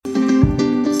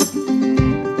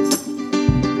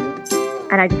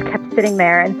And I just kept sitting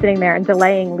there and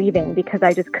delaying leaving because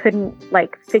I just couldn't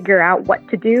figure out what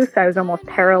to do. So I was almost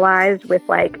paralyzed with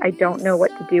I don't know what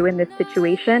to do in this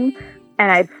situation.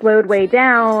 And I'd slowed way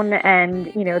down,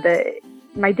 and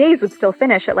my days would still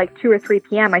finish at 2 or 3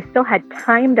 p.m. I still had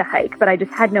time to hike, but I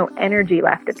just had no energy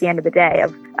left at the end of the day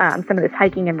of some of this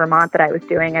hiking in Vermont that I was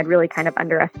doing. I'd really kind of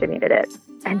underestimated it.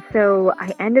 And so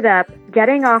I ended up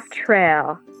getting off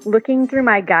trail, looking through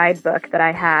my guidebook that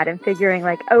I had and figuring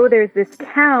there's this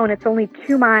town. It's only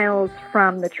 2 miles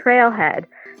from the trailhead.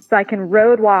 So I can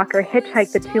road walk or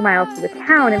hitchhike the 2 miles to the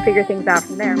town and figure things out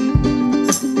from there.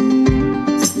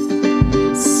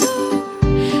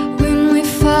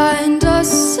 Find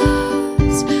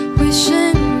ourselves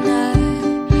wishing that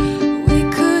we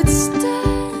could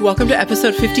stay. Welcome to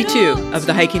episode 52 of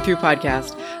the Hiking Through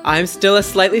podcast. I'm still a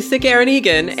slightly sick Erin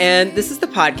Egan, and this is the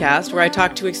podcast where I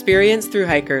talk to experienced through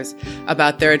hikers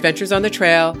about their adventures on the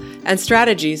trail and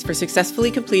strategies for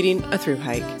successfully completing a through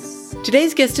hike.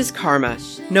 Today's guest is Karma,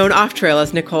 known off-trail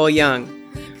as Nicole Young.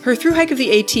 Her through hike of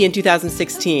the AT in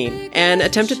 2016 and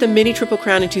attempt at the Mini Triple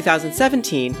Crown in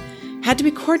 2017 had to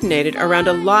be coordinated around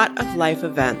a lot of life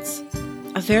events.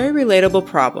 A very relatable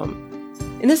problem.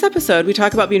 In this episode, we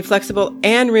talk about being flexible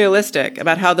and realistic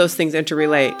about how those things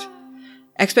interrelate.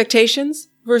 Expectations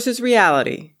versus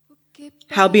reality.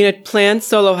 How being a planned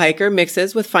solo hiker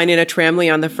mixes with finding a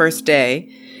tramily on the first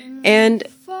day. And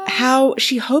how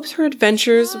she hopes her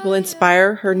adventures will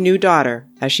inspire her new daughter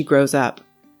as she grows up.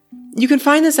 You can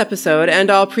find this episode and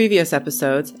all previous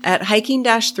episodes at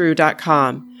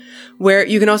hiking-through.com. where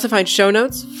you can also find show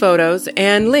notes, photos,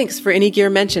 and links for any gear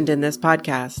mentioned in this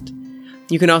podcast.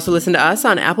 You can also listen to us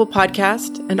on Apple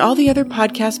Podcast and all the other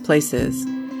podcast places.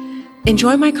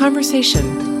 Enjoy my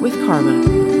conversation with Karma.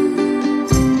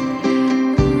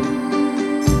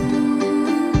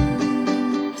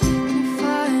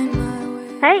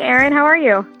 Hey, Erin, how are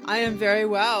you? I am very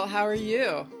well. How are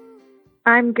you?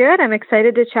 I'm good. I'm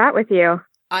excited to chat with you.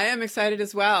 I am excited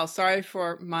as well. Sorry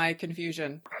for my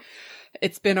confusion.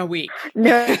 It's been a week.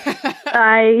 No,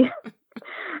 I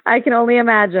can only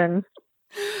imagine.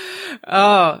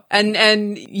 Oh,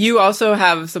 and you also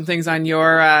have some things on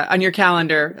your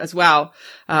calendar as well,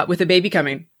 with a baby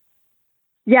coming.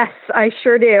 Yes, I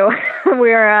sure do.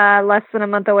 We're less than a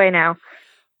month away now.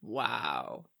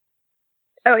 Wow.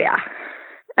 Oh yeah,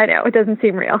 I know. It doesn't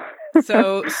seem real.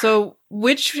 So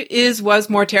which was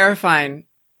more terrifying?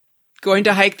 Going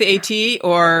to hike the AT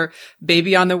or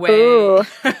baby on the way? Ooh.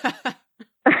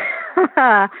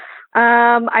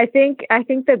 I think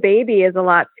the baby is a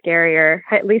lot scarier.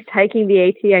 At least hiking the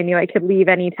AT, I knew I could leave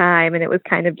anytime and it was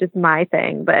kind of just my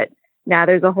thing. But now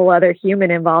there's a whole other human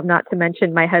involved, not to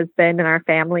mention my husband and our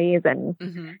families. And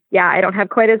yeah, I don't have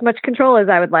quite as much control as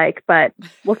I would like, but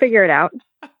we'll figure it out.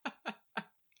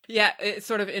 Yeah, it's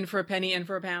sort of in for a penny, in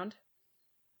for a pound.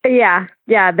 Yeah.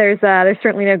 There's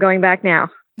certainly no going back now.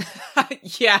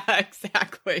 Yeah,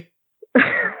 exactly.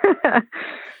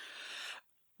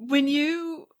 When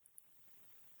you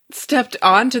stepped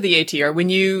onto the AT, or when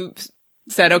you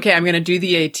said, okay, I'm going to do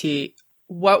the AT,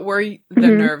 what were the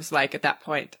nerves like at that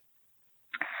point?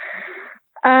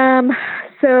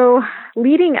 So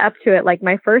leading up to it,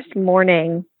 my first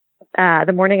morning,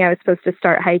 the morning I was supposed to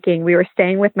start hiking, we were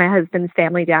staying with my husband's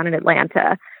family down in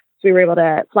Atlanta. So we were able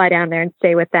to fly down there and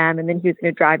stay with them. And then he was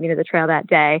going to drive me to the trail that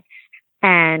day.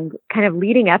 And kind of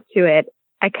leading up to it,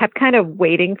 I kept kind of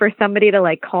waiting for somebody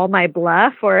to call my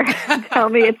bluff or tell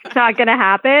me it's not going to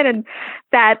happen. And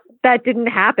that didn't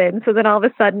happen. So then all of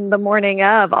a sudden the morning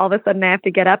of, I have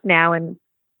to get up now and,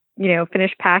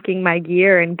 finish packing my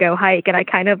gear and go hike. And I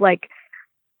kind of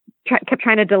kept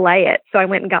trying to delay it. So I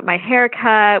went and got my hair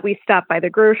cut. We stopped by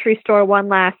the grocery store one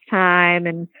last time.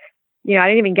 And, I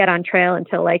didn't even get on trail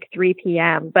until 3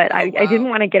 p.m. But I didn't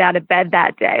want to get out of bed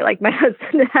that day. My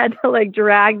husband had to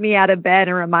drag me out of bed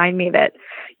and remind me that,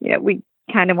 we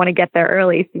kind of want to get there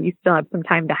early. So you still have some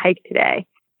time to hike today.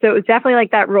 So it was definitely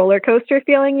that roller coaster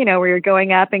feeling, where you're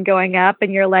going up and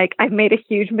you're like, I've made a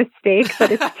huge mistake,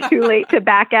 but it's too late to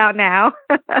back out now.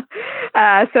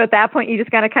 So at that point, you just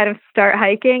got to kind of start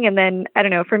hiking. And then, I don't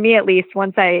know, for me, at least,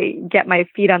 once I get my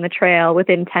feet on the trail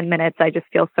within 10 minutes, I just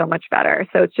feel so much better.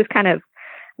 So it's just kind of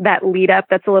that lead up.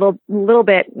 That's a little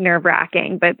bit nerve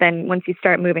wracking. But then once you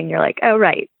start moving, you're like, oh,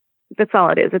 right. That's all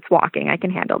it is. It's walking. I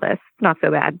can handle this. It's not so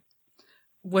bad.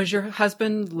 Was your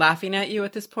husband laughing at you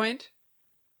at this point?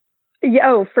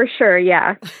 Yeah, oh, for sure.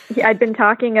 Yeah. I'd been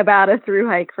talking about a through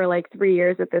hike for 3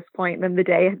 years at this point, and then the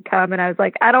day had come and I was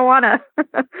like, I don't want to.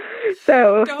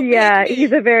 So yeah,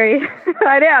 he's a very,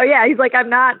 I know. Yeah. He's like, I'm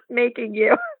not making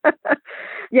you.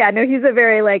 Yeah, no, he's a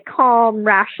very calm,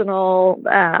 rational,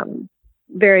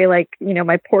 very like,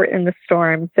 my port in the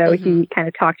storm. So he kind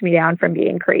of talked me down from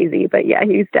being crazy. But yeah,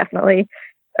 he was definitely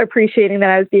appreciating that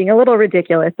I was being a little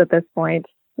ridiculous at this point.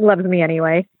 He loves me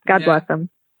anyway. God bless him.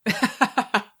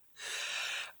 Because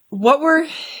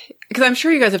I'm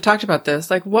sure you guys have talked about this,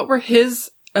 like what were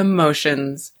his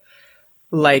emotions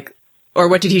like, or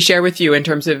what did he share with you in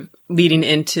terms of leading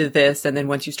into this and then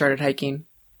once you started hiking?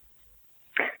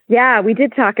 Yeah, we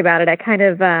did talk about it. I kind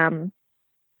of,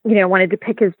 wanted to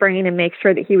pick his brain and make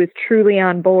sure that he was truly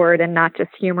on board and not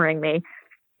just humoring me.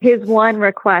 His one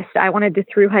request, I wanted to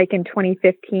thru hike in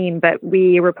 2015, but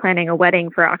we were planning a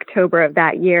wedding for October of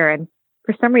that year. And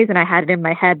for some reason, I had it in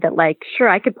my head that like, sure,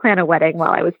 I could plan a wedding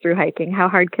while I was thru hiking. How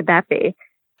hard could that be?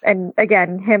 And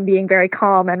again, him being very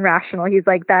calm and rational, he's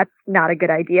like, that's not a good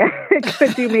idea.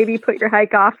 Could you maybe put your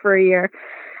hike off for a year?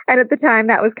 And at the time,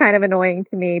 that was kind of annoying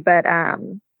to me, but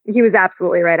he was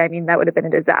absolutely right. I mean, that would have been a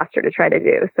disaster to try to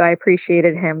do. So I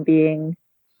appreciated him being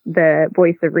the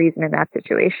voice of reason in that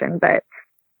situation. But,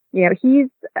 he's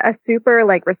a super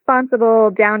like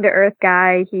responsible, down to earth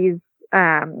guy. He's,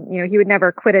 he would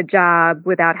never quit a job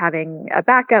without having a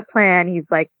backup plan. He's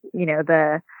like,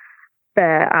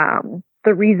 the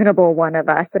reasonable one of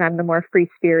us, and I'm the more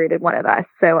free-spirited one of us.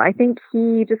 So I think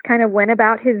he just kind of went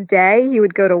about his day. He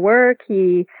would go to work.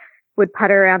 He would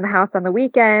putter around the house on the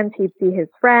weekends. He'd see his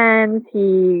friends.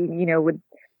 He, would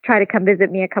try to come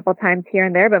visit me a couple times here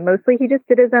and there, but mostly he just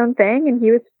did his own thing and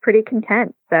he was pretty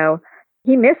content. So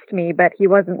he missed me, but he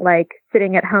wasn't like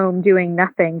sitting at home doing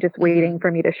nothing, just waiting for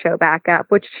me to show back up,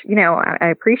 which, I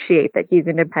appreciate that he's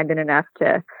independent enough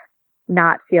to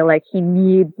not feel like he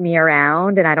needs me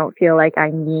around, and I don't feel like I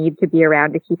need to be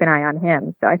around to keep an eye on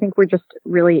him. So I think we're just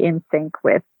really in sync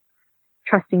with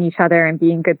trusting each other and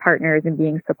being good partners and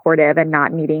being supportive and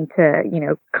not needing to,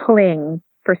 cling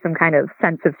for some kind of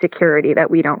sense of security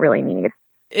that we don't really need.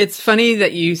 It's funny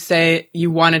that you say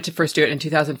you wanted to first do it in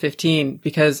 2015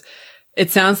 because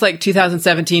it sounds like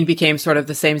 2017 became sort of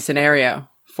the same scenario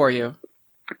for you.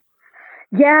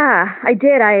 Yeah, I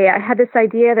did. I had this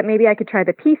idea that maybe I could try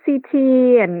the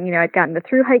PCT and, I'd gotten the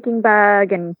thru hiking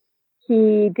bug, and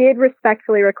he did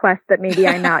respectfully request that maybe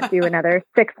I not do another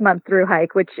 6-month thru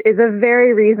hike, which is a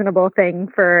very reasonable thing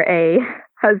for a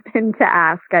husband to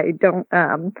ask. I don't,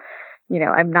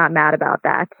 I'm not mad about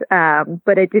that.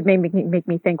 But it did make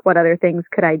me think, what other things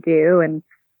could I do? And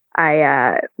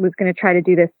I was going to try to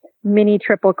do this mini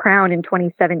Triple Crown in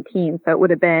 2017. So it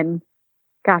would have been,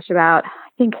 about, I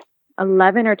think,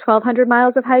 11 or 1,200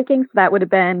 miles of hiking. So that would have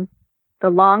been the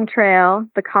Long Trail,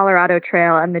 the Colorado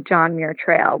Trail, and the John Muir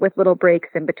Trail with little breaks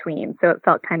in between. So it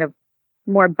felt kind of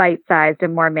more bite-sized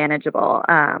and more manageable.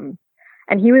 And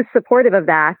he was supportive of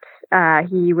that.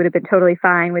 He would have been totally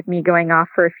fine with me going off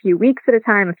for a few weeks at a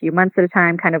time, a few months at a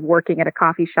time, kind of working at a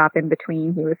coffee shop in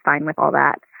between. He was fine with all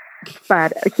that.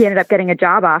 But he ended up getting a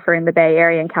job offer in the Bay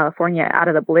Area in California out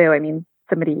of the blue. I mean,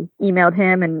 somebody emailed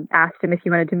him and asked him if he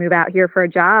wanted to move out here for a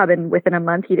job. And within a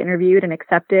month, he'd interviewed and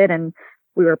accepted, and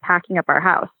we were packing up our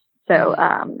house. So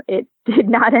it did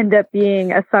not end up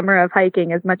being a summer of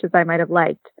hiking as much as I might have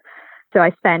liked. So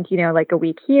I spent, like a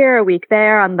week here, a week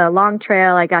there on the Long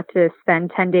Trail. I got to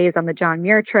spend 10 days on the John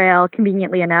Muir Trail.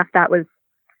 Conveniently enough, that was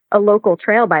a local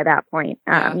trail by that point.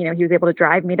 He was able to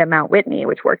drive me to Mount Whitney,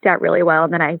 which worked out really well.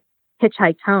 And then I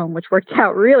hitchhiked home, which worked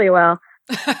out really well.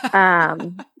 I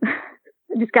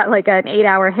just got like an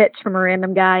 8-hour hitch from a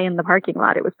random guy in the parking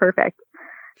lot. It was perfect.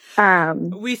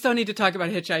 We still need to talk about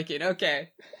hitchhiking.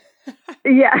 Okay.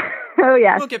 Yeah. Oh,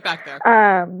 yeah. We'll get back there.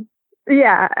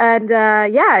 Yeah. And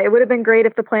it would have been great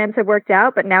if the plans had worked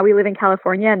out, but now we live in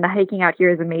California and the hiking out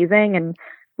here is amazing. And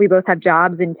we both have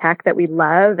jobs in tech that we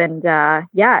love. And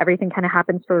everything kind of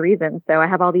happens for a reason. So I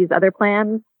have all these other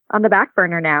plans on the back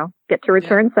burner now. Get to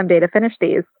return someday to finish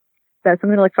these. So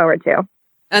something to look forward to.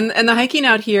 And the hiking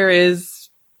out here is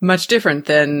much different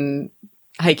than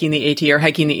hiking the AT or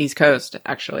hiking the East Coast,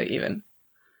 actually, even.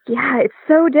 Yeah, it's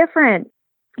so different.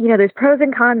 There's pros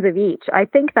and cons of each. I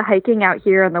think the hiking out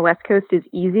here on the West Coast is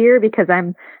easier because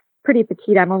I'm pretty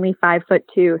petite. I'm only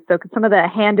 5'2". So some of the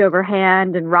hand over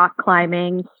hand and rock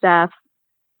climbing stuff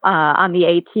on the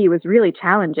AT was really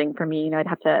challenging for me. I'd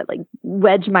have to like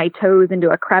wedge my toes into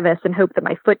a crevice and hope that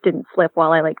my foot didn't slip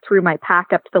while I like threw my pack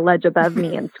up to the ledge above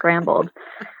me and scrambled.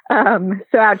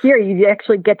 So out here, you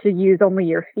actually get to use only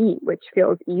your feet, which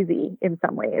feels easy in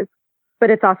some ways. But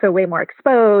it's also way more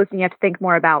exposed, and you have to think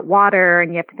more about water,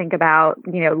 and you have to think about,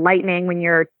 lightning when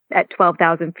you're at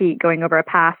 12,000 feet going over a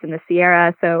pass in the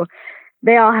Sierra. So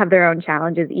they all have their own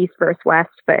challenges, east versus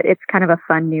west, but it's kind of a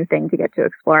fun new thing to get to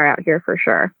explore out here for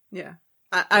sure. Yeah.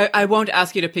 I won't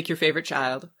ask you to pick your favorite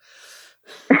child.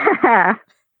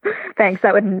 Thanks.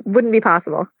 That wouldn't be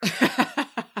possible.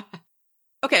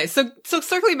 Okay. So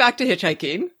circling back to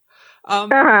hitchhiking,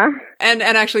 Uh-huh. and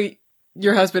actually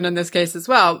your husband in this case as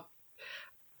well,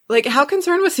 like how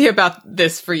concerned was he about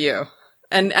this for you?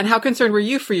 And how concerned were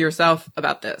you for yourself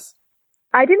about this?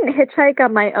 I didn't hitchhike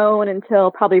on my own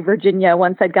until probably Virginia,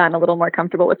 once I'd gotten a little more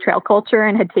comfortable with trail culture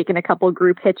and had taken a couple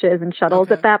group hitches and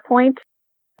shuttles at that point.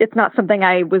 It's not something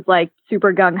I was like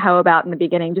super gung-ho about in the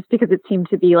beginning, just because it seemed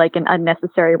to be like an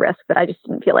unnecessary risk that I just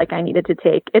didn't feel like I needed to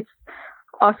take. It's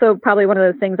also probably one of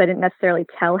those things I didn't necessarily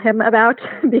tell him about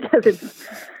because it's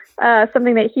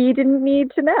something that he didn't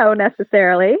need to know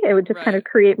necessarily. It would just kind of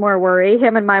create more worry.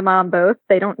 Him and my mom both,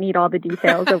 they don't need all the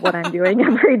details of what I'm doing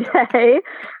every day.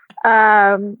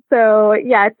 So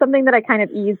yeah, it's something that I kind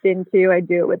of eased into. I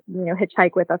do it with,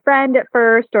 hitchhike with a friend at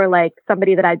first, or like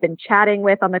somebody that I'd been chatting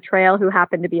with on the trail who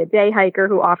happened to be a day hiker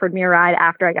who offered me a ride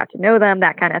after I got to know them,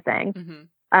 that kind of thing. Mm-hmm.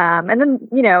 And then,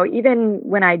 even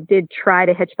when I did try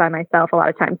to hitch by myself, a lot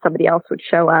of times somebody else would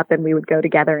show up and we would go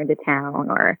together into town,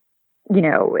 or,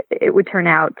 it would turn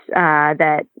out,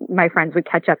 that my friends would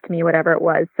catch up to me, whatever it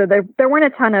was. So there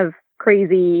weren't a ton of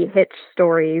crazy hitch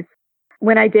stories.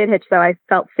 When I did hitch, though, I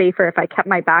felt safer if I kept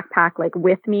my backpack like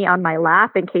with me on my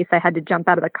lap in case I had to jump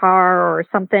out of the car or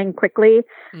something quickly.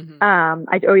 Mm-hmm.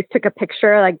 I always took a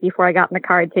picture, like before I got in the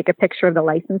car, I'd take a picture of the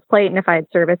license plate. And if I had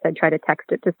service, I'd try to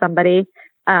text it to somebody.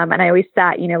 And I always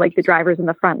sat, like the driver's in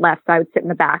the front left, so I would sit in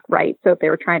the back right. So if they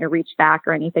were trying to reach back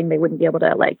or anything, they wouldn't be able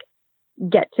to like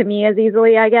get to me as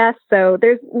easily, I guess. So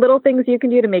there's little things you can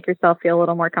do to make yourself feel a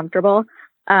little more comfortable.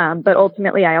 But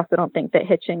ultimately, I also don't think that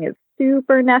hitching is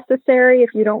super necessary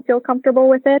if you don't feel comfortable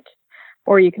with it.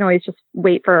 Or you can always just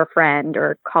wait for a friend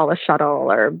or call a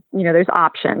shuttle, or, there's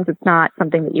options. It's not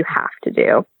something that you have to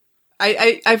do.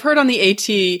 I've heard on the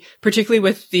AT, particularly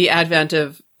with the advent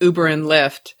of Uber and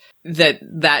Lyft,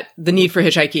 that the need for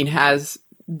hitchhiking has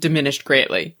diminished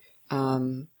greatly.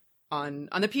 On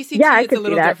the PCT, it's a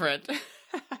little different.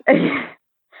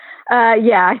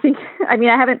 Yeah, I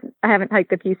haven't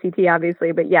hiked the PCT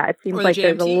obviously, but yeah, it seems like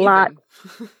there's a lot.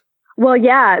 Well,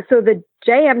 yeah. So the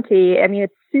JMT,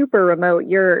 it's super remote.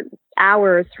 You're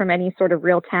hours from any sort of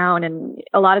real town. And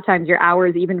a lot of times you're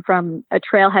hours even from a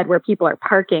trailhead where people are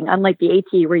parking, unlike the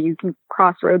AT where you can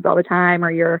cross roads all the time,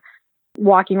 or you're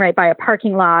walking right by a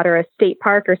parking lot or a state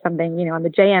park or something. On the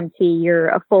JMT, you're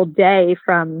a full day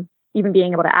from even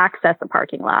being able to access a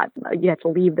parking lot. You have to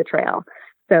leave the trail.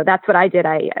 So that's what I did.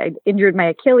 I injured my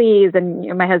Achilles,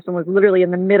 and my husband was literally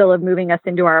in the middle of moving us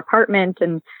into our apartment,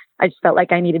 and I just felt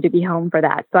like I needed to be home for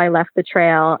that. So I left the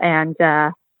trail and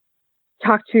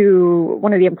talked to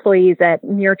one of the employees at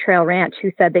Muir Trail Ranch,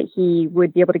 who said that he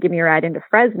would be able to give me a ride into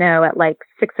Fresno at like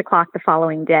 6:00 the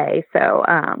following day. So,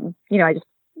 I just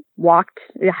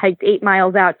hiked 8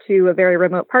 miles out to a very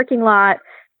remote parking lot,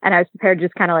 and I was prepared to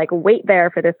just kind of like wait there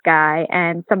for this guy.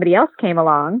 And somebody else came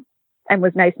along and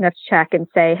was nice enough to check and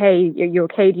say, "Hey, are you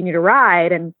okay? Do you need a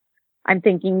ride?" And I'm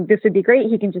thinking this would be great.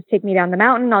 He can just take me down the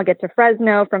mountain. I'll get to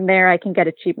Fresno. From there, I can get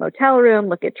a cheap motel room,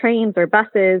 look at trains or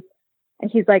buses. And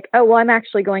he's like, "Oh, well, I'm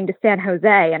actually going to San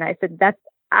Jose." And I said, "That's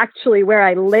actually where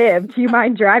I live. Do you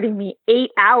mind driving me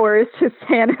 8 hours to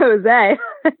San Jose?"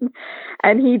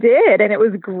 And he did. And it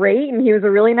was great. And he was a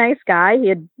really nice guy. He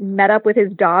had met up with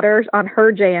his daughter on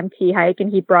her JMT hike, and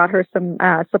he brought her some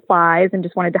supplies and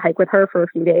just wanted to hike with her for a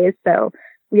few days. So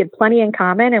we had plenty in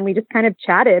common, and we just kind of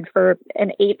chatted for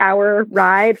an 8-hour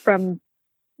ride from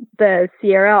the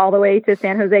Sierra all the way to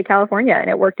San Jose, California. And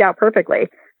it worked out perfectly.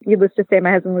 Needless to say,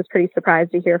 my husband was pretty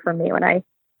surprised to hear from me when I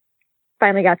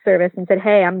finally got service and said,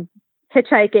 "Hey, I'm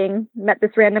hitchhiking, met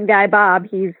this random guy, Bob.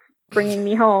 He's bringing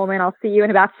me home, and I'll see you in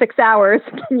about 6 hours.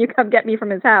 Can you come get me from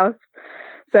his house?"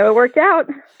 So it worked out.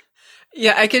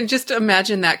 Yeah, I can just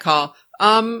imagine that call.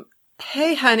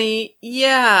 Hey, honey.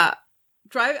 Yeah.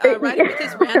 Riding with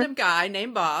this random guy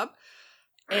named Bob.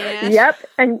 And Yep.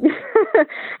 And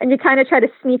and you kind of try to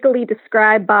sneakily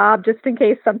describe Bob just in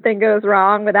case something goes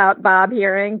wrong without Bob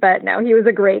hearing. But no, he was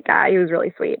a great guy. He was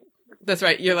really sweet. That's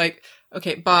right. You're like,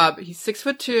 okay, Bob, he's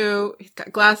 6'2", he's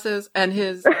got glasses, and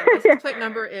his license plate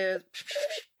number is...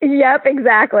 Yep,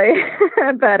 exactly.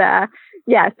 But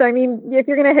yeah, so if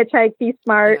you're going to hitchhike, be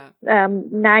smart.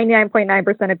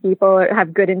 99.9% of people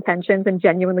have good intentions and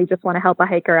genuinely just want to help a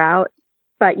hiker out.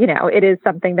 But, it is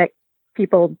something that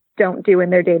people don't do in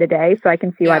their day-to-day. So I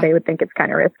can see why they would think it's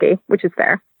kind of risky, which is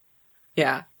fair.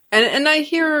 Yeah. And I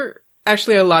hear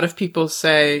actually a lot of people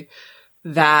say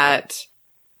that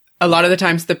a lot of the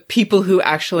times the people who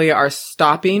actually are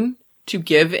stopping to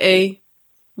give a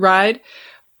ride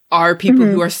are people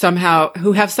who are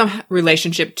who have some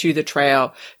relationship to the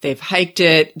trail. They've hiked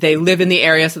it. They live in the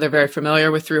area, so they're very familiar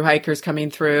with through hikers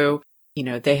coming through. you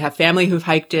know, they have family who've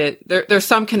hiked it. There's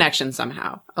some connection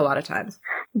somehow, a lot of times.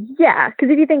 Yeah, because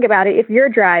if you think about it, if you're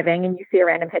driving and you see a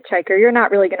random hitchhiker, you're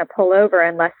not really going to pull over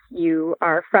unless you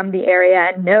are from the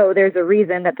area and know there's a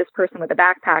reason that this person with a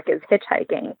backpack is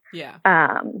hitchhiking. Yeah.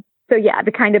 So yeah,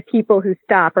 the kind of people who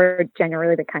stop are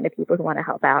generally the kind of people who want to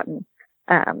help out. And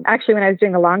actually, when I was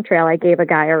doing the long trail, I gave a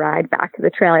guy a ride back to the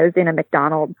trail. I was in a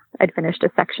McDonald's. I'd finished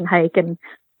a section hike, and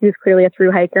he was clearly a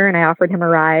through hiker, and I offered him a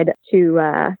ride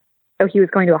to. He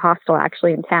was going to a hostel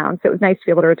actually in town, so it was nice to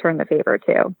be able to return the favor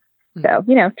too. So,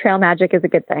 you know, trail magic is a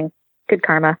good thing. Good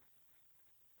karma.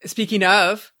 Speaking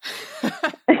of.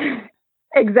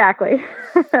 Exactly.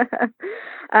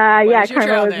 Yeah,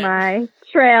 karma was my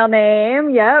trail name.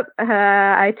 Yep.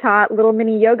 I taught little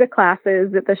mini yoga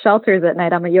classes at the shelters at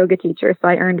night. I'm a yoga teacher, so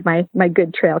I earned my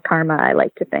good trail karma, I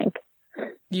like to think.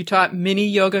 You taught mini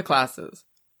yoga classes.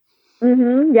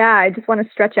 Mm-hmm. Yeah, I just want to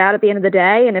stretch out at the end of the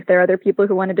day. And if there are other people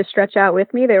who wanted to stretch out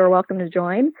with me, they were welcome to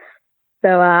join.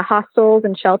 So hostels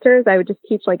and shelters, I would just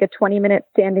teach like a 20-minute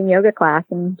standing yoga class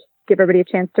and give everybody a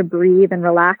chance to breathe and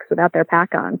relax without their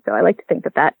pack on. So I like to think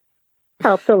that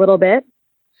helps a little bit.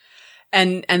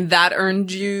 And that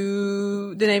earned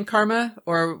you the name Karma,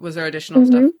 or was there additional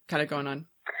stuff kind of going on?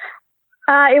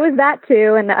 It was that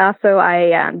too. And also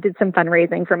I did some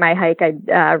fundraising for my hike.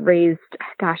 I raised,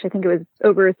 I think it was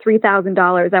over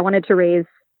 $3,000. I wanted to raise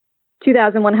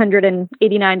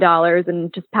 $2,189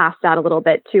 and just passed out a little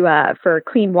bit to for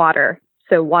clean water.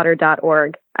 So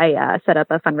water.org. I set up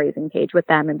a fundraising page with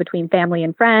them, and between family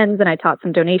and friends, and I taught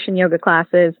some donation yoga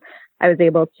classes. I was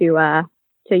able to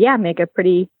make a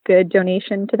pretty good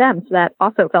donation to them. So that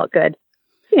also felt good.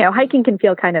 You know, hiking can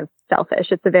feel kind of selfish.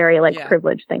 It's a very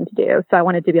privileged thing to do. So I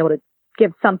wanted to be able to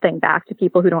give something back to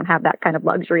people who don't have that kind of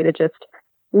luxury to just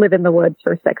live in the woods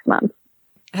for 6 months.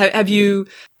 Have you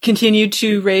continued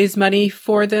to raise money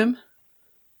for them?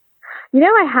 You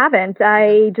know, I haven't.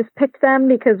 I just picked them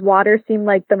because water seemed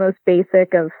like the most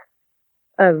basic of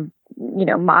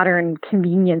modern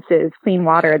conveniences, clean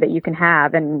water that you can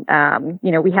have. And,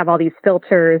 we have all these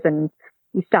filters, and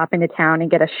you stop into town and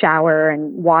get a shower,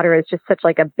 and water is just such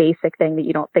like a basic thing that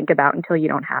you don't think about until you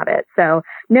don't have it. So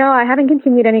no, I haven't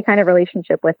continued any kind of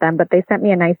relationship with them, but they sent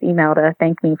me a nice email to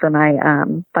thank me for my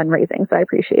fundraising. So I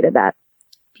appreciated that.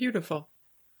 Beautiful.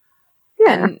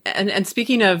 Yeah. And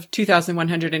speaking of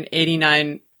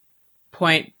 2,189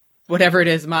 point, whatever it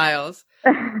is, miles.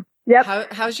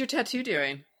 Yep. How's your tattoo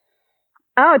doing?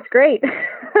 Oh, it's great.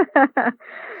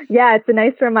 Yeah. It's a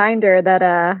nice reminder that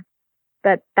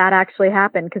actually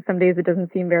happened, because some days it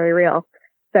doesn't seem very real.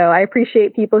 So I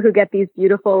appreciate people who get these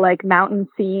beautiful like mountain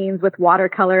scenes with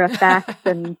watercolor effects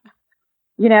and,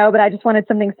 but I just wanted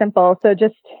something simple. So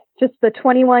just the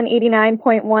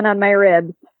 2189.1 on my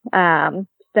ribs.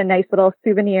 Just a nice little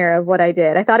souvenir of what I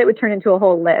did. I thought it would turn into a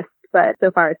whole list, but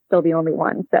so far it's still the only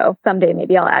one. So someday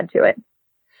maybe I'll add to it.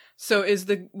 So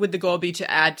would the goal be to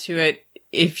add to it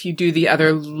if you do the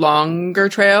other longer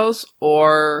trails,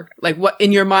 or like what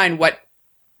in your mind, what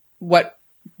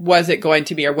was it going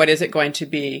to be, or what is it going to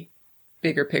be?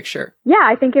 Bigger picture. Yeah,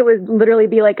 I think it would literally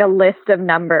be like a list of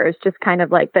numbers, just kind of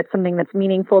like that's something that's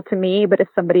meaningful to me. But if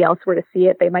somebody else were to see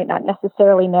it, they might not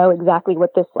necessarily know exactly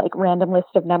what this like random list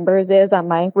of numbers is on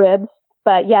my ribs.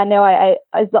 But yeah, no, I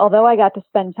although I got to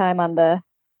spend time on the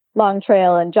Long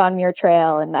Trail and John Muir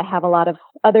Trail, and I have a lot of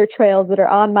other trails that are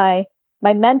on my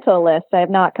mental list, I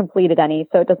have not completed any,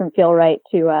 so it doesn't feel right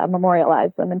to memorialize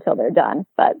them until they're done.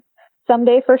 But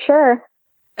someday for sure.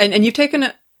 And you've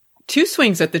taken 2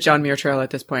 swings at the John Muir Trail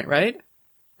at this point, right?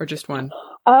 Or just one?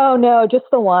 Oh, no, just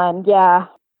the one. Yeah.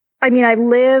 I mean, I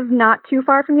live not too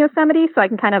far from Yosemite, so I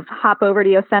can kind of hop over to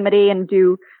Yosemite and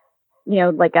do,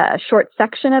 like a short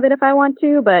section of it if I want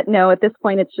to. But no, at this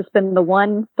point, it's just been the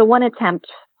one attempt,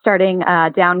 starting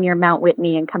down near Mount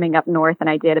Whitney and coming up north. And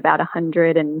I did about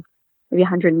 100 and maybe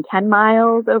 110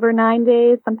 miles over 9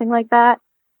 days, something like that.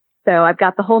 So I've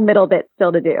got the whole middle bit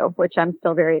still to do, which I'm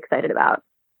still very excited about.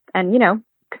 And,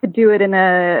 could do it in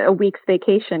a week's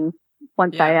vacation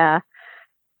once I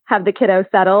have the kiddo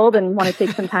settled and want to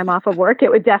take some time off of work.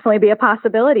 It would definitely be a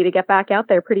possibility to get back out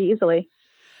there pretty easily.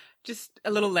 Just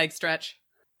a little leg stretch.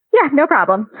 Yeah, no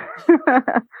problem.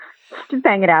 Just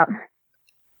bang it out.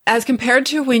 As compared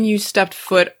to when you stepped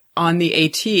foot on the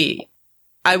AT,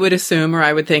 I would assume, or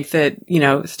I would think that,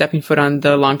 stepping foot on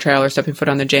the Long Trail or stepping foot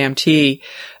on the JMT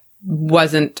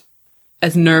wasn't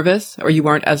as nervous, or you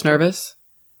weren't as nervous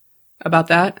about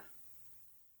that?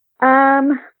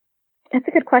 That's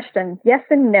a good question. Yes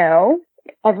and no.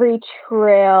 Every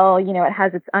trail, it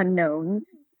has its unknowns.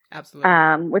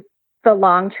 Absolutely. With the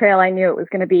Long Trail, I knew it was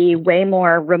going to be way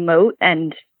more remote,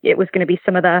 and it was going to be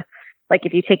some of the like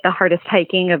if you take the hardest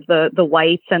hiking of the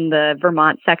Whites and the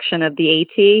Vermont section of the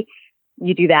AT,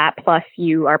 you do that. Plus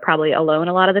you are probably alone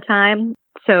a lot of the time.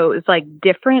 So it was like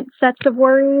different sets of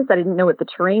worries. I didn't know what the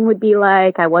terrain would be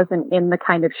like. I wasn't in the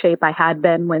kind of shape I had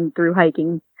been when through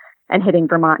hiking and hitting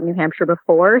Vermont and New Hampshire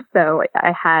before. So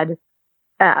I had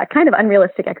kind of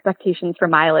unrealistic expectations for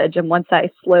mileage. And once I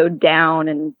slowed down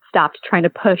and stopped trying to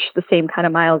push the same kind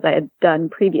of miles I had done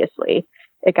previously,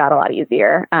 it got a lot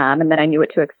easier. And then I knew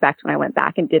what to expect when I went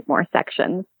back and did more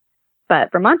sections.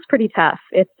 But Vermont's pretty tough.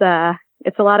 It's a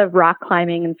lot of rock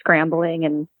climbing and scrambling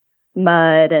and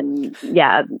mud and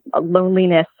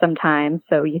loneliness sometimes.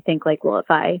 So you think like, well,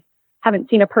 if I haven't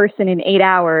seen a person in 8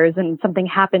 hours and something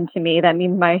happened to me, that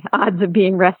means my odds of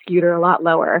being rescued are a lot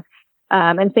lower.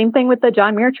 And same thing with the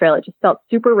John Muir Trail. It just felt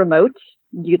super remote.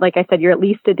 Like I said, you're at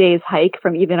least a day's hike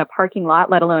from even a parking lot,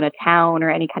 let alone a town or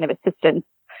any kind of assistance.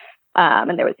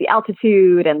 And there was the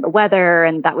altitude and the weather,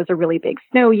 and that was a really big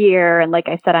snow year. And like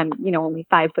I said, I'm, only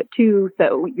 5'2",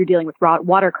 so you're dealing with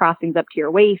water crossings up to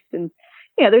your waist. And,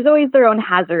 there's always their own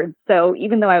hazards. So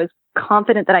even though I was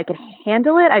confident that I could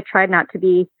handle it, I tried not to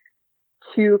be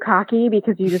too cocky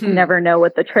because you just never know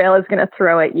what the trail is going to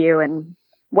throw at you and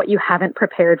what you haven't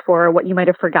prepared for, or what you might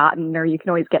have forgotten, or you can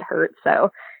always get hurt.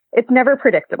 So it's never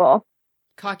predictable.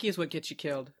 Cocky is what gets you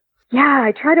killed. Yeah,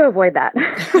 I try to avoid that.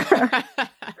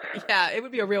 Yeah, it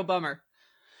would be a real bummer.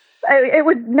 It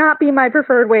would not be my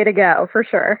preferred way to go, for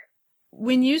sure.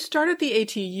 When you started the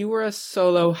AT, you were a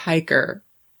solo hiker,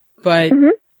 but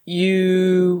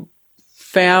you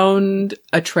found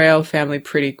a trail family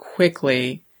pretty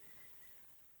quickly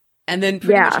and then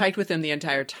pretty much hiked with them the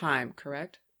entire time,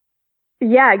 correct?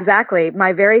 Yeah, exactly.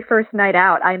 My very first night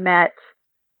out, I met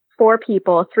 4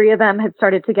 people. 3 of them had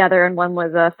started together and one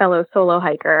was a fellow solo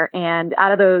hiker. And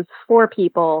out of those 4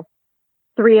 people,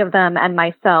 3 of them and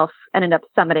myself ended up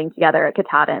summiting together at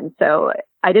Katahdin. So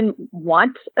I didn't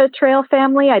want a trail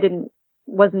family.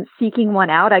 Wasn't seeking one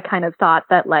out. I kind of thought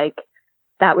that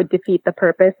that would defeat the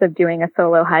purpose of doing a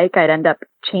solo hike. I'd end up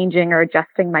changing or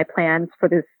adjusting my plans for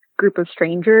this group of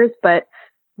strangers, but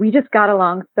we just got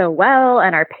along so well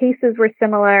and our paces were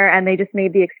similar and they just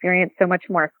made the experience so much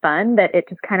more fun that it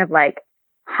just kind of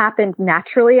happened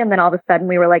naturally. And then all of a sudden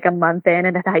we were a month in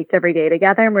and had hiked every day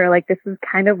together and we were like, this is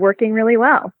kind of working really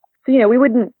well. So, we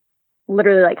wouldn't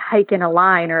literally hike in a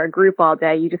line or a group all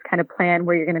day. You just kind of plan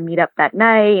where you're going to meet up that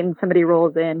night and somebody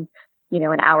rolls in,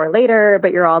 an hour later,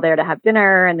 but you're all there to have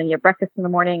dinner and then you have breakfast in the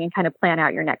morning and kind of plan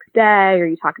out your next day, or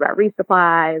you talk about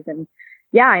resupplies. And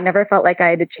yeah, I never felt like I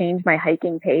had to change my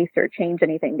hiking pace or change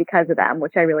anything because of them,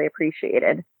 which I really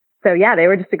appreciated. So yeah, they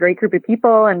were just a great group of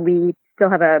people and we still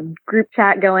have a group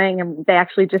chat going and they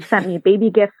actually just sent me baby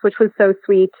gifts, which was so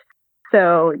sweet.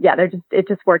 So yeah, it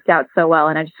just worked out so well.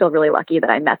 And I just feel really lucky that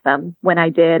I met them when I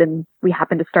did. And we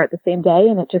happened to start the same day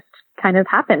and it just kind of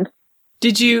happened.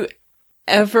 Did you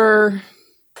ever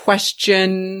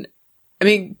question,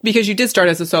 because you did start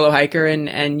as a solo hiker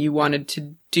and you wanted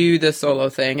to do the solo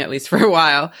thing, at least for a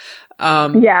while.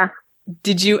 Yeah.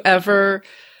 Did you ever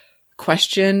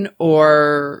question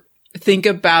or think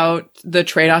about the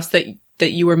trade-offs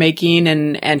that you were making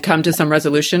and come to some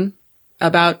resolution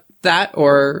about that?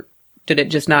 Or did it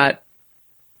just not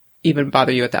even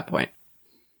bother you at that point?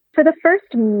 For the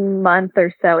first month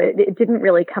or so, it didn't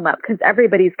really come up because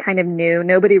everybody's kind of new.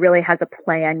 Nobody really has a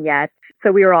plan yet.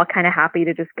 So we were all kind of happy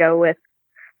to just go with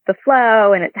the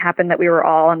flow. And it happened that we were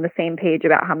all on the same page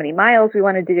about how many miles we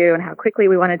wanted to do and how quickly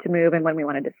we wanted to move and when we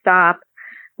wanted to stop.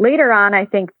 Later on, I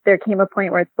think there came a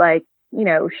point where it's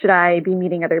should I be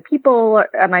meeting other people?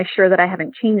 Or am I sure that I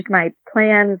haven't changed my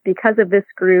plans because of this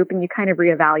group? And you kind of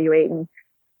reevaluate. And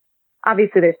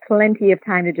obviously, there's plenty of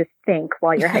time to just think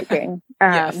while you're hiking.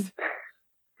 Yes.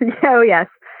 Oh, yes.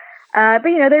 But,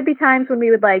 there'd be times when we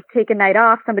would take a night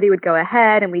off. Somebody would go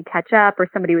ahead and we'd catch up, or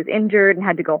somebody was injured and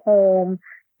had to go home.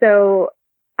 So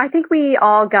I think we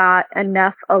all got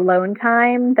enough alone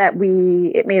time that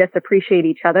it made us appreciate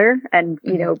each other and,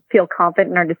 feel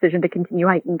confident in our decision to continue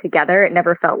hiking together. It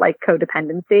never felt like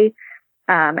codependency.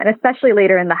 And especially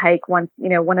later in the hike, once,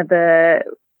 one of the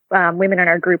women in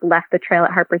our group left the trail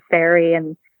at Harper's Ferry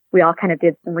and we all kind of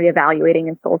did some reevaluating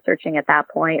and soul searching at that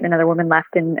point. Another woman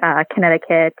left in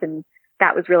Connecticut, and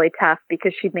that was really tough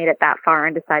because she'd made it that far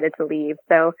and decided to leave.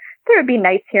 So there would be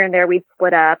nights here and there we'd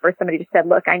split up, or somebody just said,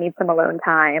 look, I need some alone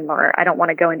time, or I don't want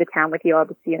to go into town with you. I'll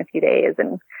just see you in a few days.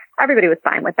 And everybody was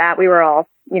fine with that. We were all,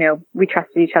 we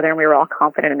trusted each other and we were all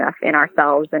confident enough in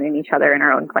ourselves and in each other and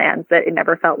our own plans that it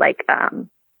never felt like,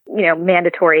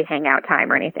 mandatory hangout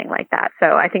time or anything like that.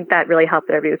 So I think that really helped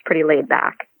that everybody was pretty laid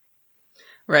back.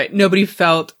 Right. Nobody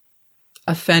felt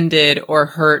offended or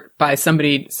hurt by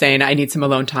somebody saying, I need some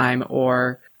alone time,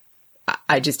 or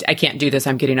I can't do this,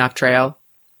 I'm getting off trail?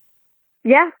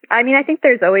 Yeah. I mean, I think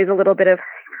there's always a little bit of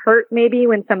hurt maybe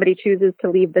when somebody chooses to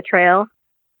leave the trail.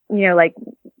 You know, like,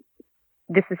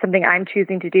 this is something I'm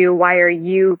choosing to do. Why are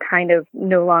you kind of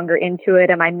no longer into it?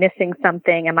 Am I missing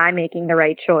something? Am I making the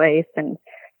right choice? And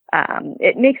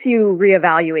it makes you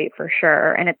reevaluate for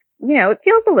sure. And it's, you know, it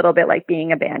feels a little bit like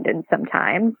being abandoned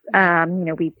sometimes. You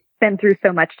know, we've been through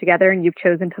so much together and you've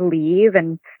chosen to leave.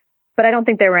 But I don't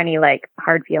think there were any like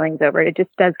hard feelings over it. It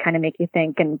just does kind of make you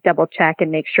think and double check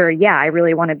and make sure, yeah, I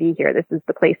really want to be here. This is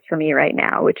the place for me right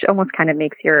now, which almost kind of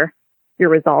makes your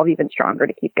resolve even stronger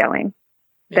to keep going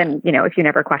than, you know, if you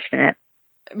never question it.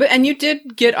 And you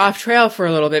did get off trail for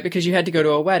a little bit because you had to go to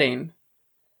a wedding.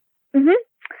 Mm-hmm.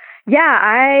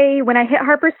 Yeah, when I hit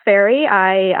Harper's Ferry,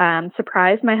 I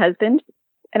surprised my husband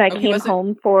and I came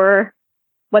home for,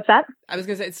 what's that? I was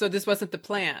going to say, so this wasn't the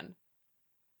plan.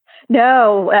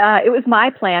 No, it was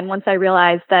my plan once I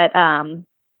realized that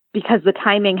because the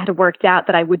timing had worked out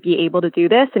that I would be able to do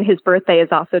this. And his birthday is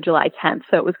also July 10th.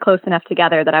 So it was close enough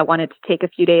together that I wanted to take a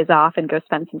few days off and go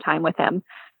spend some time with him.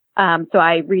 So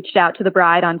I reached out to the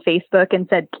bride on Facebook and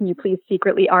said, can you please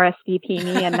secretly RSVP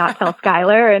me and not tell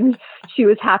Skylar? And she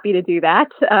was happy to do that.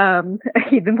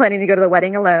 He'd been planning to go to the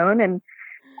wedding alone. And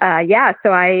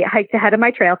so I hiked ahead of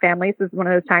my trail families. This is one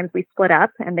of those times we split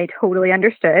up and they totally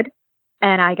understood.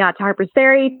 And I got to Harper's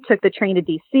Ferry, took the train to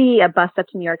DC, a bus up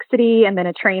to New York City, and then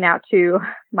a train out to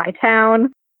my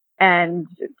town, and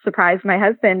surprised my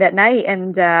husband at night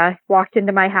and walked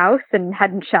into my house and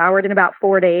hadn't showered in about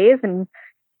 4 days. And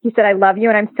he said, I love you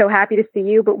and I'm so happy to see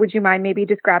you, but would you mind maybe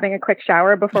just grabbing a quick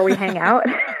shower before we hang out?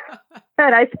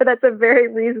 And I said, that's a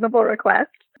very reasonable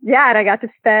request. Yeah, and I got to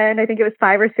spend, I think it was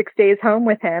 5 or 6 days home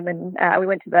with him. And we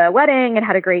went to the wedding and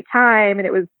had a great time. And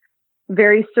it was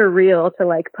very surreal to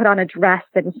like put on a dress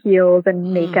and heels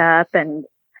and makeup. And,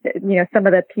 you know, some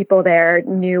of the people there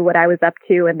knew what I was up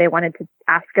to and they wanted to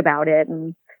ask about it.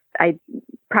 And I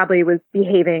probably was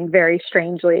behaving very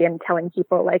strangely and telling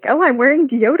people like, oh, I'm wearing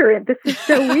deodorant. This is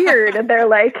so weird. And they're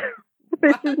like,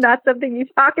 this is not something you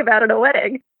talk about at a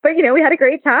wedding. But, you know, we had a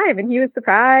great time and he was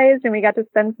surprised and we got to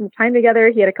spend some time together.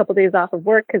 He had a couple days off of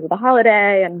work because of the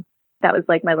holiday. And that was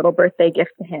like my little birthday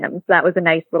gift to him. So that was a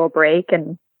nice little break.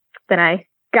 And then I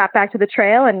got back to the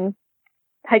trail and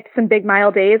hiked some big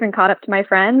mile days and caught up to my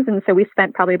friends. And so we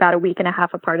spent probably about a week and a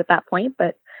half apart at that point,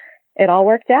 but it all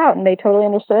worked out and they totally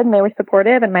understood and they were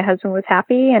supportive and my husband was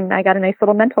happy and I got a nice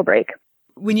little mental break.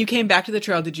 When you came back to the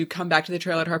trail, did you come back to the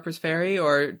trail at Harper's Ferry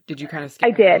or did you kind of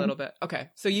skip ahead a little bit? Okay.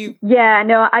 So Yeah,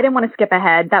 no, I didn't want to skip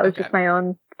ahead. That was just my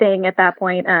own thing at that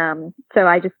point. So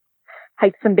I just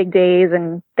hiked some big days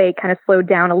and they kind of slowed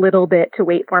down a little bit to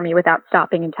wait for me without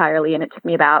stopping entirely. And it took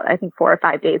me about, I think, 4 or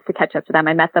 5 days to catch up to them.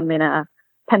 I met them in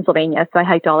Pennsylvania. So I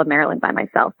hiked all of Maryland by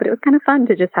myself, but it was kind of fun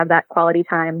to just have that quality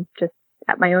time, just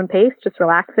at my own pace, just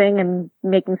relaxing and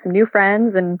making some new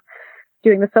friends and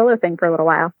doing the solo thing for a little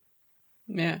while.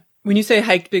 Yeah. When you say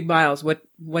hiked big miles, what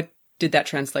did that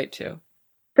translate to?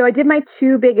 So I did my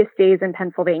 2 biggest days in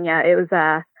Pennsylvania. It was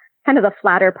kind of the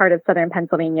flatter part of southern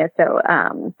Pennsylvania. So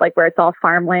like where it's all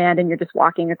farmland and you're just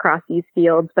walking across these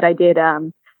fields. But I did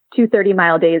 2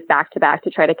 30-mile days back to back to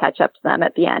try to catch up to them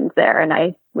at the end there. And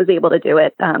I was able to do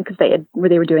it because they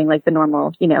were doing like the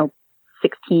normal,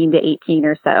 16 to 18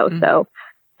 or so. Mm-hmm. So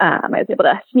I was able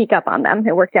to sneak up on them.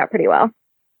 It worked out pretty well.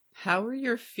 How were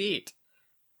your feet?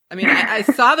 I mean, I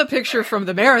saw the picture from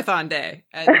the marathon day.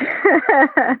 And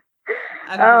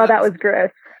that was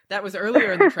gross. That was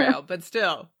earlier in the trail, but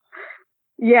still.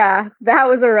 Yeah, that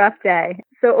was a rough day.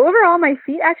 So overall, my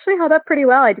feet actually held up pretty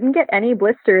well. I didn't get any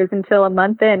blisters until a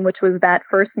month in, which was that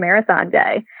first marathon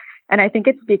day. And I think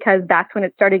it's because that's when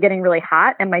it started getting really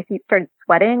hot and my feet started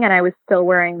sweating and I was still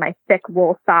wearing my thick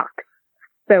wool socks.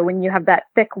 So when you have that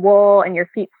thick wool and your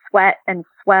feet sweat and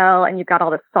swell and you've got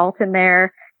all the salt in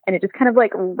there and it just kind of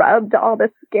like rubbed all the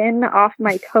skin off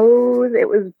my toes. It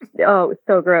was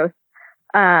so gross.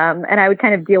 And I would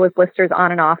kind of deal with blisters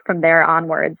on and off from there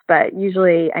onwards. But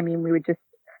usually, I mean, we would just,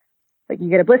 like, you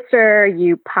get a blister,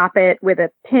 you pop it with a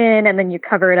pin, and then you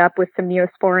cover it up with some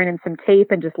Neosporin and some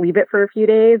tape and just leave it for a few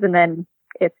days. And then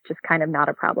it's just kind of not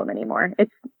a problem anymore.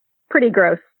 It's pretty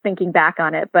gross thinking back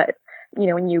on it. But,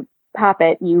 when you pop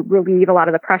it, you relieve a lot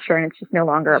of the pressure and it's just no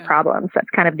longer a problem. So that's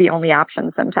kind of the only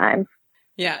option sometimes.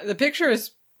 Yeah. The picture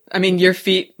is, I mean, your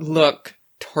feet look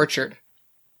tortured.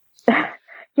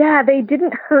 Yeah, they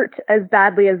didn't hurt as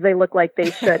badly as they look like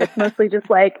they should. It's mostly just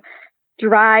like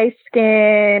dry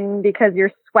skin because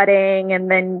you're sweating, and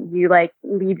then you like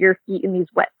leave your feet in these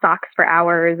wet socks for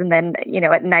hours. And then,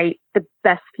 at night, the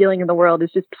best feeling in the world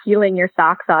is just peeling your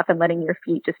socks off and letting your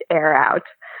feet just air out.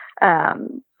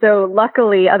 So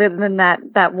luckily, other than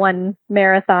that one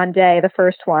marathon day, the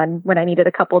first one, when I needed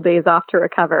a couple of days off to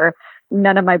recover,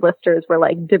 none of my blisters were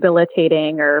like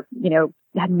debilitating or,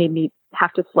 had made me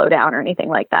have to slow down or anything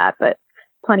like that. But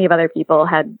plenty of other people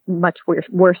had much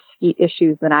worse feet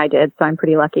issues than I did. So I'm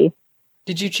pretty lucky.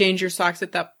 Did you change your socks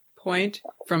at that point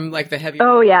from like the heavier?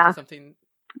 Oh, yeah. To something?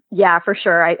 Yeah, for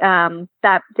sure.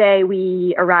 That day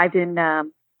we arrived in,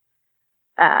 I'm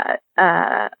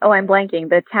blanking,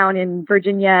 the town in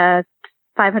Virginia,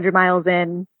 500 miles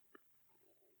in,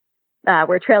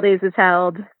 where Trail Days is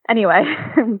held. Anyway,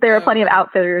 there were plenty of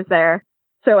outfitters there.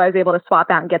 So I was able to swap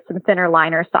out and get some thinner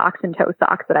liner socks and toe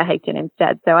socks that I hiked in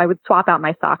instead. So I would swap out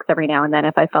my socks every now and then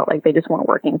if I felt like they just weren't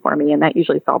working for me, and that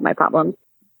usually solved my problems.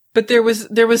 But there was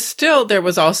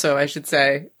also, I should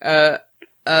say, a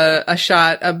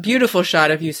beautiful shot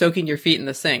of you soaking your feet in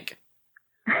the sink.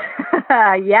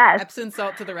 Yes. Epsom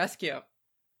salt to the rescue.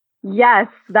 Yes,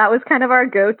 that was kind of our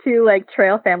go-to like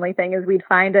trail family thing, is we'd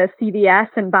find a CVS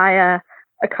and buy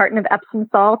a carton of Epsom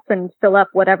salts and fill up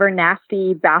whatever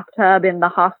nasty bathtub in the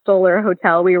hostel or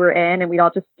hotel we were in, and we'd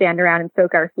all just stand around and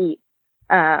soak our feet.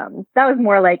 That was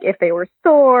more like if they were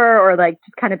sore or like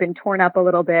just kind of been torn up a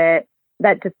little bit.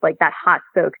 That just like that hot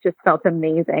soak just felt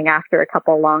amazing after a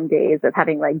couple long days of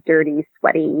having like dirty,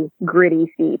 sweaty,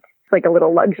 gritty feet. It's like a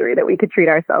little luxury that we could treat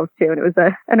ourselves to. And it was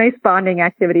a nice bonding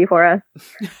activity for us.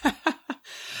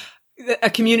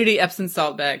 A community Epsom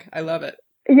salt bag. I love it.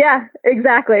 Yeah,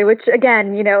 exactly. Which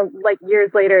again, like years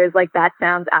later is like, that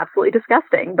sounds absolutely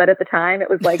disgusting. But at the time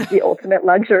it was like the ultimate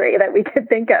luxury that we could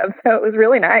think of. So it was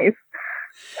really nice.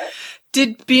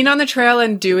 Did being on the trail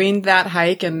and doing that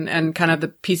hike and kind of the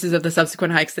pieces of the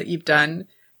subsequent hikes that you've done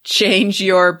change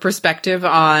your perspective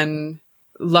on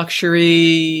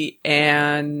luxury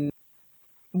and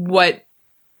what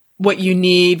you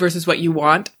need versus what you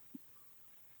want?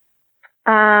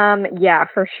 Yeah,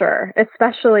 for sure.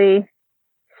 Especially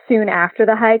soon after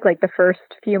the hike, like the first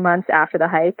few months after the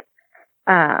hike.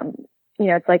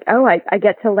 It's like, oh, I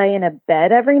get to lay in a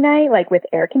bed every night, like with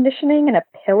air conditioning and a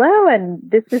pillow. And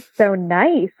this is so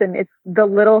nice. And it's the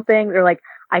little things, or like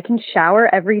I can shower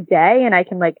every day and I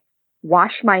can like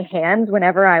wash my hands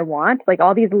whenever I want. Like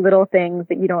all these little things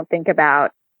that you don't think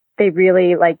about. They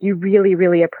really like, you really,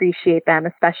 really appreciate them,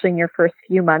 especially in your first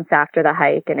few months after the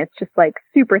hike. And it's just like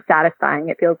super satisfying.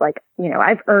 It feels like,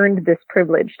 I've earned this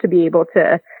privilege to be able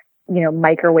to,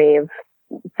 microwave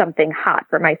something hot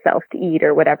for myself to eat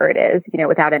or whatever it is,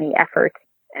 without any effort.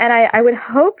 And I would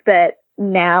hope that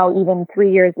now, even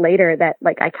 3 years later, that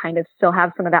like I kind of still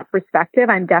have some of that perspective.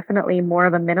 I'm definitely more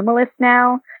of a minimalist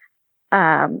now.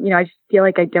 I just feel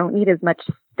like I don't need as much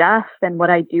stuff, and what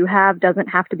I do have doesn't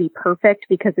have to be perfect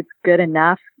because it's good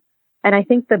enough. And I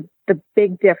think the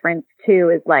big difference too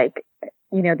is like,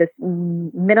 this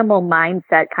minimal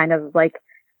mindset kind of like,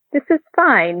 this is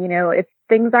fine. If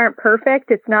things aren't perfect,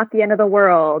 it's not the end of the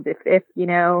world. If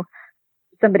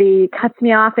somebody cuts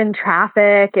me off in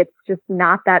traffic, it's just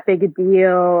not that big a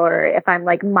deal. Or if I'm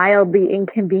like mildly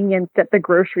inconvenienced at the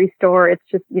grocery store, it's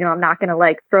just, I'm not going to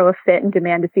like throw a fit and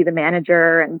demand to see the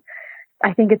manager. And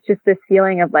I think it's just this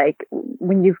feeling of like,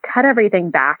 when you've cut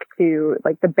everything back to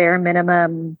like the bare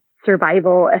minimum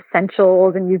survival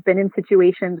essentials, and you've been in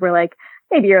situations where like,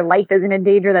 maybe your life isn't in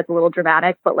danger, that's a little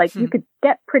dramatic, but like you could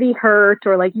get pretty hurt,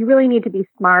 or like you really need to be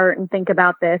smart and think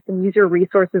about this and use your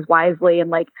resources wisely and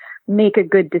like make a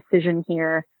good decision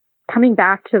here. Coming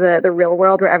back to the real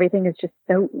world where everything is just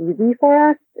so easy for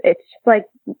us, it's just like,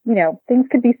 things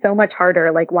could be so much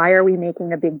harder. Like, why are we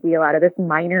making a big deal out of this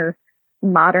minor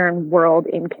modern world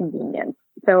inconvenience?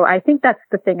 So I think that's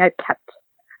the thing I've kept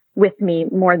with me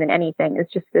more than anything, is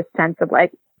just this sense of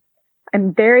like,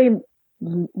 I'm very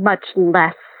much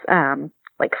less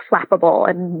like flappable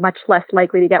and much less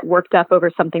likely to get worked up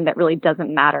over something that really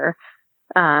doesn't matter,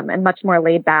 and much more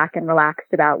laid back and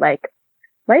relaxed about like,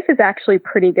 life is actually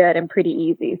pretty good and pretty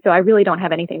easy. So I really don't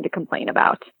have anything to complain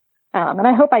about. And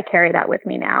I hope I carry that with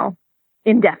me now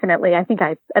indefinitely. I think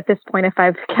at this point, if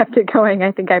I've kept it going,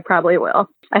 I think I probably will.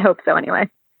 I hope so anyway.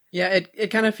 Yeah,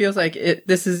 it kind of feels like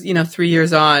this is, 3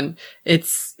 years on,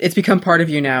 it's become part of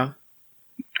you now.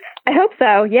 I hope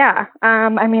so. Yeah.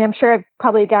 I'm sure I've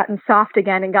probably gotten soft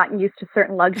again and gotten used to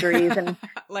certain luxuries and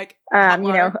like,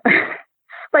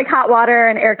 like hot water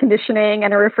and air conditioning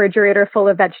and a refrigerator full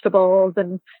of vegetables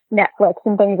and Netflix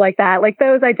and things like that. Like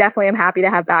those, I definitely am happy to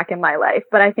have back in my life.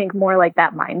 But I think more like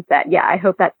that mindset. Yeah. I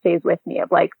hope that stays with me of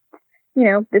like,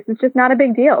 this is just not a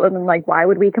big deal. And like, why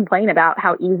would we complain about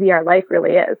how easy our life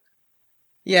really is?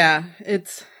 Yeah,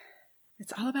 it's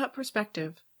all about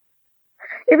perspective.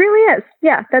 It really is.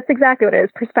 Yeah, that's exactly what it is.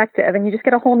 Perspective. And you just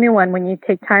get a whole new one when you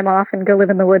take time off and go live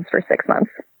in the woods for 6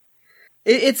 months.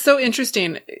 It's so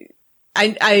interesting.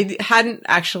 I hadn't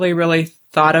actually really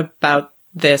thought about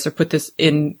this or put this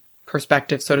in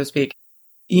perspective, so to speak.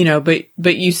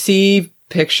 But you see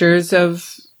pictures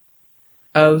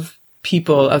of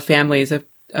people, of families,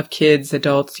 of kids,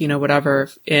 adults, whatever,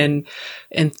 in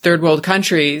third world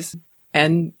countries.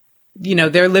 And,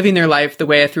 they're living their life the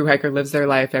way a thru hiker lives their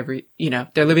life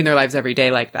they're living their lives every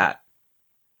day like that.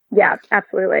 Yeah,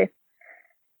 absolutely.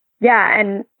 Yeah.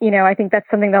 And, I think that's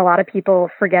something that a lot of people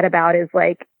forget about is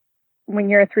like, when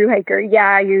you're a thru hiker,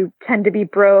 yeah, you tend to be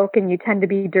broke and you tend to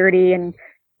be dirty and,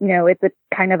 it's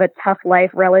a kind of a tough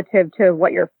life relative to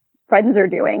what your friends are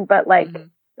doing. But like,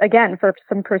 again, for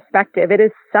some perspective, it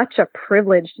is such a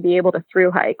privilege to be able to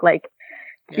thru hike, like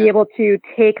to be able to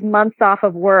take months off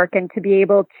of work and to be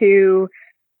able to,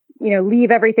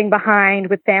 leave everything behind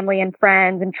with family and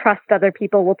friends and trust other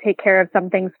people will take care of some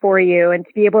things for you and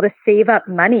to be able to save up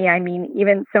money. I mean,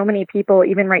 even so many people,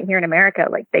 even right here in America,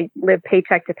 like they live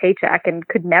paycheck to paycheck and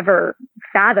could never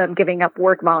fathom giving up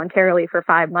work voluntarily for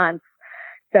 5 months.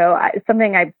 So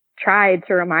something I've tried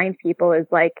to remind people is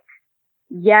like,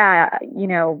 yeah,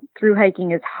 thru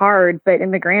hiking is hard, but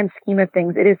in the grand scheme of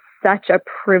things, it is such a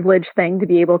privileged thing to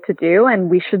be able to do, and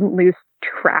we shouldn't lose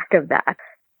track of that.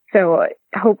 So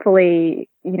hopefully,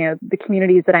 the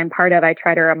communities that I'm part of, I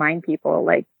try to remind people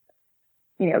like,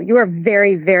 you are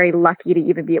very, very lucky to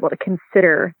even be able to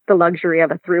consider the luxury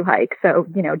of a thru hike. So,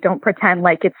 don't pretend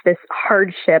like it's this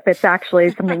hardship. It's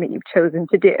actually something that you've chosen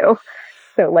to do.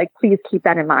 So like, please keep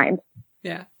that in mind.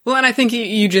 Yeah. Well, and I think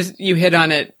you hit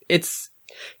on it. It's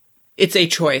a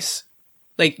choice.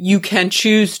 Like you can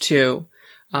choose to.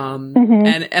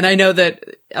 And I know that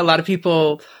a lot of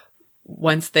people,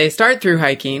 once they start thru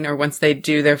hiking or once they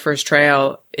do their first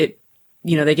trail,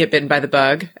 they get bitten by the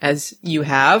bug, as you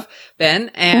have been.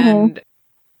 And,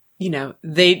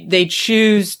 they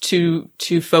choose to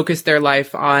focus their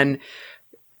life on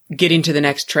getting to the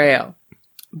next trail,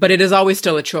 but it is always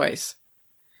still a choice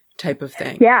type of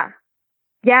thing. Yeah.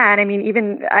 Yeah. And I mean,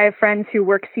 even I have friends who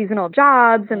work seasonal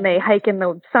jobs and they hike in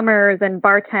the summers and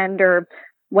bartend or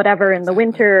whatever in the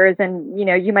winters. And,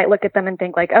 you might look at them and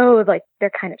think like, oh, like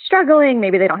they're kind of struggling.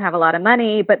 Maybe they don't have a lot of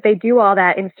money, but they do all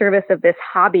that in service of this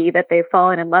hobby that they've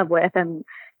fallen in love with. And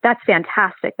that's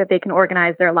fantastic that they can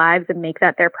organize their lives and make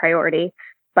that their priority.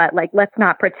 But like, let's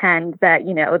not pretend that,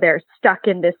 they're stuck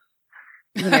in this,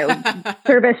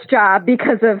 service job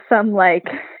because of some like,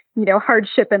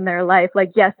 hardship in their life.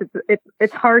 Like, yes,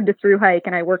 it's hard to thru hike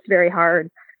and I worked very hard,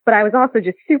 but I was also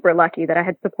just super lucky that I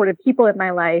had supportive people in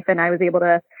my life and I was able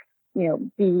to,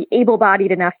 be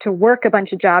able-bodied enough to work a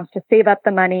bunch of jobs to save up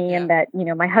the money and that,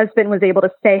 my husband was able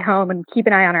to stay home and keep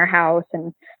an eye on our house.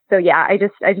 And so, yeah, I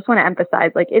just want to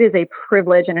emphasize, like, it is a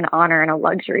privilege and an honor and a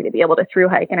luxury to be able to thru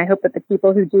hike. And I hope that the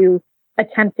people who do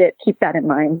attempt it keep that in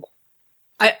mind.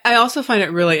 I also find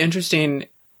it really interesting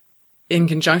in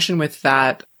conjunction with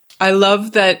that. I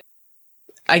love that,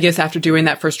 I guess after doing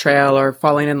that first trail or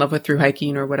falling in love with thru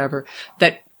hiking or whatever,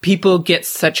 that people get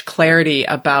such clarity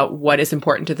about what is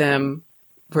important to them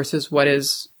versus what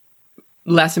is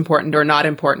less important or not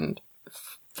important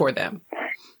for them.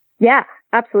 Yeah,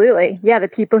 absolutely. Yeah, the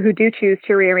people who do choose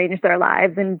to rearrange their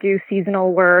lives and do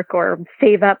seasonal work or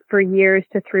save up for years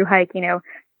to thru hike,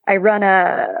 I run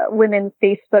a women's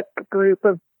Facebook group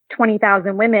of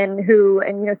 20,000 women who,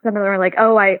 and, some of them are like,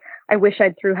 oh, I wish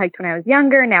I'd thru hiked when I was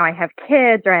younger. Now I have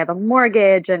kids or I have a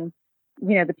mortgage. And,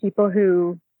 the people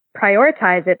who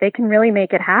prioritize it, they can really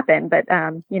make it happen. But,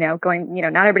 not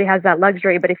everybody has that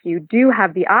luxury. But if you do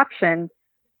have the option,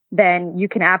 then you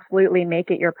can absolutely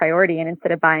make it your priority. And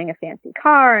instead of buying a fancy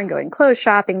car and going clothes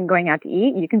shopping and going out to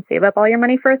eat, you can save up all your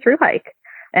money for a thru hike.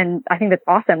 And I think that's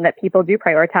awesome that people do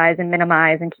prioritize and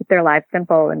minimize and keep their lives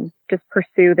simple and just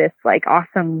pursue this like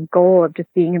awesome goal of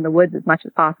just being in the woods as much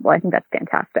as possible. I think that's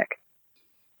fantastic.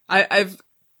 I've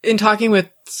in talking with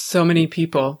so many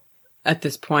people at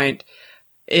this point,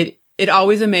 it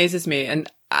always amazes me.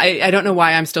 And I don't know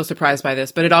why I'm still surprised by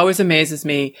this, but it always amazes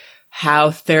me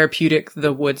how therapeutic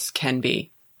the woods can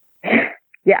be.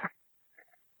 Yeah.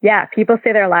 Yeah, people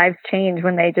say their lives change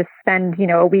when they just spend,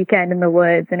 a weekend in the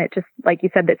woods. And it just, like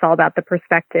you said, it's all about the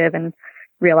perspective and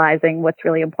realizing what's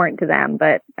really important to them.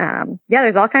 But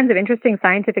there's all kinds of interesting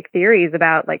scientific theories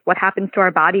about like what happens to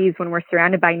our bodies when we're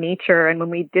surrounded by nature and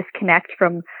when we disconnect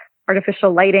from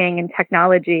artificial lighting and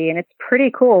technology. And it's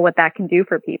pretty cool what that can do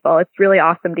for people. It's really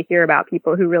awesome to hear about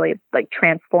people who really like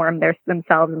transform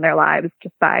themselves and their lives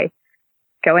just by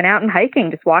going out and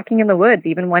hiking, just walking in the woods,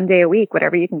 even one day a week,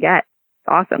 whatever you can get. It's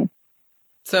awesome.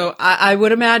 So I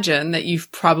would imagine that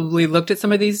you've probably looked at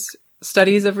some of these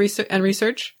studies of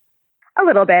research. A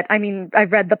little bit. I mean,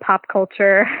 I've read the pop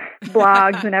culture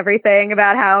blogs and everything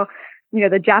about how,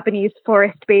 the Japanese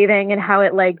forest bathing and how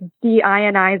it like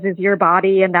deionizes your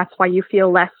body. And that's why you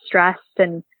feel less stressed.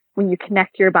 And when you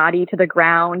connect your body to the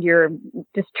ground, you're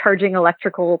discharging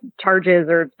electrical charges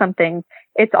or something.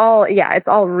 It's all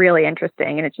really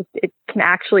interesting. And it can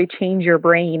actually change your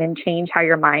brain and change how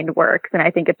your mind works. And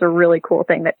I think it's a really cool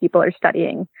thing that people are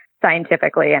studying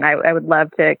scientifically. And I would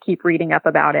love to keep reading up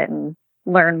about it and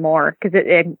learn more because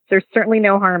there's certainly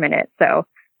no harm in it. So,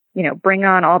 bring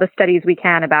on all the studies we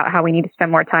can about how we need to spend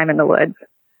more time in the woods.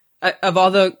 Of all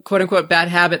the quote unquote bad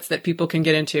habits that people can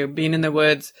get into, being in the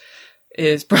woods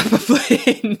is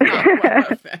probably not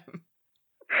one of them.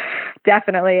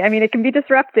 Definitely. I mean, it can be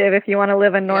disruptive if you want to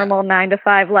live a normal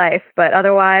 9-to-5 life, but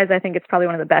otherwise I think it's probably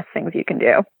one of the best things you can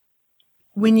do.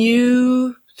 When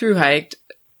you thru hiked,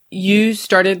 you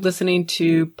started listening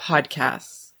to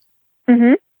podcasts.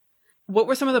 Mm-hmm. What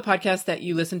were some of the podcasts that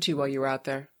you listened to while you were out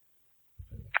there?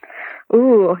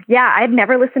 Ooh, yeah, I'd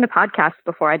never listened to podcasts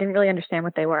before. I didn't really understand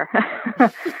what they were.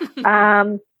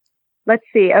 Let's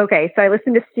see. Okay, so I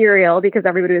listened to Serial because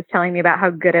everybody was telling me about how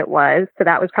good it was. So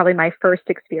that was probably my first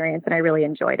experience, and I really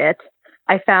enjoyed it.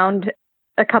 I found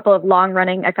a couple of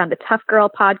I found the Tough Girl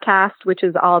podcast, which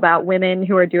is all about women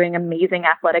who are doing amazing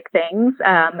athletic things.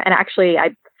 And actually, I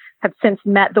have since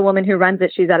met the woman who runs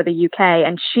it. She's out of the UK,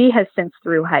 and she has since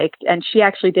thru hiked, and she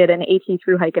actually did an AT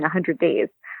thru hike in 100 days.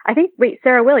 I think,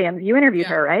 Sarah Williams, you interviewed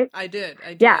her, right? I did.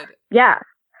 Yeah.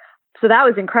 So that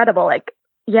was incredible.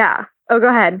 Oh, go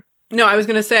ahead. No, I was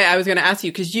going to ask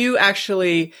you, because you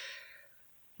actually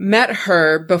met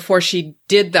her before she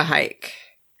did the hike.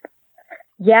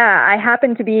 Yeah, I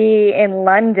happened to be in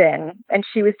London, and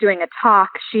she was doing a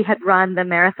talk. She had run the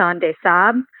Marathon des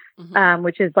Sables,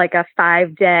 which is like a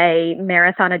 5-day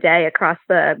marathon a day across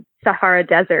the Sahara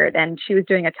Desert. And she was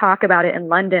doing a talk about it in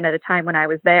London at a time when I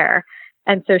was there.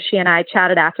 And so she and I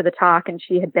chatted after the talk, and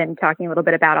she had been talking a little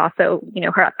bit about also,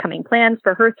 her upcoming plans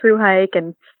for her thru hike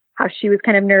and how she was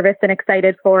kind of nervous and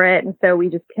excited for it. And so we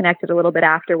just connected a little bit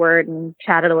afterward and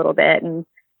chatted a little bit. And,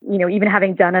 even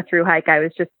having done a thru hike, I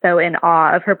was just so in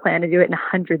awe of her plan to do it in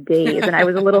 100 days. And I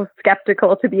was a little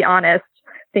skeptical, to be honest,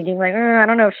 thinking like, I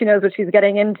don't know if she knows what she's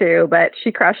getting into, but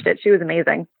she crushed it. She was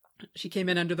amazing. She came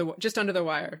in just under the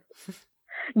wire.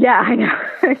 Yeah, I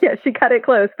know. Yeah, she cut it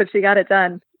close, but she got it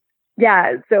done.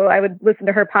 Yeah, so I would listen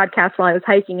to her podcast while I was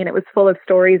hiking, and it was full of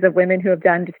stories of women who have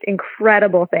done just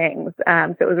incredible things.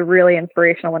 So it was a really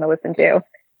inspirational one to listen to.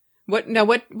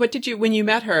 What did you, when you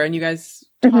met her and you guys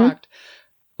talked,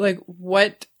 like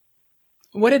what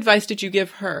advice did you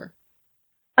give her?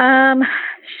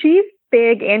 She's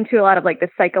big into a lot of like the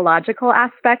psychological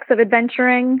aspects of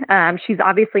adventuring. She's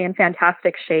obviously in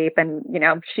fantastic shape, and,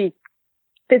 she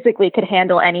physically could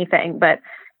handle anything, but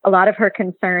a lot of her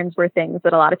concerns were things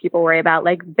that a lot of people worry about,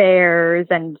 like bears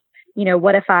and,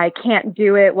 what if I can't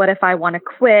do it? What if I want to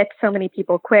quit? So many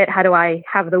people quit. How do I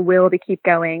have the will to keep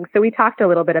going? So we talked a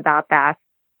little bit about that.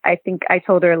 I think I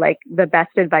told her like the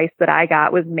best advice that I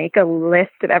got was make a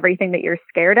list of everything that you're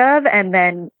scared of, and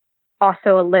then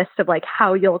also a list of like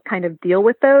how you'll kind of deal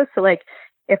with those. So like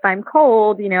if I'm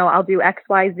cold, I'll do X,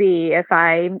 Y, Z. If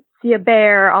I see a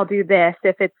bear, I'll do this.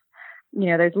 If it's,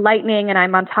 there's lightning and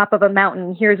I'm on top of a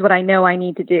mountain, here's what I know I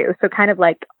need to do. So kind of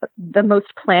like the most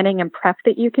planning and prep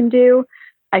that you can do,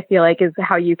 I feel like is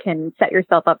how you can set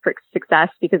yourself up for success,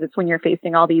 because it's when you're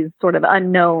facing all these sort of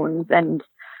unknowns and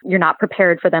you're not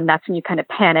prepared for them. That's when you kind of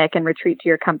panic and retreat to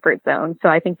your comfort zone. So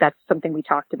I think that's something we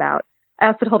talked about. I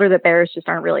also told her that bears just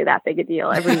aren't really that big a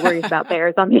deal. Everybody worries about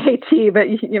bears on the AT, but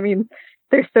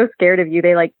they're so scared of you.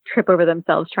 They like trip over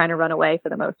themselves trying to run away for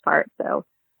the most part. So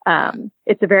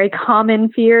it's a very common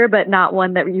fear, but not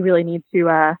one that you really need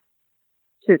to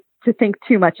think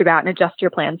too much about and adjust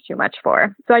your plans too much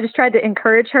for. So I just tried to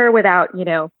encourage her without, I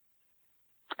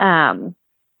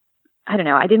don't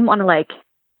know. I didn't want to like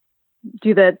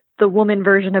do the woman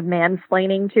version of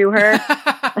mansplaining to her,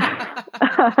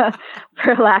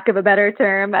 for lack of a better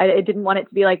term. I didn't want it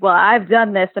to be like, well, I've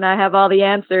done this and I have all the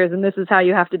answers and this is how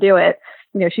you have to do it.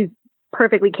 She's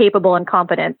perfectly capable and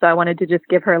competent. So I wanted to just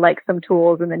give her like some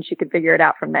tools, and then she could figure it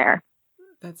out from there.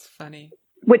 That's funny.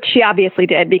 Which she obviously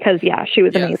did, because she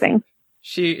was amazing.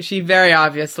 She very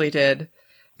obviously did.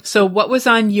 So what was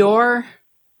on your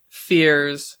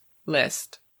fears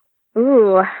list?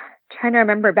 Ooh, trying to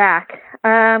remember back.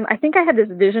 I think I had this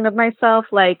vision of myself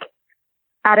like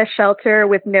at a shelter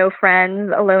with no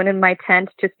friends, alone in my tent,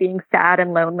 just being sad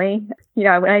and lonely. You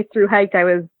know, when I thru hiked, I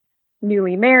was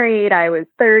newly married. I was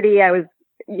 30. I was,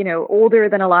 you know, older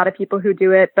than a lot of people who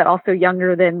do it, but also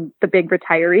younger than the big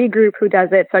retiree group who does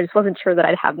it. So I just wasn't sure that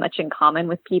I'd have much in common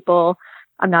with people.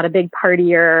 I'm not a big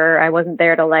partier. I wasn't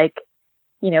there to like,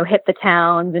 you know, hit the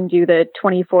towns and do the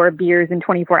 24 beers in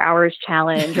 24 hours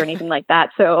challenge or anything like that.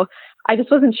 So I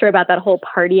just wasn't sure about that whole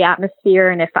party atmosphere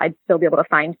and if I'd still be able to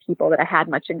find people that I had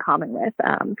much in common with.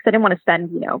 Because I didn't want to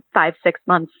spend, you know, 5-6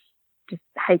 months just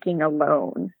hiking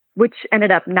alone, which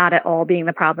ended up not at all being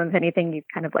the problem. If anything, you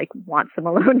kind of like want some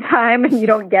alone time and you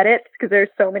don't get it because there's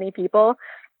so many people.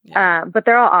 Yeah. But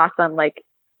they're all awesome. Like,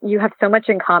 you have so much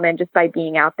in common just by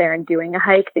being out there and doing a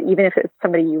hike that even if it's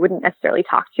somebody you wouldn't necessarily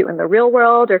talk to in the real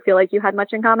world or feel like you had much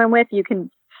in common with, you can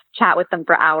chat with them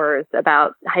for hours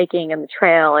about hiking and the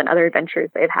trail and other adventures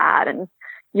they've had. And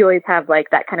you always have like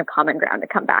that kind of common ground to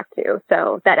come back to.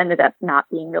 So that ended up not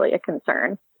being really a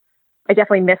concern. I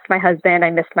definitely missed my husband. I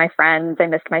missed my friends. I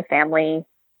missed my family.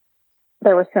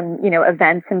 There were some, you know,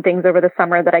 events and things over the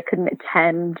summer that I couldn't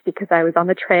attend because I was on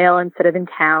the trail instead of in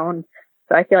town.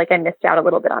 So I feel like I missed out a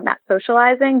little bit on that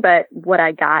socializing, but what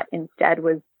I got instead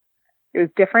was, it was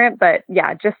different, but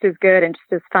yeah, just as good and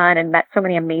just as fun, and met so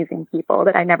many amazing people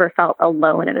that I never felt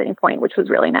alone at any point, which was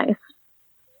really nice.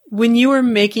 When you were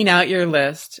making out your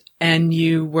list and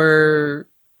you were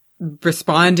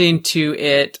responding to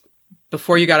it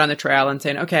before you got on the trail and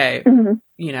saying, okay,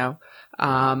 you know,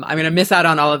 I'm going to miss out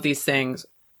on all of these things.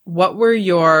 What were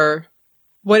your,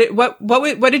 what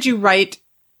did you write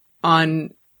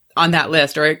on that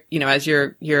list, or, you know, as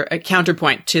your a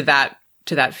counterpoint to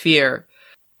that fear?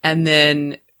 And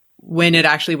then when it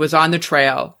actually was on the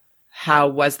trail, how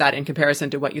was that in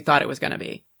comparison to what you thought it was going to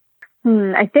be?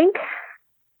 I think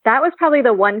that was probably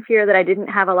the one fear that I didn't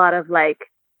have a lot of like,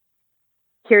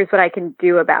 here's what I can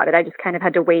do about it. I just kind of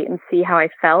had to wait and see how I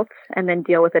felt and then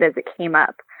deal with it as it came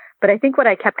up. But I think what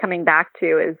I kept coming back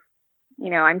to is, you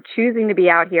know, I'm choosing to be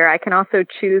out here. I can also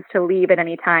choose to leave at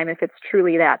any time if it's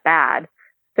truly that bad.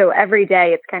 So every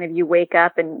day it's kind of, you wake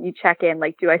up and you check in,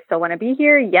 like, do I still want to be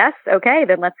here? Yes. Okay,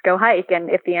 then let's go hike. And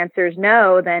if the answer is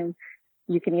no, then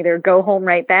you can either go home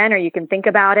right then, or you can think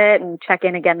about it and check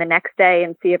in again the next day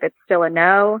and see if it's still a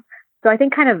no. So I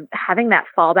think kind of having that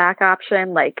fallback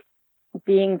option, like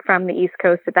being from the East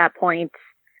Coast at that point,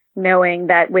 knowing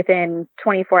that within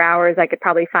 24 hours I could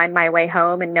probably find my way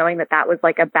home, and knowing that that was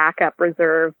like a backup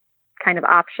reserve kind of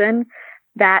option,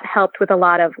 that helped with a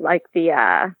lot of like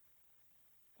the,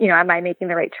 you know, am I making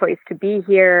the right choice to be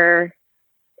here?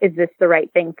 Is this the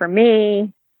right thing for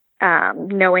me?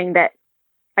 Knowing that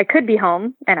I could be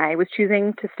home and I was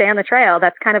choosing to stay on the trail,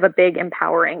 that's kind of a big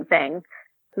empowering thing.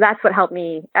 So that's what helped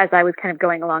me as I was kind of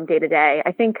going along day to day.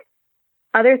 I think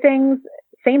other things,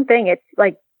 same thing. It's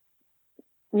like,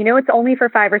 you know, it's only for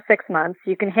 5 or 6 months.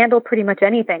 You can handle pretty much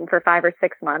anything for 5 or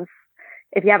 6 months.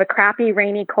 If you have a crappy,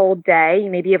 rainy, cold day,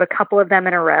 maybe you have a couple of them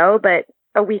in a row, but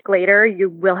a week later, you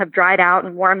will have dried out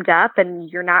and warmed up, and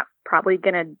you're not probably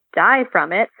going to die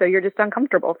from it. So you're just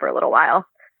uncomfortable for a little while.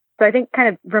 So I think kind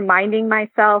of reminding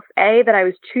myself, A, that I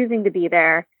was choosing to be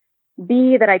there,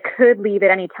 B, that I could leave at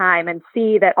any time, and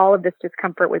C, that all of this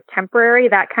discomfort was temporary.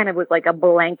 That kind of was like a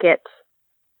blanket,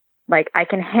 like, I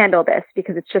can handle this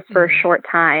because it's just for a short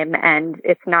time and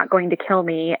it's not going to kill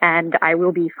me and I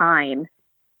will be fine.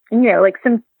 And, you know, like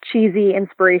some cheesy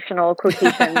inspirational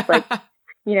quotations like,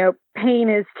 you know, pain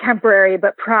is temporary,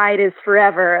 but pride is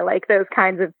forever, like those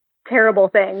kinds of terrible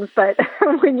things. But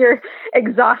when you're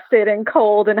exhausted and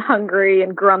cold and hungry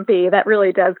and grumpy, that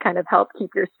really does kind of help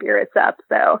keep your spirits up.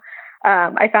 So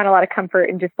I found a lot of comfort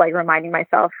in just like reminding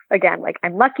myself again, like,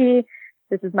 I'm lucky.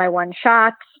 This is my one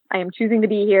shot. I am choosing to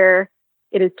be here.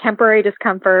 It is temporary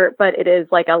discomfort, but it is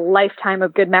like a lifetime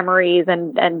of good memories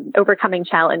and overcoming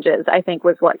challenges, I think,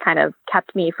 was what kind of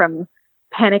kept me from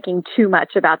panicking too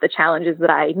much about the challenges that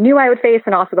I knew I would face,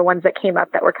 and also the ones that came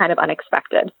up that were kind of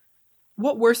unexpected.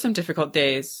 What were some difficult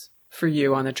days for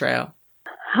you on the trail?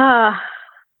 I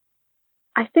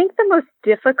think the most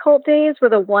difficult days were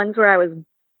the ones where I was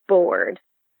bored.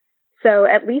 So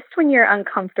at least when you're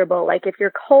uncomfortable, like if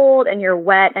you're cold and you're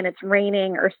wet and it's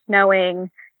raining or snowing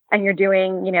and you're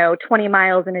doing, you know, 20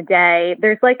 miles in a day,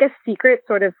 there's like a secret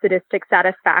sort of sadistic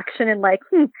satisfaction in like,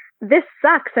 this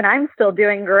sucks and I'm still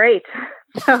doing great.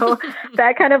 So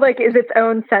that kind of like is its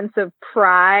own sense of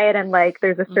pride. And like,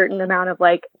 there's a certain amount of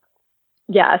like,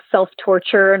 yeah,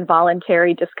 self-torture and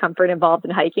voluntary discomfort involved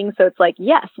in hiking. So it's like,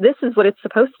 yes, this is what it's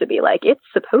supposed to be like. It's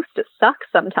supposed to suck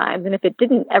sometimes. And if it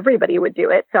didn't, everybody would do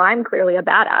it. So I'm clearly a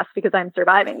badass because I'm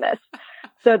surviving this.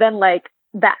 So then like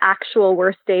the actual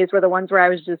worst days were the ones where I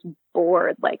was just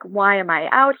bored. Like, why am I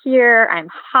out here? I'm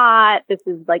hot. This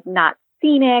is like not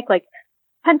scenic. Like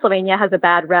Pennsylvania has a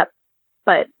bad rep,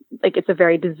 but like it's a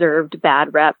very deserved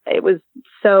bad rep. It was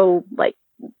so like,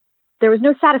 there was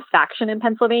no satisfaction in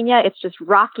Pennsylvania. It's just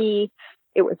rocky.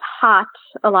 It was hot.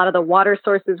 A lot of the water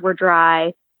sources were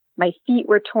dry. My feet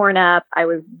were torn up. I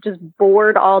was just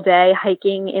bored all day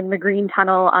hiking in the Green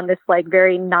Tunnel on this like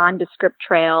very nondescript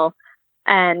trail.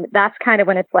 And that's kind of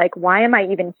when it's like, why am I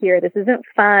even here? This isn't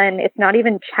fun. It's not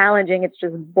even challenging. It's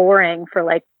just boring for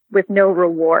like with no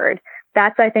reward.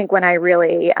 That's, I think, when I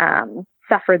really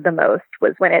suffered the most,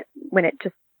 was when it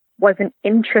just wasn't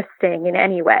interesting in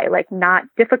any way, like not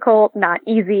difficult, not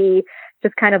easy,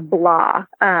 just kind of blah.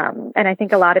 And I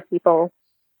think a lot of people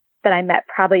that I met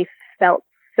probably felt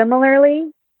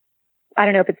similarly. I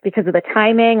don't know if it's because of the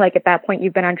timing, like at that point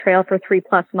you've been on trail for 3+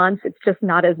 months, it's just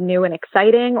not as new and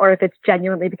exciting, or if it's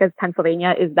genuinely because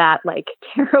Pennsylvania is that like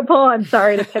terrible. I'm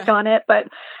sorry to pick on it, but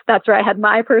that's where I had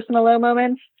my personal low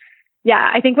moments.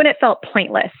 Yeah, I think when it felt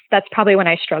pointless, that's probably when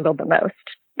I struggled the most,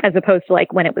 as opposed to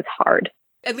like when it was hard.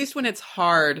 At least when it's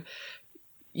hard,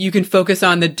 you can focus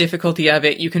on the difficulty of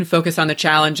it. You can focus on the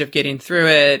challenge of getting through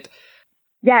it.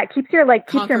 Yeah, it keeps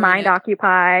your mind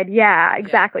occupied. Yeah,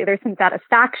 exactly. Yeah. There's some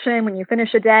satisfaction when you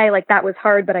finish a day, like that was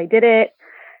hard, but I did it.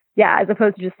 Yeah, as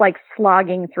opposed to just like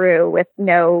slogging through with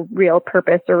no real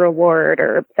purpose or reward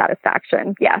or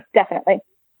satisfaction. Yeah, definitely.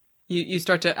 You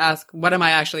start to ask, what am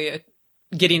I actually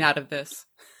getting out of this?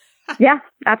 Yeah,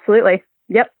 absolutely.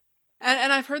 Yep.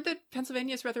 And I've heard that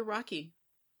Pennsylvania is rather rocky.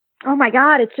 Oh my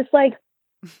God, it's just like,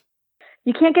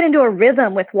 you can't get into a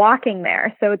rhythm with walking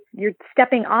there. So you're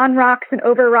stepping on rocks and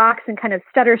over rocks and kind of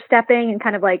stutter stepping and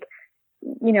kind of like,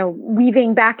 you know,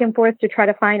 weaving back and forth to try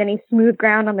to find any smooth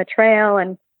ground on the trail.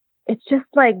 And it's just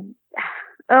like,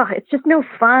 it's just no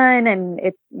fun. And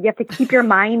you have to keep your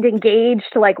mind engaged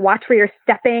to like watch where you're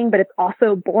stepping, but it's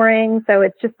also boring. So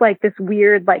it's just like this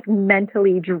weird, like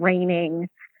mentally draining.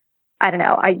 I don't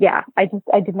know. I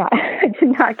did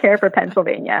not care for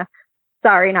Pennsylvania.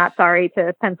 Sorry, not sorry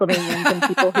to Pennsylvanians and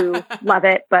people who love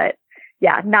it, but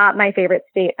yeah, not my favorite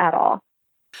state at all.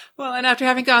 Well, and after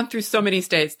having gone through so many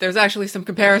states, there's actually some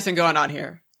comparison going on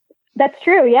here. That's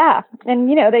true. Yeah. And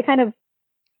you know, they kind of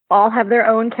all have their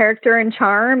own character and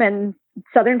charm, and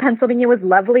Southern Pennsylvania was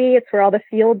lovely. It's where all the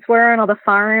fields were and all the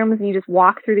farms, and you just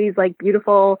walk through these like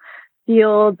beautiful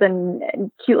fields and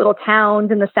cute little towns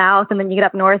in the South. And then you get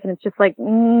up north and it's just like,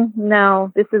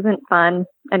 no, this isn't fun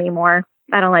anymore.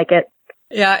 I don't like it.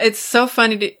 Yeah. It's so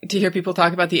funny to hear people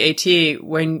talk about the AT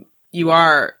when you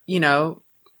are, you know,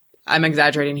 I'm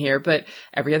exaggerating here, but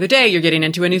every other day you're getting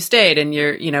into a new state and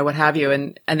you're, you know, what have you.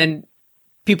 And then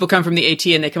people come from the AT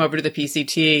and they come over to the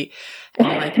PCT and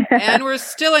you're like, and we're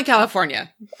still in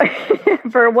California.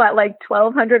 For what, like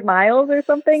 1,200 miles or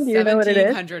something? Do you know what it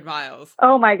is? 1,700 miles.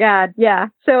 Oh my God. Yeah.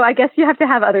 So I guess you have to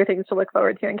have other things to look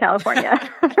forward to in California.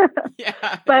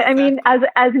 Yeah. But I mean,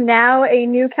 as now a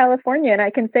new Californian, I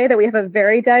can say that we have a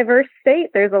very diverse state.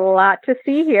 There's a lot to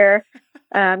see here.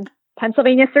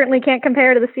 Pennsylvania certainly can't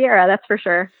compare to the Sierra, that's for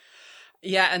sure.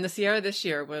 Yeah. And the Sierra this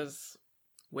year was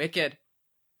wicked.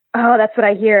 Oh, that's what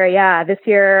I hear. Yeah. This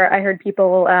year I heard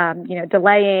people,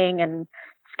 delaying and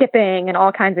skipping and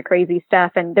all kinds of crazy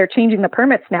stuff. And they're changing the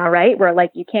permits now, right? Where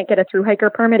like you can't get a through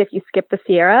hiker permit if you skip the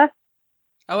Sierra.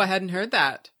 Oh, I hadn't heard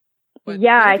that. What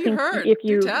I think heard? If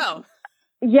you, do tell.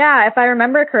 Yeah, if I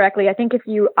remember correctly, I think if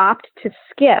you opt to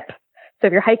skip, so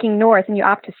if you're hiking north and you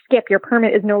opt to skip, your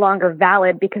permit is no longer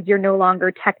valid because you're no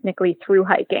longer technically through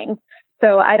hiking.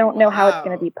 So I don't know how it's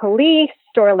going to be policed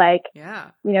or like,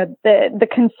 the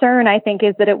concern I think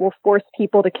is that it will force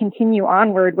people to continue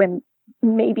onward when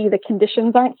maybe the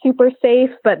conditions aren't super safe,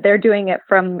 but they're doing it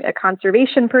from a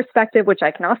conservation perspective, which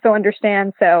I can also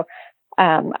understand. So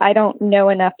I don't know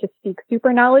enough to speak super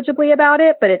knowledgeably about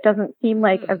it, but it doesn't seem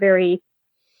like a very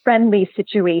friendly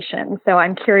situation. So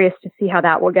I'm curious to see how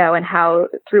that will go and how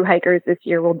through hikers this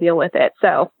year will deal with it.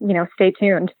 So, stay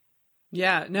tuned.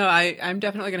 Yeah, no, I'm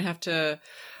definitely going to have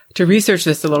to research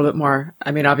this a little bit more.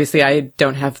 I mean, obviously I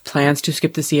don't have plans to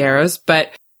skip the Sierras,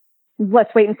 but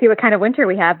let's wait and see what kind of winter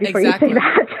we have before you say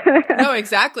that. No,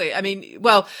 exactly. I mean,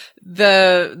 well,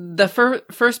 the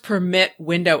first permit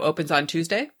window opens on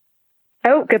Tuesday.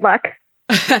 Oh, good luck.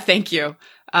 Thank you.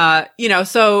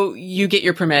 So you get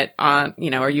your permit on,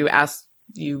 or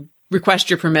you request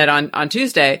your permit on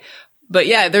Tuesday. But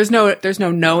yeah, there's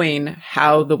no knowing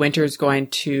how the winter is going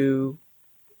to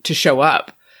show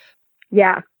up.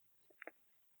 Yeah.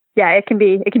 Yeah, it can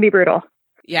be brutal.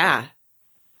 Yeah.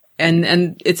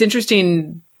 And it's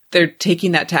interesting they're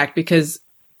taking that tack because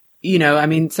I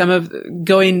mean, some of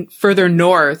going further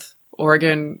north,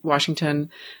 Oregon, Washington,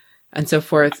 and so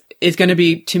forth, is going to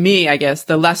be, to me, I guess,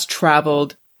 the less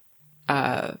traveled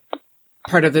parts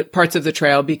of the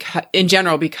trail, in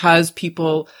general, because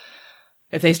people,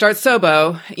 if they start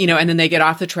Sobo, and then they get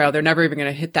off the trail, they're never even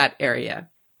going to hit that area.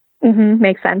 Mm-hmm.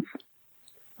 Makes sense.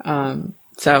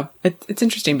 So it's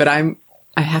interesting, but I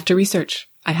have to research.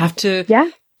 I have to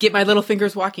get my little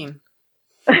fingers walking.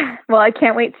 Well, I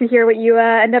can't wait to hear what you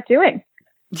end up doing.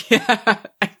 Yeah.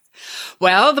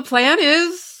 Well, the plan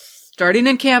is starting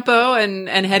in Campo and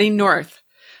heading north.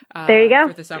 There you go.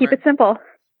 For the summer. Keep it simple.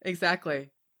 Exactly.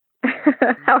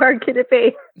 How hard could it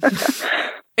be?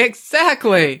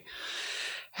 Exactly.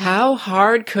 How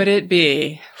hard could it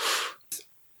be?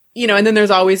 And then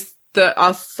there's always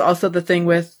also the thing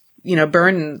with,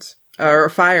 burns or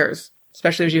fires,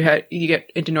 especially as you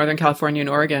get into Northern California and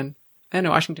Oregon and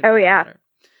Washington. Oh, yeah.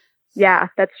 Yeah,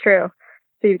 that's true.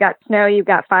 So you've got snow, you've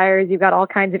got fires, you've got all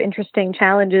kinds of interesting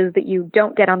challenges that you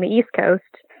don't get on the East Coast.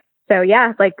 So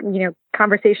yeah, like,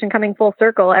 conversation coming full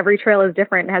circle, every trail is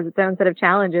different and has its own set of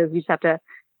challenges. You just have to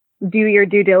do your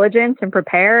due diligence and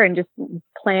prepare and just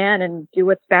plan and do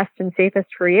what's best and safest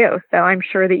for you. So I'm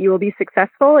sure that you will be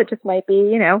successful. It just might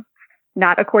be,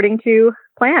 not according to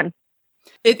plan.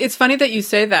 It's funny that you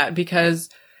say that, because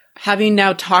having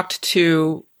now talked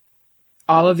to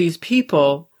all of these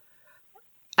people,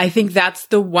 I think that's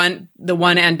the one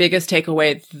and biggest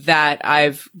takeaway that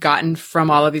I've gotten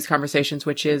from all of these conversations,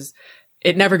 which is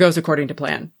it never goes according to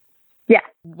plan. Yeah.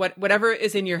 Whatever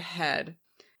is in your head.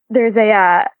 There's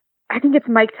I think it's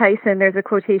Mike Tyson. There's a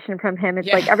quotation from him. It's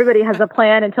like everybody has a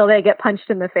plan until they get punched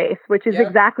in the face, which is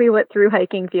exactly what through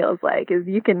hiking feels like. Is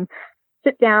you can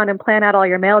sit down and plan out all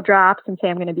your mail drops and say,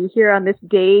 I'm going to be here on this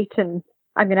date and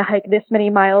I'm going to hike this many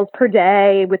miles per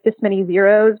day with this many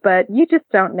zeros, but you just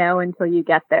don't know until you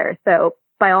get there. So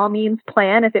by all means,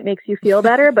 plan if it makes you feel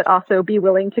better, but also be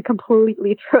willing to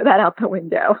completely throw that out the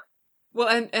window.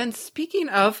 Well, and speaking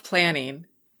of planning,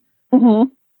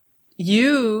 mm-hmm.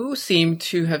 You seem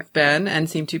to have been and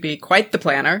seem to be quite the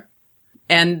planner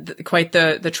and quite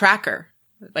the tracker,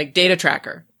 like data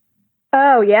tracker.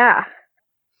 Oh, yeah.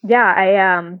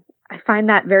 Yeah, I find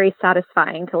that very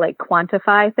satisfying to like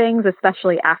quantify things,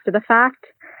 especially after the fact.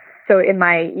 So in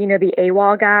my, the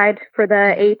AWOL guide for the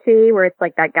AT, where it's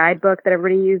like that guidebook that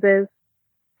everybody uses,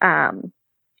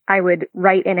 I would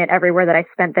write in it everywhere that I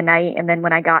spent the night. And then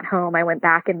when I got home, I went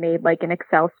back and made like an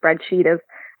Excel spreadsheet of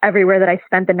everywhere that I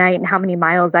spent the night and how many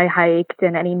miles I hiked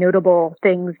and any notable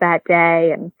things that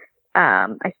day. And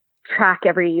I track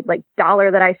every like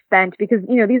dollar that I spent because,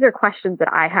 these are questions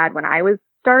that I had when I was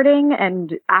starting,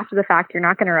 and after the fact, you're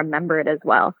not going to remember it as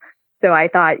well. So I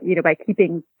thought, by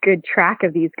keeping good track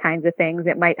of these kinds of things,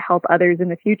 it might help others in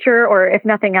the future, or if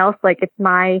nothing else, like it's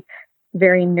my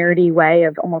very nerdy way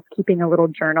of almost keeping a little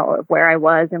journal of where I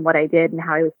was and what I did and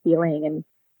how I was feeling. And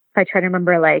if I try to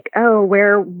remember like, oh,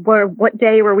 what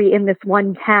day were we in this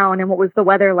one town and what was the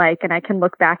weather like? And I can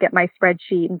look back at my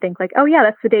spreadsheet and think like, oh yeah,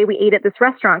 that's the day we ate at this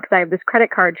restaurant because I have this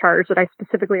credit card charge that I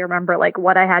specifically remember like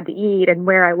what I had to eat and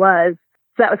where I was.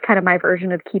 So that was kind of my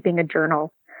version of keeping a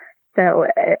journal. So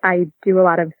I do a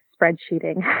lot of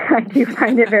spreadsheeting. I do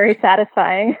find it very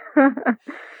satisfying.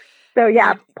 So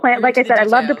yeah, plan. Like I said, I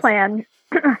love to plan.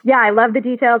 Yeah, I love the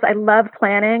details. I love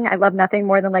planning. I love nothing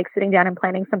more than like sitting down and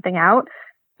planning something out.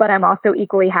 But I'm also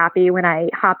equally happy when I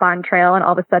hop on trail and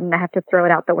all of a sudden I have to throw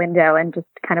it out the window and just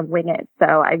kind of wing it.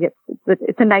 So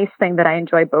it's a nice thing that I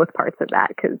enjoy both parts of that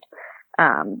because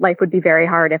life would be very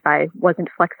hard if I wasn't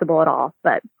flexible at all.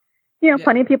 But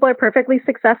plenty of people are perfectly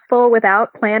successful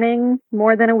without planning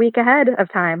more than a week ahead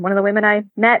of time. One of the women I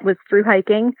met was through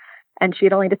hiking, and she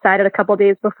had only decided a couple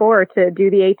days before to do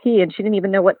the AT, and she didn't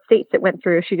even know what states it went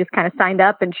through. She just kind of signed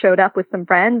up and showed up with some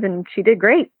friends, and she did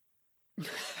great.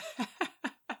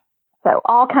 So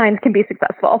all kinds can be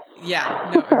successful.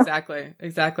 Yeah, no,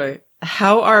 exactly.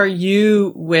 How are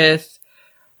you with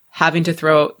having to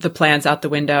throw the plans out the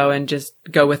window and just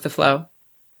go with the flow?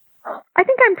 I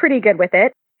think I'm pretty good with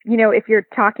it. If you're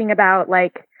talking about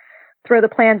like throw the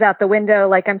plans out the window,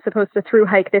 like I'm supposed to through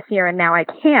hike this year and now I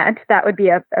can't, that would be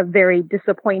a very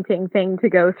disappointing thing to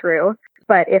go through.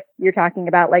 But if you're talking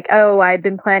about like, oh, I've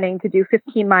been planning to do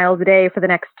 15 miles a day for the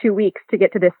next 2 weeks to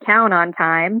get to this town on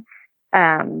time,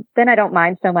 then I don't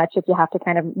mind so much if you have to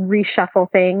kind of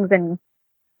reshuffle things. And,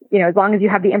 as long as you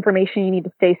have the information you need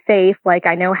to stay safe, like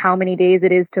I know how many days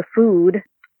it is to food,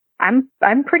 I'm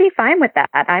pretty fine with that.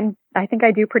 I think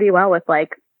I do pretty well with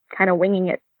like kind of winging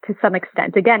it to some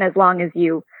extent. Again, as long as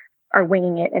you are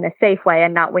winging it in a safe way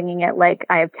and not winging it like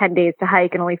I have 10 days to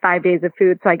hike and only 5 days of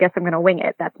food, so I guess I'm going to wing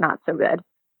it. That's not so good.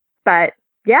 But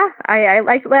yeah, I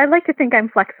like to think I'm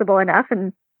flexible enough,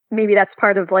 and maybe that's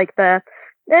part of like the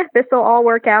this will all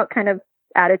work out kind of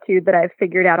attitude that I've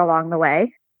figured out along the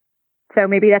way. So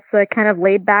maybe that's the kind of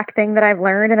laid back thing that I've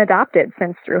learned and adopted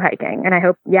since through hiking. And I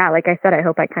hope, yeah, like I said, I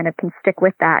hope I kind of can stick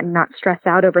with that and not stress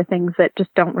out over things that just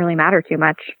don't really matter too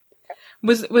much.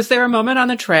 Was there a moment on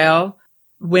the trail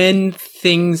when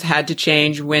things had to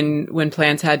change, when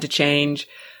plans had to change,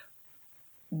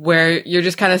 where you're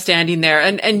just kind of standing there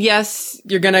and yes,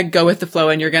 you're going to go with the flow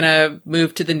and you're going to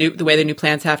move to the way the new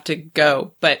plans have to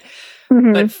go. But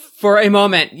for a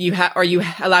moment you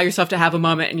allow yourself to have a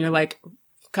moment and you're like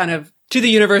kind of to the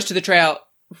universe, to the trail.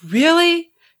 Really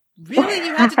you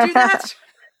had to do that?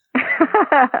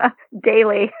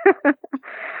 Daily.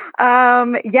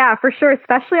 Yeah, for sure.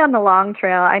 Especially on the long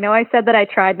trail. I know I said that I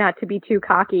tried not to be too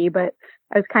cocky, but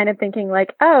I was kind of thinking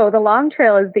like, oh, the long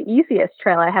trail is the easiest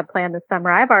trail I have planned this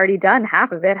summer. I've already done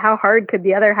half of it. How hard could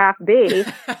the other half be?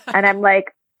 And I'm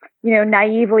like,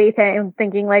 naively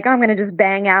thinking like, oh, I'm going to just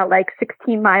bang out like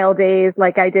 16-mile days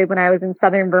like I did when I was in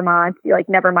southern Vermont. Like,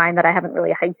 never mind that I haven't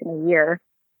really hiked in a year.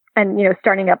 And,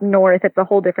 starting up north, it's a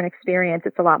whole different experience.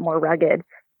 It's a lot more rugged.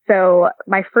 So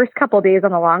my first couple of days on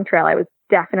the long trail, I was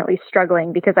definitely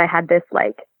struggling because I had this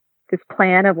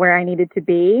plan of where I needed to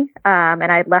be. And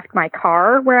I'd left my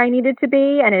car where I needed to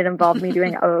be, and it involved me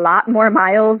doing a lot more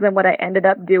miles than what I ended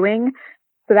up doing.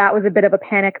 So that was a bit of a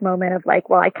panic moment of like,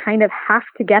 well, I kind of have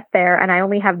to get there and I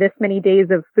only have this many days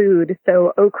of food.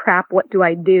 So, oh crap, what do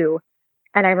I do?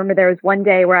 And I remember there was one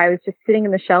day where I was just sitting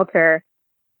in the shelter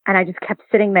and I just kept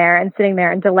sitting there and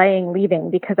delaying leaving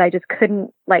because I just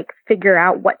couldn't like figure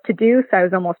out what to do. So I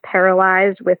was almost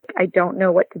paralyzed with, I don't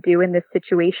know what to do in this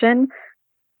situation.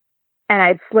 And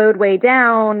I'd slowed way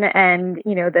down and,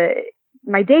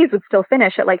 my days would still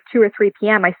finish at like 2 or 3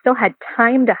 p.m. I still had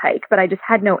time to hike, but I just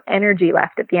had no energy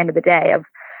left at the end of the day of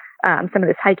some of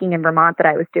this hiking in Vermont that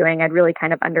I was doing. I'd really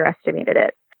kind of underestimated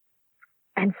it.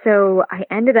 And so I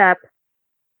ended up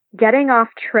getting off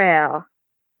trail,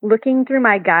 looking through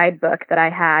my guidebook that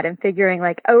I had and figuring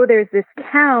like, oh, there's this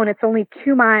town. It's only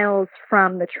 2 miles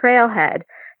from the trailhead.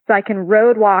 So I can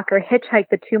road walk or hitchhike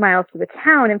the 2 miles to the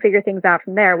town and figure things out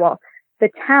from there. Well, the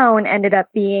town ended up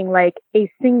being like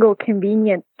a single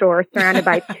convenience store surrounded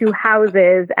by 2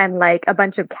 houses and like a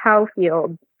bunch of cow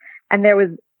fields. And there was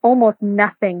almost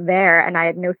nothing there. And I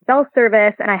had no cell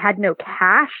service and I had no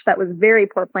cash. That was very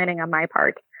poor planning on my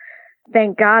part.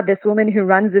 Thank God this woman who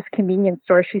runs this convenience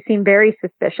store, she seemed very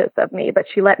suspicious of me, but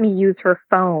she let me use her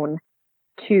phone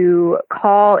to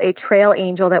call a trail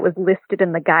angel that was listed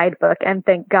in the guidebook. And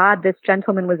thank God this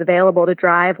gentleman was available to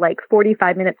drive like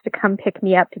 45 minutes to come pick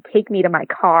me up, to take me to my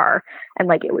car. And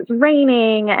like, it was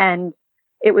raining and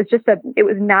it was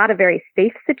not a very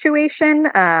safe situation.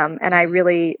 And I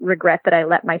really regret that I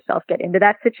let myself get into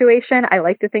that situation. I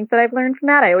like to think that I've learned from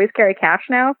that. I always carry cash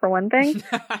now, for one thing.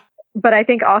 But I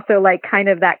think also like kind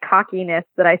of that cockiness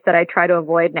that I said I try to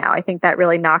avoid now. I think that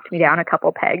really knocked me down a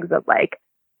couple pegs of like,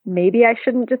 maybe I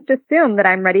shouldn't just assume that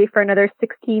I'm ready for another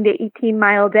 16 to 18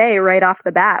 mile day right off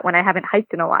the bat when I haven't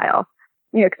hiked in a while.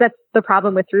 Because that's the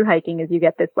problem with through hiking is you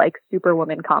get this like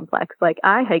superwoman complex. Like,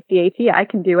 I hiked the AT, I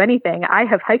can do anything. I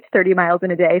have hiked 30 miles in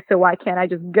a day, so why can't I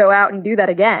just go out and do that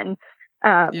again?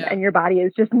 And your body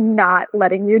is just not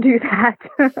letting you do that.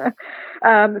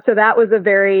 So that was a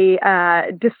very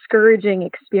discouraging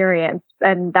experience.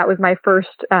 And that was my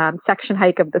first section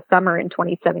hike of the summer in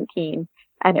 2017.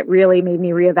 And it really made me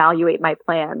reevaluate my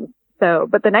plans. So,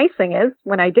 but the nice thing is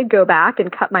when I did go back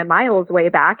and cut my miles way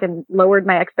back and lowered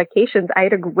my expectations, I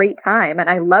had a great time and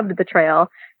I loved the trail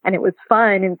and it was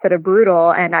fun instead of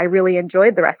brutal. And I really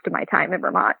enjoyed the rest of my time in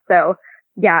Vermont. So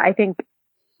yeah, I think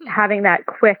having that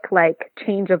quick, like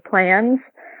change of plans,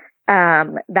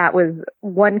 that was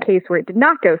one case where it did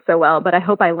not go so well, but I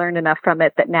hope I learned enough from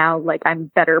it that now like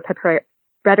I'm better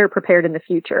prepared in the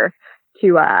future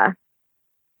to,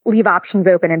 leave options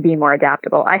open and be more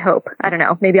adaptable. I hope. I don't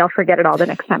know. Maybe I'll forget it all the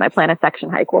next time I plan a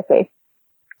section hike. We'll see.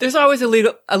 There's always a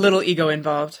little ego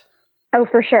involved. Oh,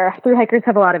 for sure. Through hikers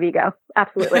have a lot of ego.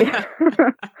 Absolutely.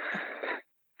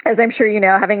 As I'm sure you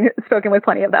know, having spoken with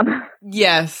plenty of them.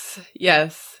 Yes.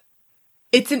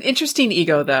 It's an interesting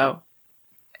ego though.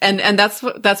 And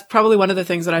that's probably one of the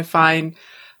things that I find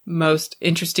most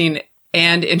interesting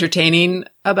and entertaining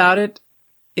about it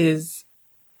is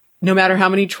no matter how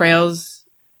many trails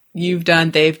they've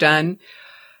done,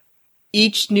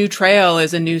 each new trail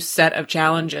is a new set of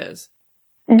challenges.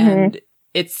 Mm-hmm. And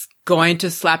it's going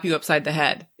to slap you upside the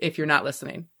head if you're not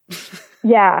listening.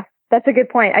 Yeah, that's a good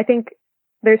point. I think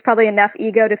there's probably enough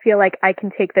ego to feel like I can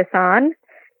take this on.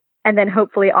 And then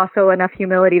hopefully also enough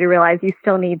humility to realize you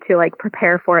still need to like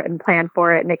prepare for it and plan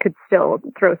for it. And it could still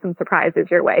throw some surprises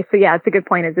your way. So yeah, it's a good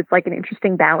point. Is it's like an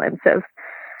interesting balance of,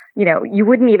 you know, you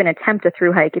wouldn't even attempt a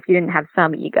thru hike if you didn't have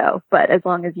some ego, but as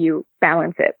long as you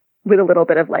balance it with a little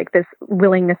bit of like this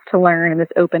willingness to learn and this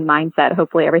open mindset,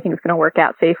 hopefully everything's going to work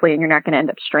out safely and you're not going to end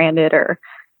up stranded or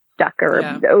stuck or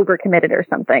overcommitted or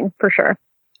something, for sure.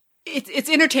 It's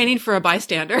entertaining for a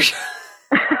bystander.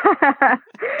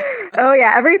 Oh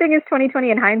yeah, everything is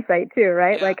 2020 in hindsight too,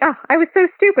 right? Yeah. Like, oh, I was so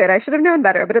stupid. I should have known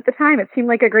better, but at the time it seemed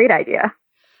like a great idea.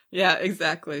 Yeah,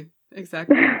 exactly.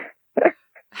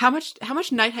 How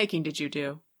much night hiking did you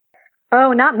do?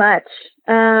 Oh, not much.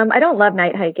 I don't love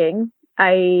night hiking.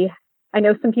 I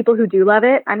know some people who do love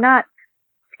it. I'm not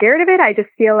scared of it. I just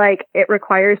feel like it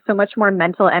requires so much more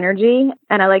mental energy,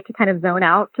 and I like to kind of zone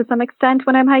out to some extent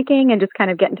when I'm hiking and just kind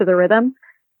of get into the rhythm.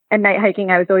 And night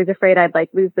hiking, I was always afraid I'd like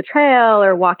lose the trail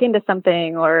or walk into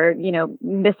something or, you know,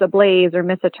 miss a blaze or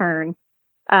miss a turn.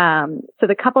 So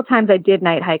the couple times I did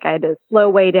night hike, I had to slow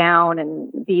way down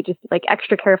and be just like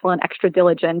extra careful and extra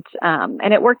diligent.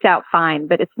 And it worked out fine,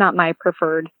 but it's not my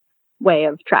preferred way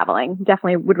of traveling.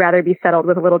 Definitely would rather be settled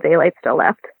with a little daylight still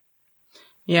left.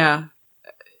 Yeah.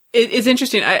 It's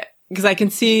interesting. Because I can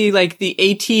see like the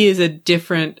AT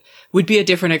would be a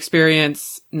different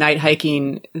experience night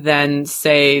hiking than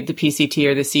say the PCT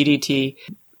or the CDT,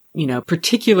 you know,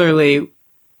 particularly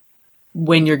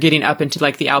when you're getting up into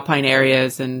like the alpine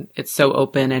areas and it's so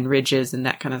open and ridges and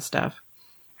that kind of stuff.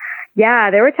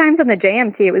 Yeah, there were times on the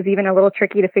JMT it was even a little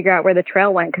tricky to figure out where the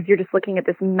trail went because you're just looking at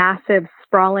this massive,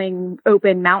 sprawling,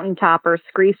 open mountaintop or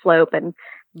scree slope, and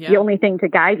the only thing to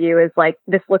guide you is like,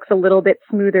 this looks a little bit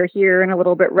smoother here and a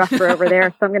little bit rougher over there.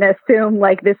 So I'm going to assume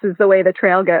like this is the way the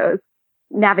trail goes.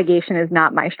 Navigation is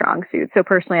not my strong suit. So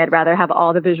personally, I'd rather have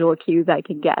all the visual cues I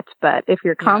can get. But if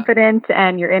you're confident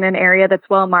and you're in an area that's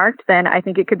well marked, then I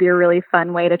think it could be a really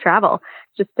fun way to travel.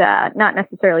 Just not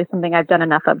necessarily something I've done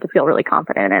enough of to feel really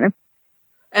confident in.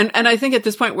 And I think at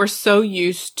this point, we're so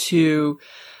used to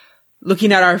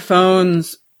looking at our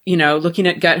phones, you know, looking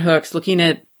at gut hooks, looking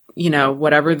at, you know,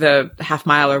 whatever the half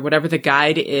mile or whatever the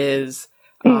guide is,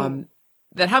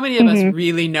 that how many of us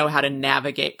really know how to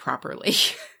navigate properly?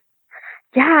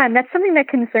 Yeah, and that's something that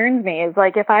concerns me is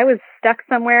like if I was stuck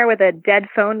somewhere with a dead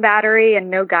phone battery and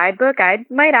no guidebook, I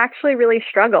might actually really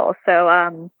struggle. So,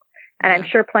 and I'm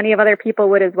sure plenty of other people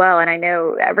would as well. And I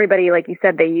know everybody, like you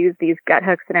said, they use these gut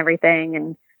hooks and everything,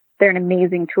 and they're an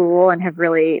amazing tool and have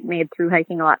really made through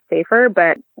hiking a lot safer.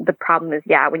 But the problem is,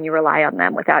 when you rely on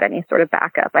them without any sort of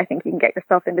backup, I think you can get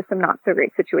yourself into some not so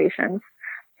great situations.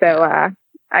 So,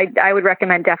 I would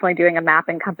recommend definitely doing a map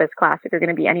and compass class if you're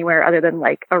going to be anywhere other than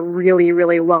like a really,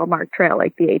 really well-marked trail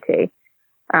like the AT.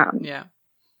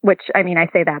 Which, I mean, I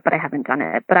say that, but I haven't done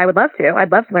it. But I would love to.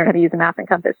 I'd love to learn how to use a map and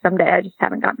compass someday. I just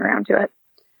haven't gotten around to it.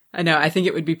 I know. I think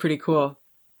it would be pretty cool.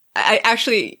 I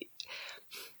actually,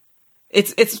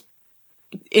 it's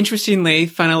interestingly,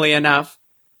 funnily enough,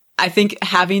 I think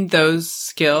having those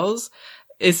skills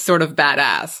is sort of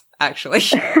badass. Actually,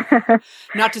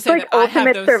 not to say like that I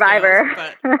have those survivor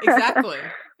skills, but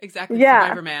exactly,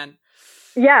 Survivor man.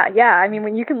 Yeah. I mean,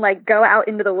 when you can like go out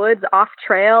into the woods off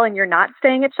trail and you're not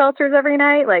staying at shelters every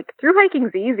night, like through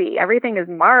hiking's easy. Everything is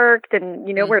marked and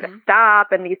you know where to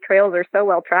stop, and these trails are so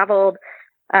well traveled.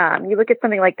 You look at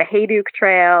something like the Hayduke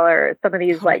Trail or some of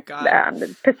these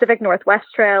the Pacific Northwest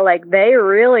Trail, like they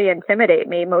really intimidate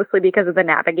me mostly because of the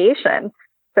navigation.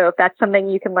 So if that's something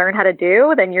you can learn how to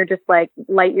do, then you're just like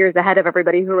light years ahead of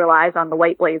everybody who relies on the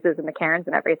white blazes and the cairns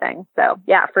and everything. So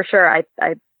yeah, for sure. I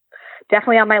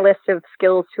definitely on my list of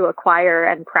skills to acquire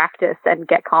and practice and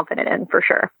get confident in, for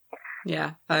sure.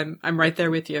 Yeah, I'm right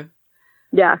there with you.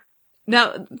 Yeah.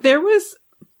 Now there was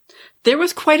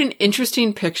quite an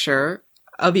interesting picture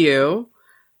of you.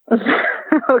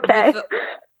 Okay.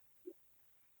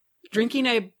 Drinking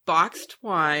a boxed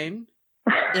wine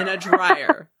in a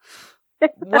dryer.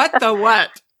 What the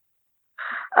what?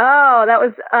 Oh, that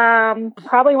was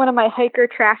probably one of my hiker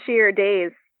trashier days.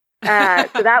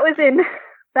 So that was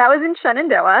in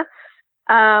Shenandoah.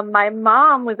 My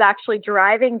mom was actually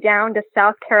driving down to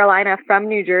South Carolina from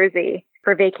New Jersey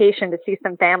for vacation to see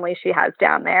some family she has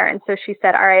down there. And so she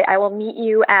said, all right, I will meet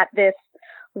you at this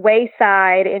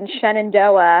wayside in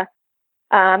Shenandoah.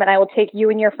 And I will take you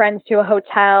and your friends to a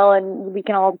hotel and we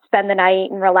can all spend the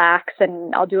night and relax,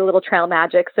 and I'll do a little trail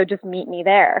magic. So just meet me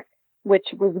there, which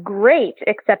was great,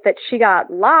 except that she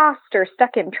got lost or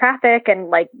stuck in traffic. And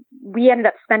like, we ended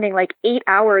up spending like 8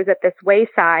 hours at this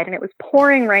wayside, and it was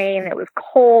pouring rain. It was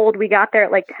cold. We got there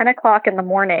at like 10 o'clock in the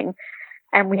morning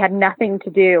and we had nothing to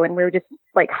do. And we were just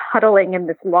like huddling in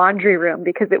this laundry room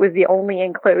because it was the only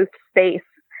enclosed space.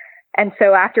 And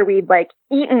so after we'd like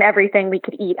eaten everything we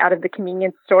could eat out of the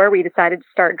convenience store, we decided to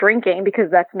start drinking because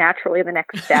that's naturally the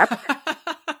next step.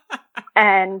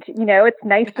 And, you know, it's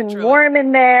nice and warm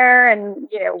in there, and,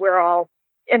 you know, we're all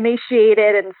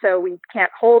emaciated, and so we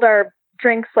can't hold our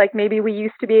drinks like maybe we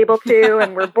used to be able to,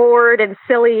 and we're bored and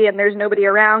silly, and there's nobody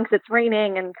around because it's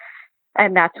raining,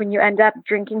 and that's when you end up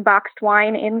drinking boxed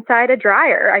wine inside a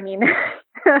dryer. I mean,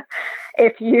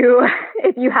 if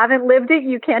you haven't lived it,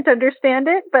 you can't understand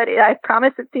it, but I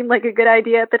promise it seemed like a good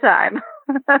idea at the time.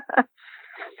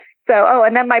 So,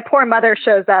 and then my poor mother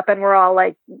shows up, and we're all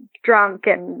like drunk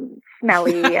and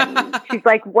smelly, and she's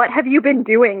like, "What have you been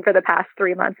doing for the past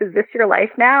 3 months? Is this your life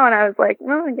now?" And I was like,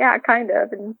 "Well, yeah, kind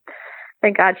of." And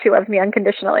thank God she loves me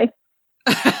unconditionally.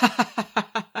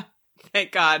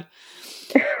 Thank God.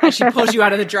 And she pulls you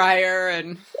out of the dryer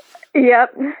and...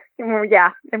 Yep.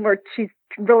 She's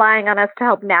relying on us to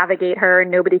help navigate her,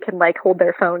 and nobody can like hold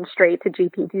their phone straight to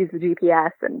use the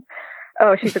GPS. And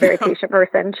she's a very patient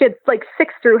person. She had like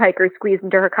 6 through hikers squeezed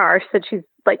into her car. She said she's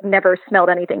like never smelled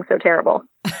anything so terrible.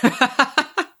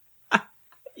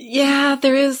 Yeah,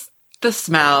 there is the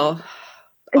smell.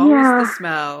 Always the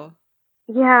smell.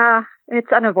 Yeah,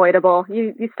 it's unavoidable.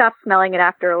 You stop smelling it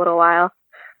after a little while.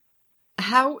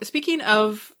 Speaking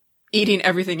of eating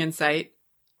everything in sight,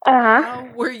 how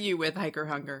were you with hiker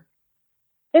hunger?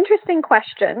 Interesting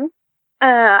question.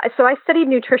 So I studied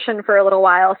nutrition for a little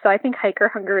while, so I think hiker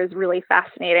hunger is really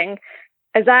fascinating.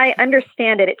 As I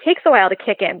understand it, it takes a while to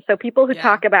kick in. So people who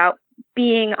talk about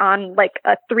being on like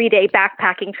a 3-day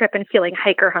backpacking trip and feeling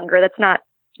hiker hunger, that's not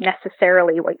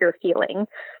necessarily what you're feeling.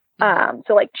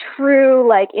 So like true,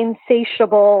 like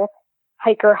insatiable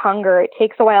hiker hunger, it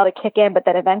takes a while to kick in, but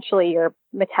then eventually your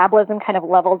metabolism kind of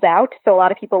levels out. So a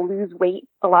lot of people lose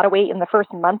a lot of weight in the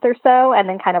first month or so, and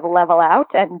then kind of level out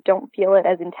and don't feel it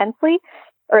as intensely.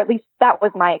 Or at least that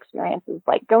was my experience, is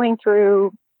like going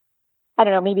through, I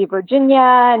don't know, maybe Virginia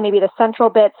and maybe the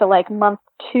central bit. So like month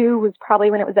 2 was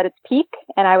probably when it was at its peak,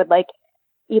 and I would like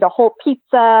eat a whole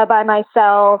pizza by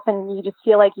myself, and you just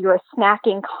feel like you're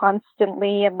snacking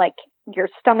constantly, and like your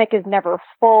stomach is never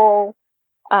full.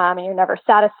 And you're never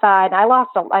satisfied. And I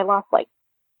lost like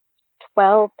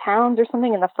 12 pounds or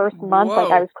something in the first month. Whoa.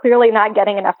 Like I was clearly not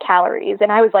getting enough calories,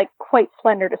 and I was like quite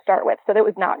slender to start with. So that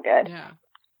was not good. Yeah.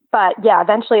 But yeah,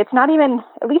 eventually it's not even,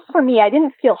 at least for me, I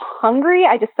didn't feel hungry.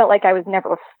 I just felt like I was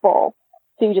never full.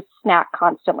 So you just snack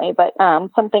constantly. But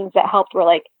some things that helped were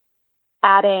like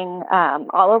adding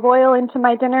olive oil into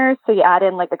my dinners. So you add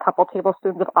in like a couple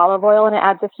tablespoons of olive oil, and it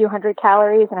adds a few hundred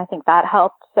calories. And I think that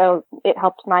helped. So it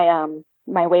helped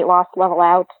my weight loss level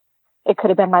out. It could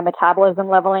have been my metabolism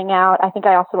leveling out. I think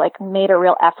I also like made a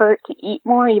real effort to eat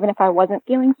more, even if I wasn't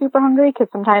feeling super hungry. Because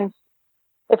sometimes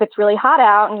if it's really hot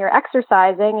out and you're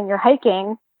exercising and you're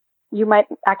hiking, you might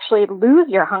actually lose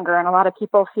your hunger. And a lot of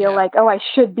people feel like, I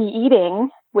should be eating,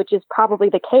 which is probably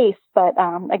the case. But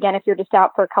again, if you're just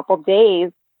out for a couple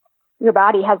days, your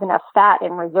body has enough fat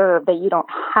in reserve that you don't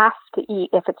have to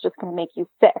eat if it's just going to make you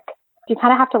sick. You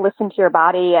kind of have to listen to your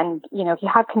body, and, you know, if you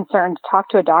have concerns, talk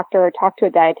to a doctor, or talk to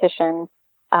a dietitian.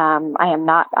 I am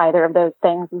not either of those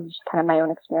things. This is just kind of my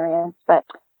own experience, but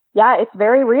yeah, it's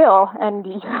very real, and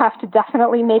you have to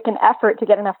definitely make an effort to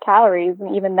get enough calories.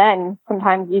 And even then,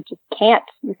 sometimes you just can't,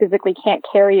 you physically can't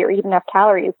carry or eat enough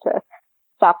calories to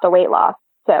stop the weight loss.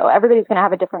 So everybody's going to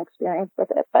have a different experience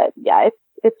with it, but yeah,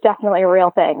 it's definitely a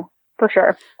real thing for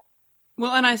sure.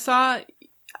 Well, and I saw,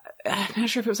 I'm not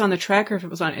sure if it was on the Trek or if it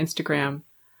was on Instagram,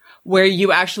 where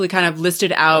you actually kind of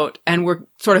listed out and were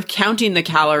sort of counting the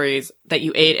calories that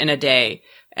you ate in a day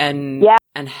and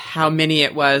how many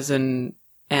it was and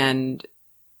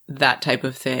that type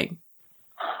of thing.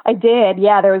 I did.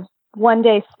 Yeah. There was one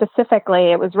day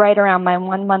specifically, it was right around my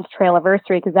 1-month trail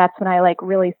anniversary, because that's when I like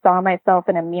really saw myself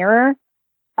in a mirror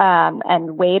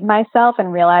and weighed myself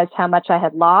and realized how much I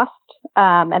had lost.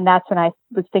 And that's when I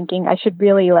was thinking I should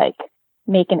really like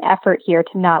make an effort here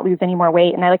to not lose any more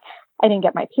weight. And I didn't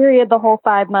get my period the whole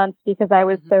 5 months because I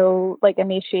was so like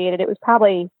emaciated. It was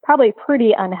probably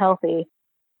pretty unhealthy.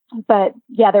 But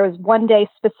yeah, there was one day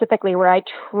specifically where I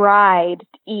tried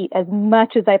to eat as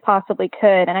much as I possibly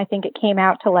could. And I think it came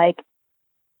out to like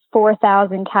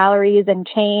 4,000 calories and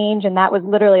change. And that was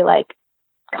literally like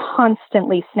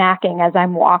constantly snacking as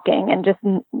I'm walking and just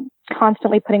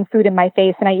constantly putting food in my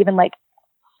face. And I even like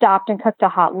stopped and cooked a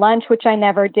hot lunch, which I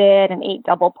never did, and ate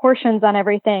double portions on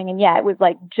everything. And yeah, it was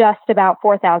like just about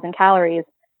 4,000 calories.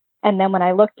 And then when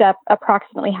I looked up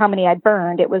approximately how many I'd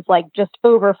burned, it was like just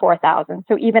over 4,000.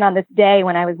 So even on this day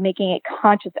when I was making a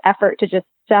conscious effort to just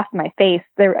stuff my face,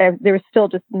 there was still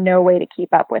just no way to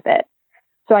keep up with it.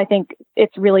 So I think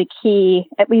it's really key,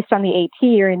 at least on the AT,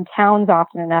 you're in towns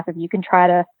often enough, if you can try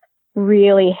to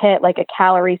really hit like a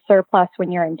calorie surplus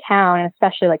when you're in town, and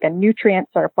especially like a nutrient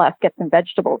surplus, get some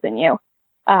vegetables in you.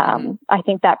 I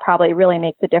think that probably really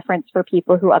makes a difference for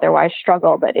people who otherwise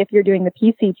struggle. But if you're doing the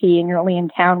PCT and you're only in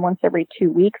town once every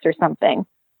 2 weeks or something,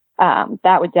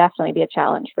 that would definitely be a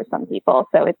challenge for some people.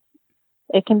 So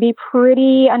it can be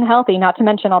pretty unhealthy, not to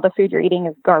mention all the food you're eating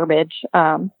is garbage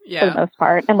for the most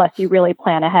part, unless you really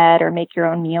plan ahead or make your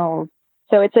own meals.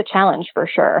 So it's a challenge for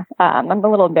sure. I'm a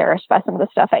little embarrassed by some of the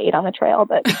stuff I ate on the trail,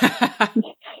 but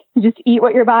you just eat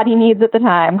what your body needs at the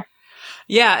time.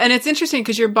 Yeah. And it's interesting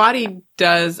because your body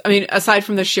does, I mean, aside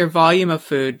from the sheer volume of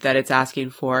food that it's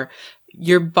asking for,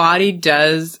 your body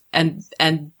does, and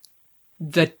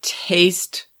the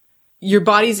taste, your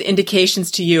body's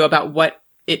indications to you about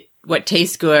what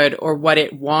tastes good or what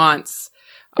it wants,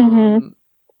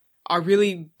 are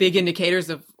really big indicators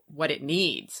of what it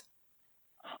needs.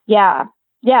 Yeah.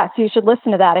 Yeah. So you should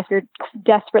listen to that. If you're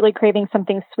desperately craving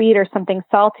something sweet or something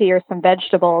salty or some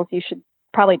vegetables, you should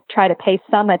probably try to pay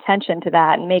some attention to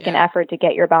that and make an effort to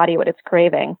get your body what it's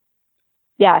craving.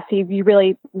 Yeah. So you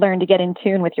really learn to get in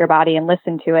tune with your body and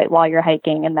listen to it while you're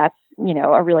hiking. And that's,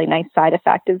 a really nice side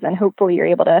effect is then hopefully you're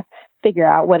able to figure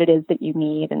out what it is that you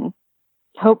need and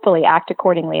hopefully act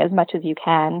accordingly as much as you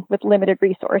can with limited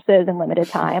resources and limited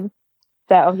time.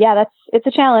 So yeah, it's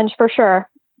a challenge for sure.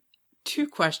 2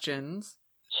 questions.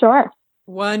 Sure.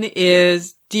 One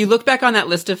is, do you look back on that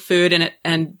list of food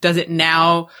and does it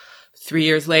now, 3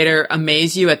 years later,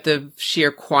 amaze you at the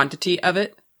sheer quantity of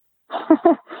it?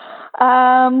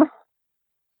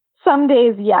 Some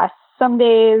days, yes. Some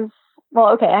days, well,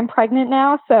 okay, I'm pregnant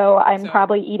now, so I'm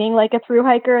probably eating like a thru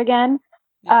hiker again.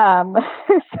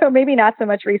 So maybe not so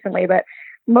much recently, but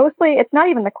mostly it's not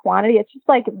even the quantity. It's just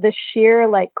like the sheer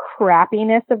like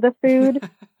crappiness of the food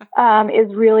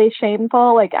is really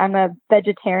shameful. Like I'm a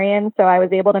vegetarian, so I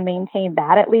was able to maintain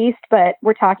that at least, but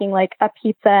we're talking like a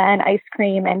pizza and ice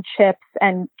cream and chips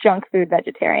and junk food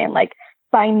vegetarian. Like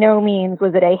by no means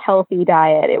was it a healthy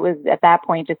diet. It was at that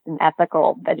point just an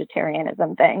ethical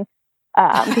vegetarianism thing.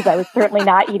 Because I was certainly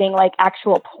not eating like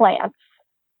actual plants.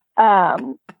 I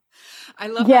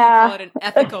love how you call it an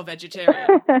ethical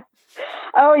vegetarian.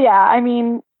 Oh yeah. I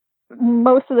mean,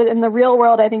 most of in the real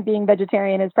world, I think being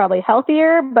vegetarian is probably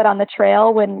healthier, but on the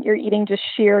trail, when you're eating just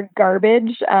sheer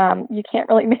garbage, you can't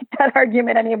really make that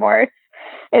argument anymore.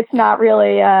 It's not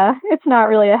really a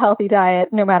healthy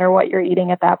diet, no matter what you're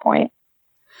eating at that point.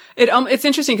 It's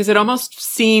interesting because it almost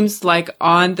seems like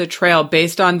on the trail,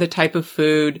 based on the type of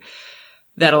food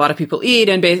that a lot of people eat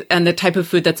and the type of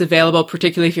food that's available,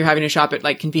 particularly if you're having to shop at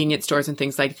like convenience stores and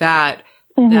things like that,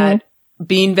 that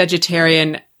being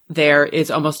vegetarian there is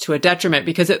almost to a detriment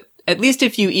because at least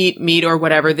if you eat meat or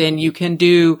whatever, then you can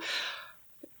do,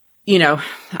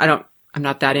 I'm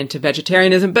not that into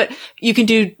vegetarianism, but you can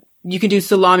do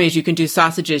salamis, you can do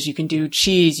sausages, you can do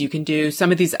cheese, you can do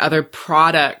some of these other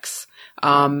products,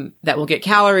 that will get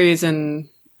calories and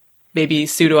maybe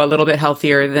pseudo a little bit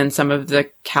healthier than some of the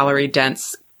calorie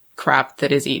dense crap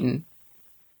that is eaten.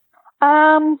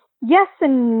 Yes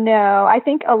and no. I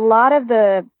think a lot of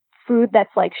the food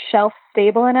that's like shelf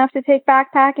stable enough to take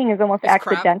backpacking is almost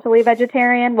accidentally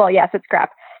vegetarian. Well, yes, it's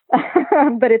crap,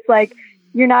 but it's like,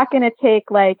 you're not going to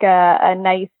take like a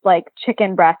nice like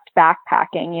chicken breast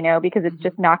backpacking, because it's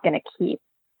just not going to keep.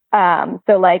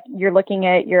 So like you're looking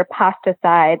at your pasta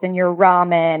sides and your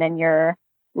ramen and your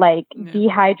like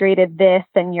dehydrated this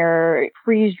and your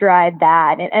freeze dried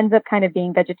that. It ends up kind of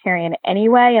being vegetarian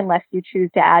anyway, unless you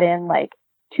choose to add in like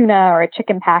tuna or a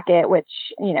chicken packet, which,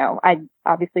 I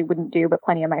obviously wouldn't do, but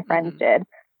plenty of my friends did.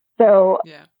 So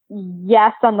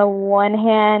yes, on the one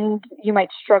hand, you might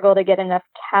struggle to get enough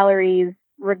calories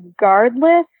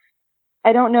regardless.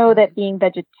 I don't know that being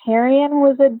vegetarian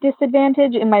was a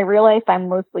disadvantage. In my real life, I'm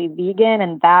mostly vegan,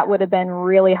 and that would have been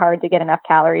really hard to get enough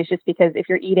calories just because if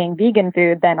you're eating vegan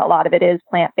food, then a lot of it is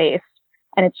plant-based,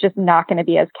 and it's just not going to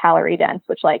be as calorie dense,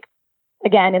 which like,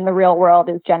 again, in the real world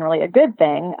is generally a good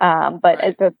thing. But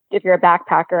if you're a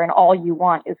backpacker and all you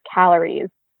want is calories,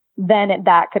 then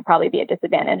that could probably be a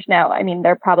disadvantage. Now, I mean,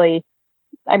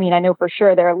 I know for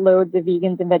sure there are loads of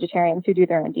vegans and vegetarians who do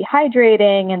their own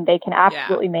dehydrating and they can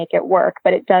absolutely make it work.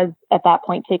 But it does at that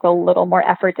point take a little more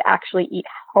effort to actually eat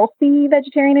healthy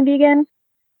vegetarian and vegan.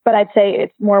 But I'd say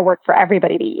it's more work for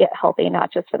everybody to eat healthy,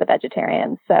 not just for the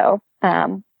vegetarians. So,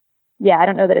 I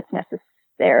don't know that it's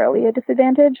necessarily a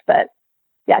disadvantage, but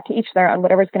to each their own,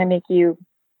 whatever's going to make you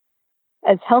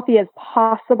as healthy as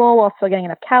possible while still getting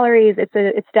enough calories.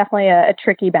 It's definitely a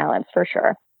tricky balance for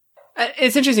sure.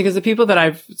 It's interesting because the people that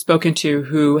I've spoken to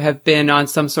who have been on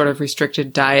some sort of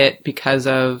restricted diet because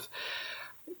of,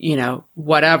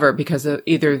 whatever, because of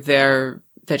either they're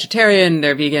vegetarian,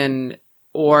 they're vegan,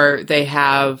 or they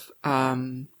have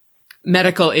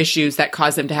medical issues that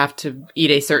cause them to have to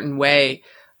eat a certain way.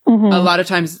 Mm-hmm. A lot of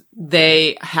times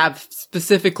they have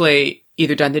specifically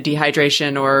either done the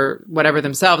dehydration or whatever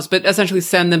themselves, but essentially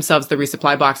send themselves the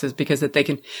resupply boxes because that they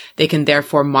can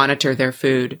therefore monitor their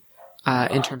food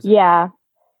in terms of. Yeah,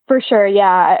 for sure.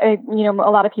 Yeah.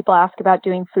 A lot of people ask about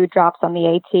doing food drops on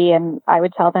the AT, and I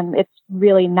would tell them it's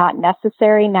really not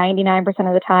necessary 99%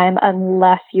 of the time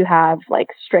unless you have like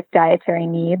strict dietary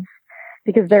needs,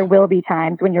 because there will be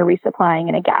times when you're resupplying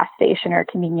in a gas station or a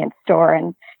convenience store,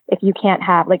 and if you can't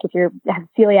have, like, if you have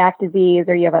celiac disease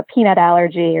or you have a peanut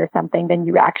allergy or something, then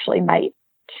you actually might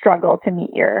struggle to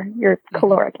meet your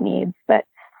caloric needs. But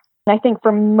I think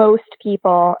for most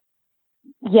people,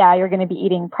 yeah, you're going to be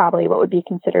eating probably what would be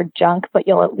considered junk, but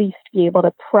you'll at least be able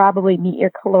to probably meet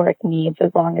your caloric needs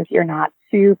as long as you're not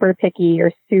super picky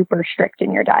or super strict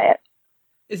in your diet.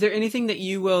 Is there anything that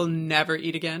you will never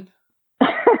eat again?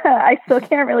 I still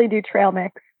can't really do trail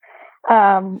mix.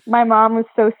 My mom was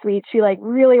so sweet. She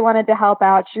really wanted to help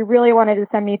out. She really wanted to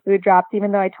send me food drops,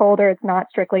 even though I told her it's not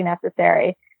strictly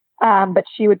necessary. But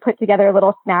she would put together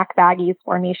little snack baggies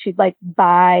for me. She'd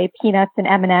buy peanuts and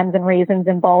M&Ms and raisins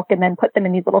in bulk and then put them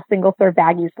in these little single serve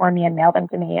baggies for me and mail them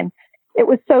to me. And it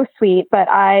was so sweet, but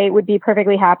I would be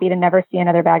perfectly happy to never see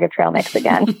another bag of trail mix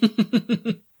again.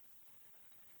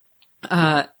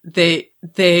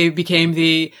 They became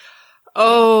the,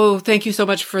 oh, thank you so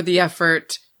much for the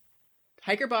effort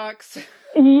hiker box.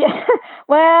 Yeah.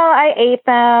 Well, I ate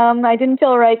them. I didn't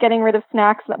feel right getting rid of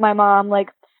snacks that my mom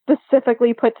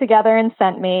specifically put together and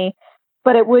sent me.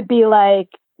 But it would be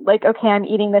okay, I'm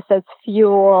eating this as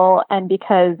fuel and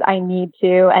because I need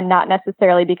to, and not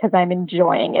necessarily because I'm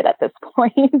enjoying it at this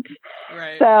point.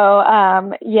 Right.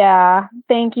 So, yeah,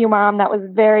 thank you, Mom. That was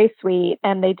very sweet.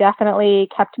 And they definitely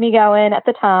kept me going at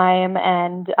the time,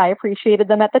 and I appreciated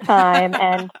them at the time.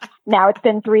 And now it's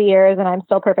been 3 years and I'm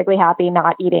still perfectly happy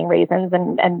not eating raisins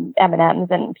and M&Ms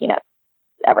and peanuts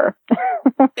ever.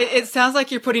 It sounds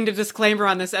like you're putting a disclaimer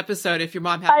on this episode if your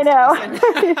mom I happens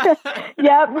know.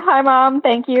 Yep. Hi, Mom.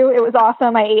 Thank you. It was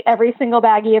awesome. I ate every single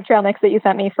baggie of trail mix that you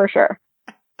sent me for sure.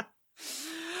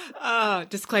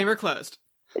 Disclaimer closed.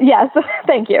 Yes.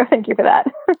 Thank you. Thank you for that.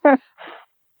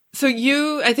 So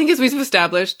I think as we've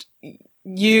established,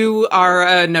 you are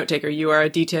a note taker. You are a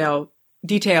detailed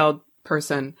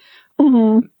person.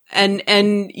 Mm-hmm.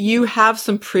 And you have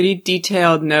some pretty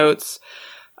detailed notes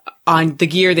on the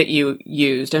gear that you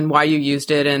used and why you used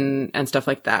it and stuff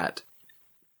like that.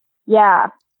 Yeah.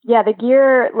 Yeah. The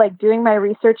gear, doing my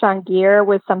research on gear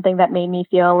was something that made me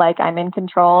feel like I'm in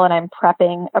control and I'm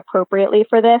prepping appropriately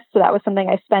for this. So that was something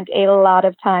I spent a lot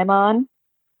of time on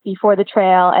before the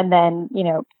trail, and then,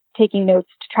 taking notes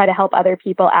to try to help other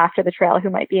people after the trail who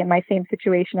might be in my same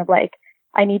situation of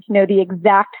I need to know the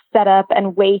exact setup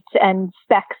and weight and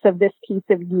specs of this piece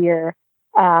of gear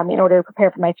in order to prepare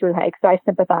for my thru hike. So I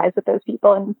sympathize with those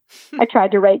people, and I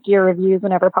tried to write gear reviews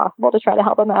whenever possible to try to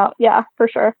help them out. Yeah, for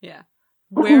sure. Yeah.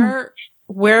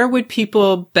 Where would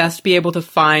people best be able to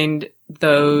find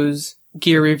those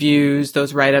gear reviews,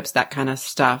 those write-ups, that kind of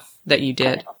stuff that you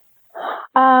did?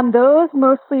 Those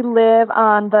mostly live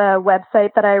on the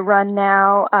website that I run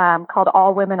now, called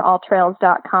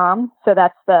allwomenalltrails.com. So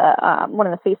that's the one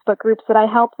of the Facebook groups that I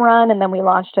help run. And then we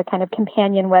launched a kind of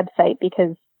companion website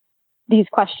because these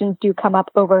questions do come up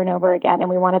over and over again, and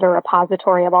we wanted a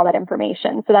repository of all that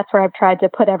information. So that's where I've tried to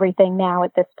put everything now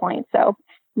at this point. So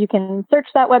you can search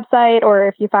that website, or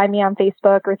if you find me on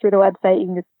Facebook or through the website, you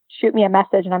can just shoot me a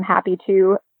message, and I'm happy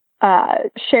to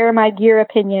share my gear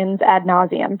opinions ad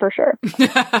nauseum for sure.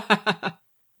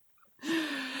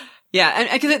 Yeah. And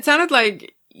because it sounded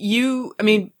like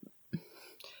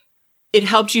it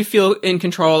helped you feel in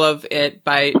control of it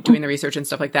by doing the research and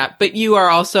stuff like that. But you are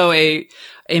also a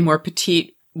more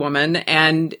petite woman,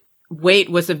 and weight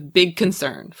was a big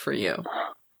concern for you.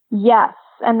 Yes.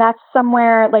 And that's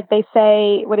somewhere, they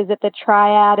say, what is it, the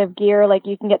triad of gear?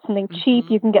 You can get something cheap,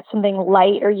 you can get something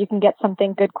light, or you can get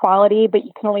something good quality, but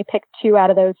you can only pick two out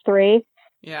of those three.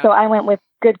 Yeah. So I went with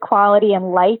good quality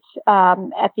and light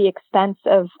at the expense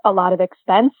of a lot of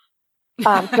expense.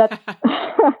 So that's,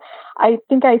 I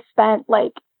think I spent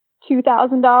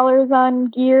 $2,000 on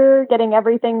gear, getting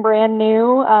everything brand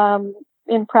new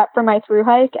in prep for my thru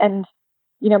hike. And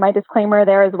my disclaimer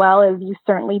there as well is you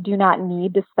certainly do not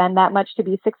need to spend that much to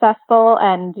be successful,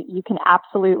 and you can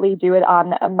absolutely do it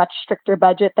on a much stricter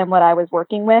budget than what I was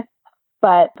working with.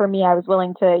 But for me, I was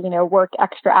willing to, work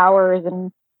extra hours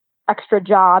and extra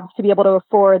jobs to be able to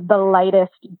afford the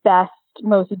lightest, best,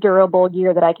 most durable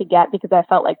gear that I could get, because I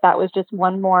felt like that was just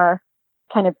one more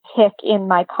kind of tick in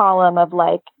my column of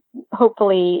like,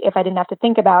 hopefully if I didn't have to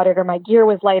think about it or my gear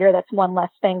was lighter, that's one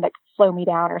less thing that could slow me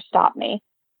down or stop me.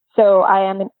 So I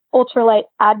am an ultralight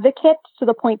advocate to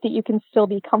the point that you can still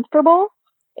be comfortable.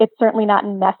 It's certainly not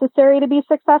necessary to be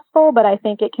successful, but I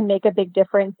think it can make a big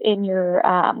difference in your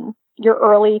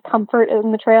early comfort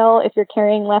in the trail if you're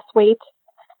carrying less weight.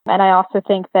 And I also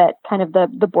think that kind of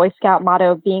the Boy Scout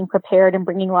motto of being prepared and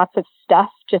bringing lots of stuff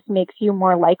just makes you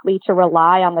more likely to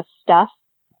rely on the stuff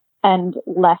and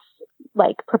less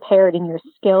like prepared in your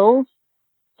skills.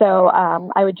 So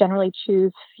I would generally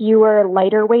choose fewer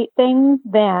lighter weight things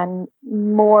than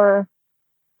more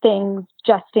things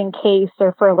just in case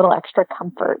or for a little extra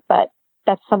comfort. But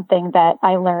that's something that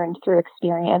I learned through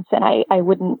experience, and I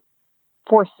wouldn't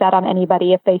force that on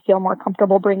anybody. If they feel more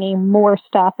comfortable bringing more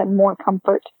stuff and more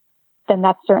comfort, then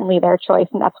that's certainly their choice,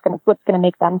 and that's what's going to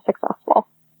make them successful.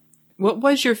 What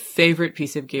was your favorite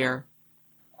piece of gear?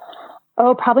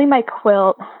 Oh, probably my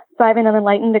quilt. So I have an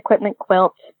Enlightened Equipment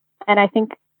quilt, and I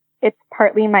think it's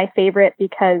partly my favorite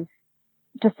because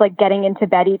just like getting into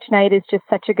bed each night is just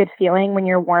such a good feeling when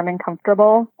you're warm and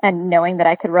comfortable, and knowing that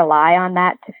I could rely on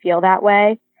that to feel that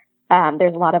way.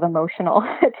 There's a lot of emotional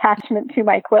attachment to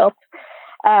my quilt.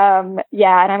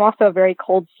 Yeah, and I'm also a very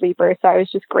cold sleeper, so I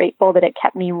was just grateful that it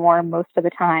kept me warm most of the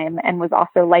time and was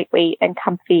also lightweight and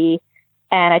comfy.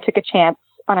 And I took a chance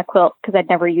on a quilt because I'd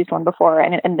never used one before,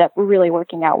 and it ended up really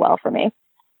working out well for me.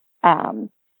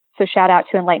 So shout out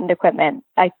to Enlightened Equipment.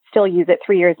 I still use it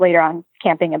 3 years later on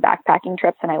camping and backpacking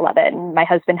trips, and I love it. And my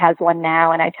husband has one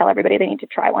now, and I tell everybody they need to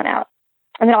try one out.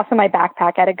 And then also my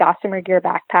backpack, I had a Gossamer Gear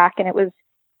backpack, and it was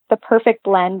the perfect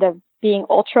blend of being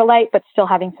ultralight, but still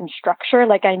having some structure.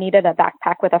 Like I needed a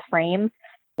backpack with a frame,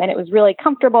 and it was really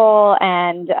comfortable.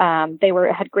 And they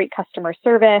had great customer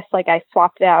service. Like I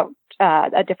swapped out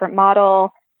a different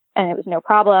model, and it was no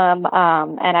problem.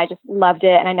 And I just loved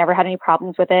it, and I never had any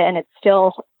problems with it. And it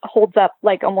still holds up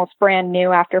like almost brand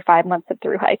new after 5 months of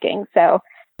through hiking. So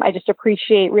I just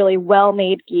appreciate really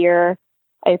well-made gear.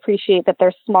 I appreciate that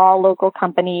they're small local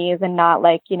companies and not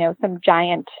like, some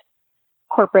giant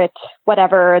corporate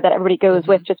whatever that everybody goes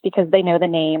with just because they know the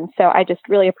name. So I just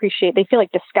really appreciate, they feel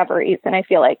like discoveries, and I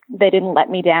feel like they didn't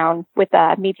let me down with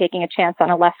me taking a chance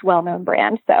on a less well-known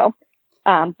brand. So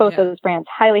both of those brands,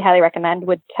 highly, highly recommend.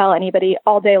 Would tell anybody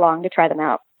all day long to try them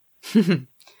out.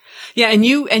 Yeah. And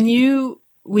you,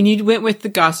 when you went with the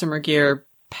Gossamer Gear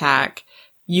pack,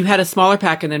 you had a smaller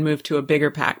pack and then moved to a bigger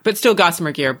pack, but still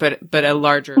Gossamer Gear, but a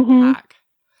larger pack.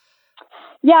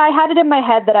 Yeah, I had it in my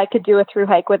head that I could do a through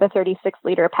hike with a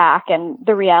 36-liter pack, and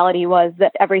the reality was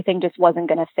that everything just wasn't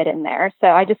going to fit in there. So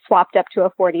I just swapped up to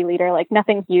a 40-liter, like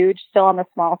nothing huge, still on the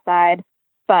small side.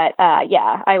 But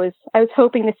yeah, I was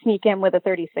hoping to sneak in with a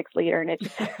 36-liter, and it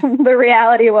just the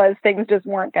reality was things just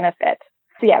weren't going to fit.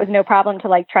 So yeah, it was no problem to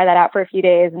like try that out for a few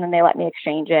days, and then they let me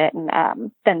exchange it,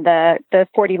 and then the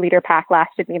 40-liter pack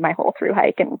lasted me my whole through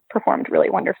hike and performed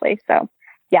really wonderfully. So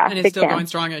yeah, and it's still going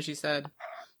strong, as you said.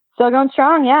 Still going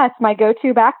strong. Yeah, it's my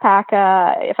go-to backpack.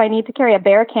 If I need to carry a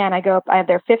bear can, I have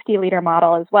their 50-liter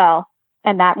model as well.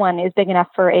 And that one is big enough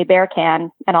for a bear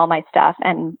can and all my stuff.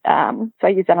 And so I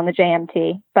use that on the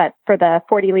JMT. But for the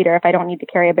 40-liter, if I don't need to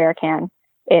carry a bear can,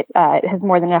 it has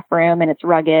more than enough room, and it's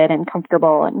rugged and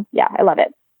comfortable. And yeah, I love it.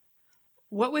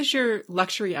 What was your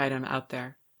luxury item out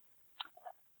there?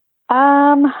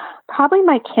 Probably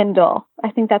my Kindle.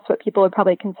 I think that's what people would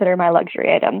probably consider my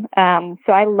luxury item.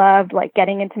 So I loved like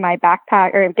getting into my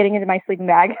backpack or getting into my sleeping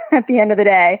bag at the end of the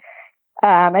day,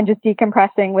 and just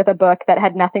decompressing with a book that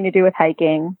had nothing to do with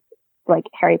hiking, like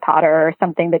Harry Potter or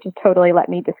something that just totally let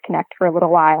me disconnect for a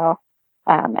little while.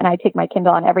 And I take my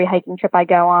Kindle on every hiking trip I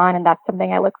go on, and that's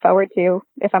something I look forward to.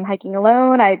 If I'm hiking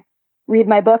alone, I read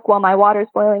my book while my water's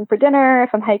boiling for dinner.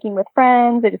 If I'm hiking with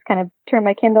friends, I just kind of turn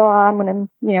my Kindle on when I'm,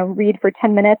 read for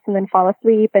 10 minutes and then fall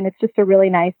asleep. And it's just a really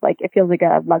nice, like, it feels like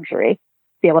a luxury to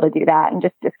be able to do that and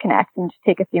just disconnect and just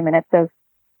take a few minutes of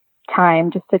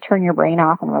time just to turn your brain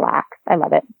off and relax. I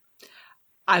love it.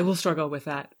 I will struggle with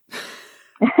that.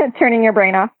 Turning your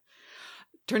brain off.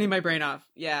 Turning my brain off.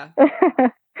 Yeah.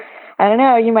 I don't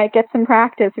know, you might get some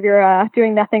practice if you're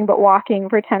doing nothing but walking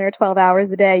for 10 or 12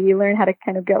 hours a day. You learn how to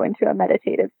kind of go into a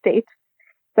meditative state.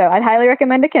 So I'd highly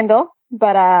recommend a Kindle,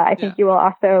 but I think you will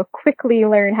also quickly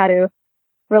learn how to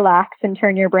relax and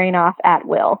turn your brain off at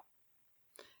will.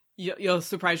 You'll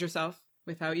surprise yourself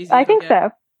with how easy I think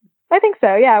so. I think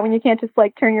so, yeah. When you can't just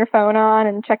like turn your phone on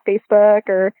and check Facebook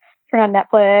or turn on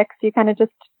Netflix, you kind of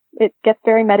just, it gets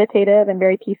very meditative and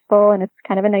very peaceful, and it's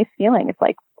kind of a nice feeling. It's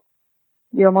like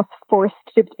you're almost forced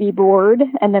to be bored.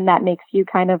 And then that makes you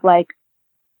kind of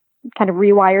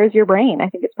rewires your brain. I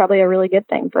think it's probably a really good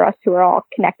thing for us who are all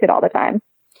connected all the time.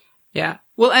 Yeah.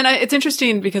 Well, and it's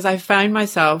interesting because I find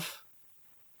myself,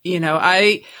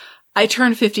 I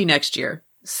turn 50 next year.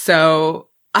 So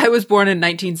I was born in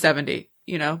 1970,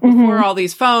 before all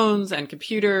these phones and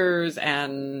computers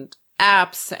and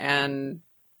apps and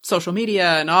social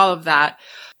media and all of that.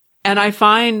 And I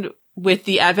find with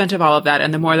the advent of all of that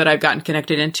and the more that I've gotten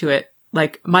connected into it,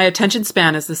 like my attention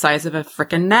span is the size of a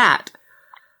frickin' gnat.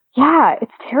 Yeah,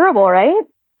 it's terrible, right?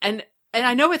 And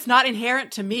I know it's not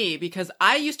inherent to me because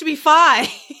I used to be fine.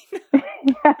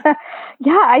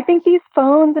 Yeah, I think these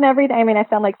phones and everything, I mean, I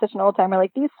sound like such an old timer,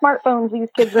 like these smartphones these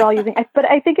kids are all using, but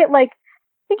I think it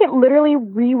literally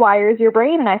rewires your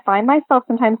brain. And I find myself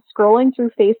sometimes scrolling through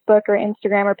Facebook or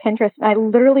Instagram or Pinterest, and I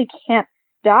literally can't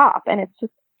stop. And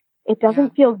it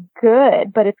doesn't feel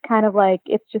good, but it's kind of like,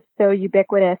 it's just so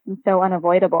ubiquitous and so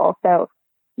unavoidable. So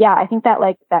yeah, I think that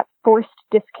that forced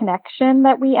disconnection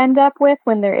that we end up with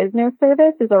when there is no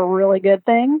service is a really good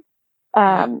thing.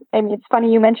 I mean, it's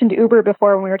funny you mentioned Uber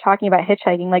before when we were talking about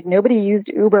hitchhiking. Like nobody used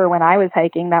Uber when I was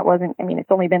hiking.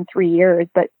 It's only been 3 years,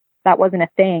 but that wasn't a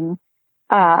thing.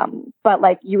 But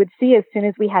like you would see as soon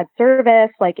as we had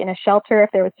service, like in a shelter, if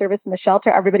there was service in the shelter,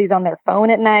 everybody's on their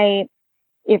phone at night.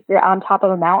 If you're on top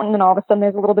of a mountain and all of a sudden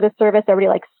there's a little bit of service, everybody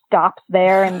like stops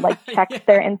there and like checks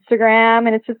their Instagram.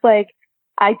 And it's just like,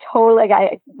 I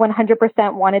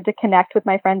 100% wanted to connect with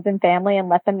my friends and family and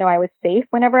let them know I was safe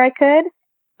whenever I could.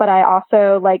 But I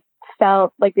also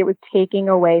felt like it was taking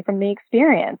away from the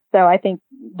experience. So I think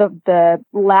the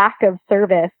lack of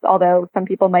service, although some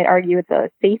people might argue it's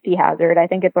a safety hazard, I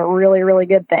think it's a really, really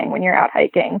good thing when you're out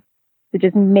hiking. It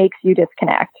just makes you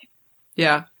disconnect.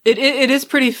 Yeah. It is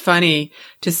pretty funny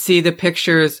to see the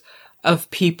pictures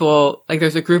of people, like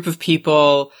there's a group of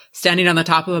people standing on the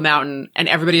top of a mountain and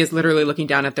everybody is literally looking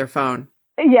down at their phone.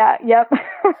 Yeah. Yep.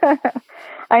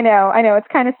 I know. It's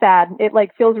kind of sad. It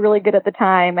feels really good at the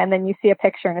time. And then you see a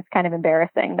picture and it's kind of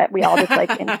embarrassing that we all just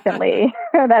instantly,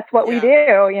 that's what we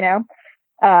do,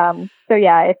 So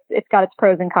yeah, it's got its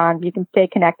pros and cons. You can stay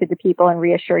connected to people and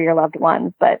reassure your loved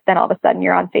ones, but then all of a sudden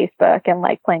you're on Facebook and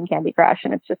playing Candy Crush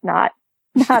and it's just not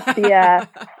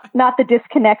the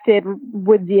disconnected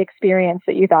woodsy experience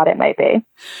that you thought it might be.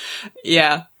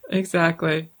 Yeah,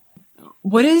 exactly.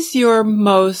 What is your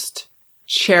most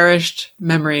cherished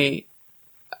memory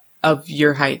of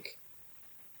your hike?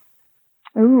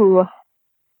 Ooh,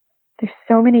 there's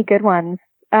so many good ones.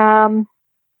 I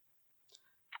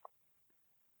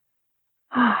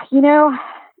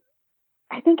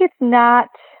think it's not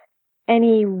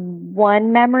any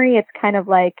one memory. It's kind of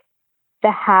like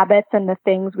the habits and the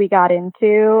things we got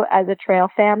into as a trail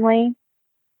family.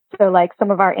 So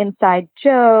some of our inside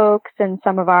jokes and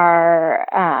some of our,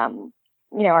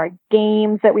 our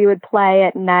games that we would play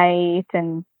at night.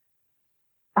 And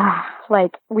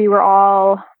we were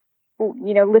all,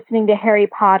 listening to Harry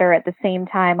Potter at the same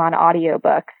time on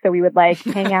audiobooks. So we would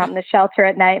hang out in the shelter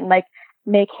at night and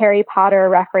make Harry Potter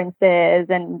references.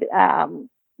 And,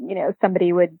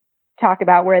 somebody would talk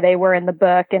about where they were in the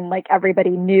book and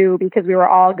everybody knew because we were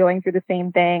all going through the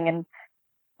same thing. And,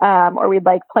 or we'd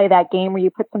play that game where you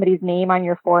put somebody's name on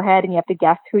your forehead and you have to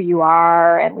guess who you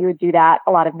are. And we would do that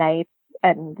a lot of nights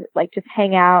and just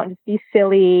hang out and just be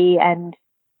silly. And,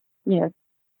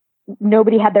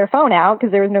 nobody had their phone out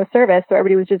because there was no service. So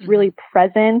everybody was just really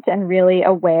present and really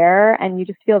aware. And you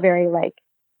just feel very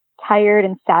tired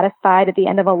and satisfied at the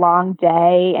end of a long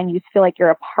day. And you just feel like you're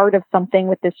a part of something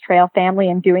with this trail family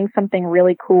and doing something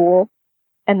really cool.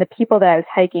 And the people that I was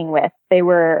hiking with, they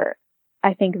were,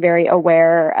 I think, very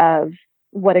aware of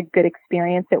what a good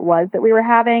experience it was that we were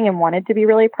having and wanted to be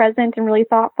really present and really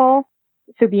thoughtful.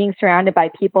 So being surrounded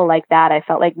by people like that, I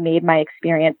felt made my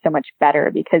experience so much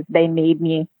better because they made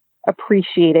me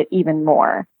appreciate it even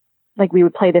more. We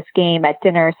would play this game at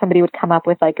dinner. Somebody would come up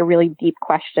with a really deep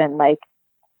question,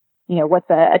 what's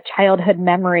a childhood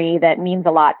memory that means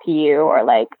a lot to you? Or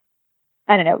I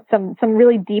don't know, some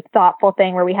really deep, thoughtful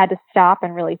thing where we had to stop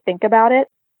and really think about it.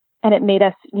 And it made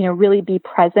us, really be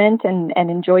present and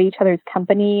enjoy each other's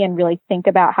company and really think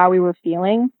about how we were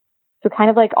feeling. So kind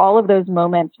of all of those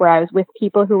moments where I was with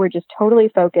people who were just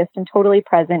totally focused and totally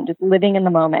present, just living in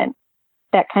the moment,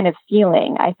 that kind of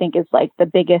feeling, I think is the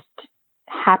biggest,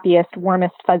 happiest,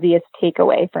 warmest, fuzziest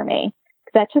takeaway for me.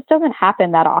 Because that just doesn't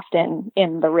happen that often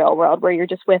in the real world where you're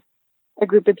just with a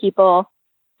group of people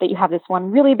that you have this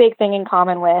one really big thing in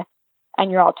common with,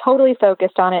 and you're all totally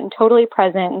focused on it and totally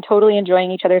present and totally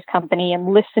enjoying each other's company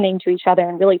and listening to each other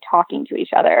and really talking to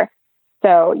each other.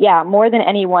 So yeah, more than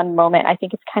any one moment, I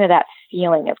think it's kind of that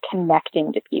feeling of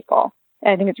connecting to people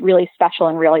I think it's really special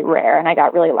and really rare. And I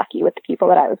got really lucky with the people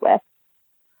that I was with.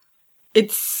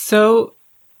 It's so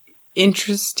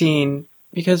interesting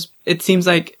because it seems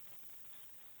like,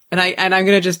 and I'm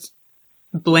going to just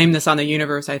blame this on the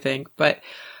universe, I think, but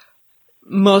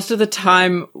most of the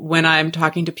time when I'm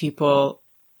talking to people,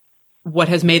 what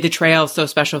has made the trail so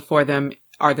special for them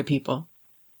are the people.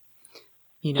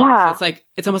 You know, Yeah. so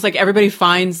it's almost like everybody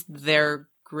finds their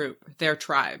group, their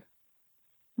tribe.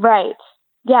 Right.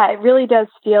 Yeah, it really does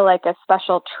feel like a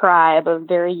special tribe of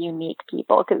very unique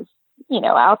people because, you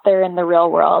know, out there in the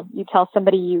real world, you tell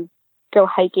somebody you go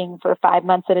hiking for 5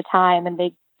 months at a time and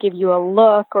they give you a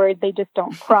look or they just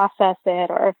don't process it.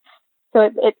 Or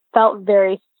so it felt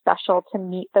very special to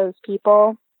meet those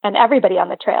people and everybody on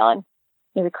the trail. And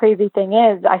you know, the crazy thing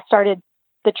is I started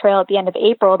the trail at the end of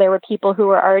April. There were people who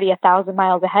were already 1,000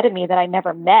 miles ahead of me that I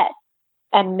never met.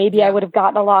 And maybe I would have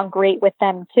gotten along great with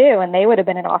them too. And they would have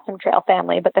been an awesome trail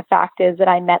family. But the fact is that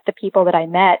I met the people that I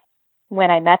met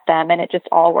when I met them and it just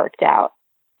all worked out.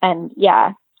 And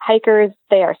yeah, hikers,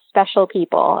 they are special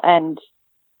people. And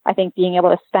I think being able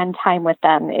to spend time with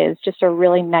them is just a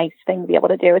really nice thing to be able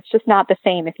to do. It's just not the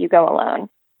same if you go alone.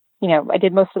 You know, I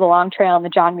did most of the long trail and the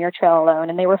John Muir Trail alone,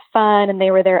 and they were fun and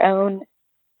they were their own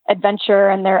adventure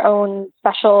and their own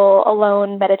special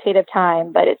alone meditative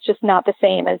time, but it's just not the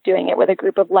same as doing it with a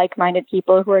group of like-minded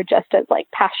people who are just as like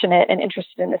passionate and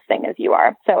interested in this thing as you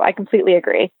are. So I completely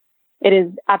agree. It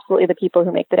is absolutely the people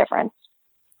who make the difference.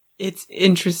 It's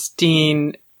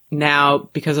interesting now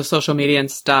because of social media and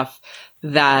stuff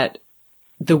that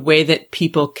the way that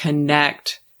people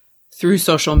connect through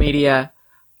social media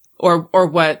or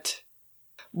what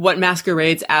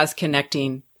masquerades as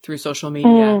connecting through social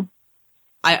media.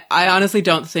 I honestly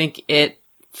don't think it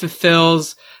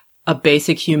fulfills a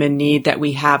basic human need that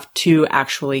we have to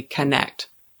actually connect.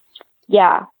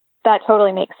 Yeah, that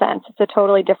totally makes sense. It's a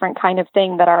totally different kind of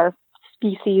thing that our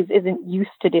species isn't used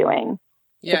to doing.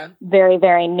 Yeah. It's very,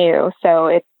 very new.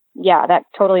 So that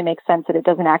totally makes sense that it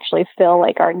doesn't actually feel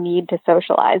like our need to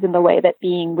socialize in the way that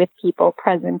being with people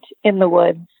present in the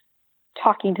woods,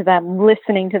 talking to them,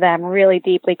 listening to them, really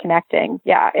deeply connecting.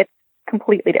 Yeah, it's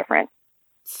completely different.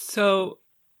 So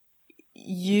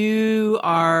you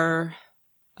are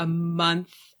a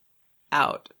month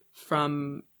out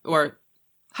from, or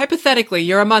hypothetically,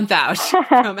 you're a month out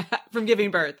from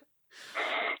giving birth.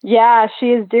 Yeah, she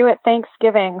is due at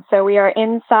Thanksgiving. So we are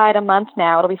inside a month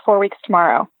now. It'll be 4 weeks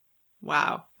tomorrow.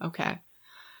 Wow. Okay.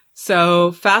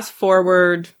 So fast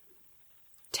forward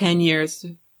 10 years,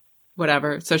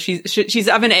 whatever. So she's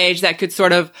of an age that could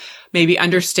sort of maybe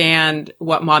understand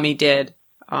what mommy did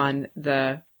on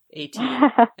the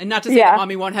 18. And not to say that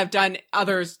mommy won't have done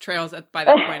others trails by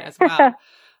that point as well.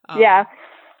 Yeah.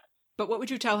 But what would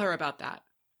you tell her about that?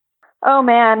 Oh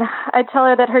man, I'd tell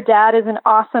her that her dad is an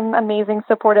awesome, amazing,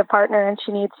 supportive partner and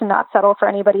she needs to not settle for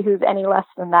anybody who's any less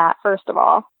than that, first of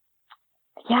all.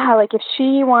 Yeah, like if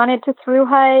she wanted to thru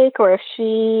hike or if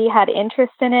she had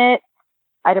interest in it,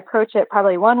 I'd approach it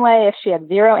probably one way. If she had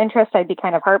zero interest, I'd be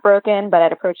kind of heartbroken, but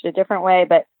I'd approach it a different way.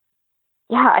 But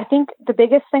yeah, I think the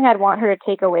biggest thing I'd want her to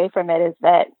take away from it is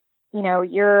that, you know,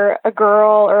 you're a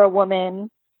girl or a woman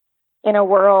in a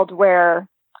world where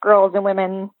girls and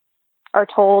women are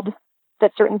told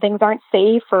that certain things aren't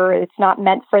safe or it's not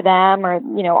meant for them or,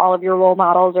 you know, all of your role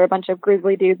models are a bunch of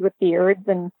grizzly dudes with beards.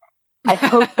 And I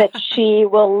hope that she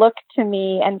will look to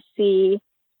me and see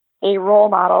a role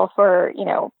model for, you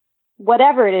know,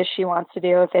 whatever it is she wants to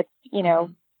do. If it's, you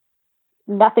know,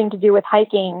 nothing to do with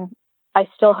hiking, I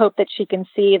still hope that she can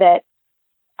see that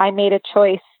I made a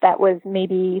choice that was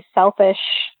maybe selfish.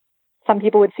 Some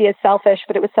people would see as selfish,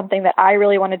 but it was something that I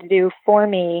really wanted to do for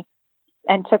me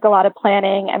and took a lot of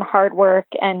planning and hard work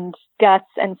and guts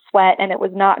and sweat. And it was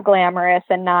not glamorous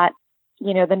and not,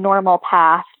 you know, the normal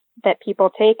path that people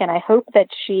take. And I hope that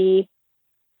she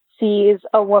sees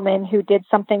a woman who did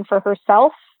something for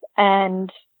herself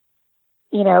and,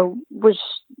 you know,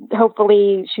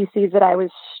 hopefully she sees that I was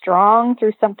strong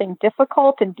through something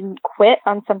difficult and didn't quit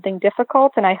on something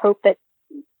difficult. And I hope that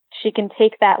she can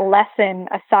take that lesson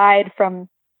aside from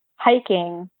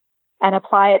hiking and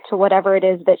apply it to whatever it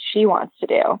is that she wants to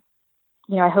do.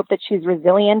 You know, I hope that she's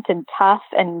resilient and tough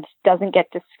and doesn't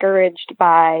get discouraged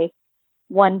by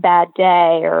one bad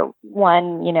day or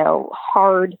one, you know,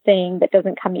 hard thing that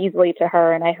doesn't come easily to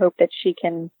her. And I hope that she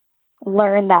can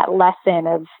learn that lesson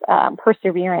of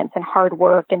perseverance and hard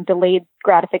work and delayed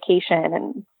gratification.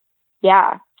 And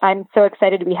yeah, I'm so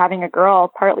excited to be having a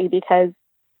girl, partly because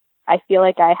I feel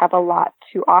like I have a lot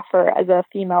to offer as a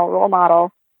female role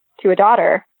model to a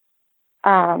daughter.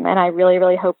 And I really,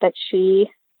 really hope that she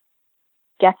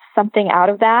gets something out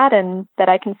of that and that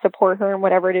I can support her in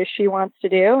whatever it is she wants to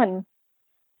do. And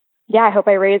yeah, I hope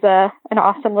I raise an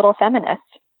awesome little feminist.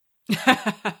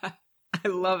 I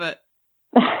love it.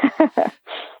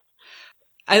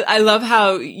 I love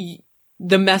how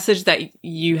the message that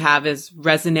you have is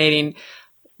resonating,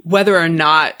 whether or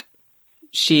not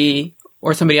she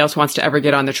or somebody else wants to ever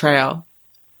get on the trail.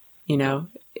 You know,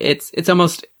 it's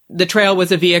almost, the trail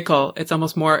was a vehicle. It's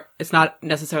almost more, it's not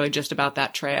necessarily just about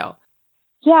that trail.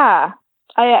 Yeah.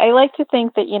 I like to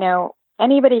think that, you know,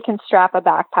 anybody can strap a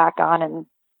backpack on and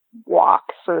walk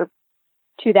for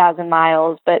 2,000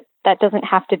 miles, but that doesn't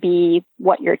have to be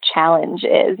what your challenge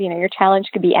is. You know, your challenge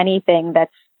could be anything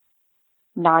that's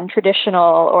non-traditional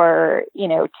or, you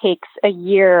know, takes a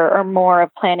year or more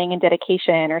of planning and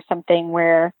dedication, or something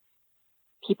where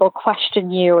people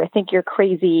question you or think you're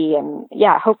crazy. And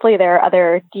yeah, hopefully there are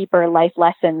other deeper life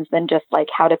lessons than just like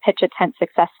how to pitch a tent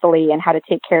successfully and how to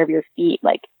take care of your feet.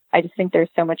 Like, I just think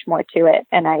there's so much more to it.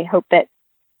 And I hope that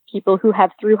people who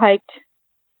have thru hiked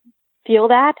feel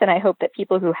that. And I hope that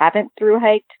people who haven't thru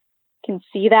hiked can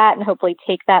see that and hopefully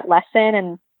take that lesson.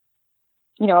 And,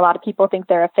 you know, a lot of people think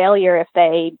they're a failure if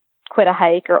they quit a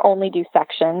hike or only do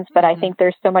sections, but I think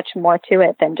there's so much more to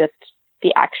it than just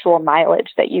the actual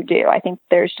mileage that you do. I think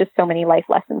there's just so many life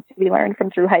lessons to be learned from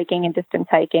thru hiking and distance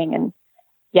hiking. And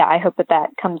yeah, I hope that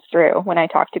that comes through when I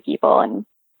talk to people, and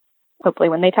hopefully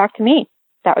when they talk to me.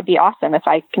 That would be awesome. If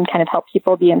I can kind of help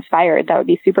people be inspired, that would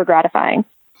be super gratifying.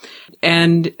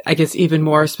 And I guess even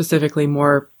more specifically,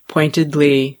 more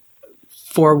pointedly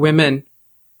for women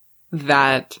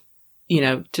that, you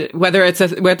know, whether it's a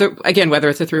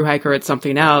thru hike or it's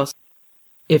something else,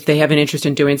 if they have an interest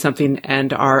in doing something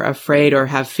and are afraid or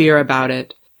have fear about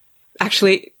it.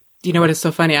 Actually, you know what is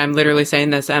so funny? I'm literally saying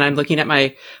this and I'm looking at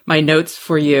my notes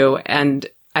for you, and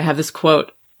I have this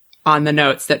quote on the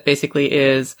notes that basically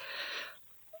is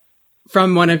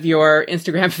from one of your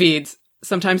Instagram feeds.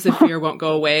 Sometimes the fear won't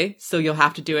go away, so you'll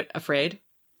have to do it afraid.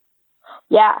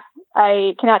 Yeah,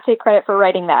 I cannot take credit for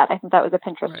writing that. I think that was a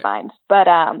Pinterest find. But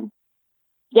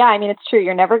yeah, I mean, it's true.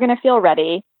 You're never going to feel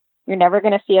ready. You're never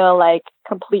going to feel like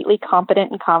completely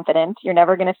competent and confident. You're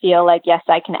never going to feel like, yes,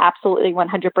 I can absolutely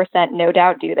 100% no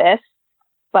doubt do this.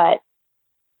 But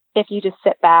if you just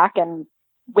sit back and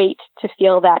wait to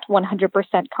feel that 100%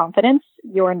 confidence,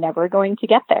 you're never going to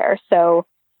get there. So,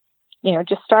 you know,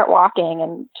 just start walking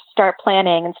and start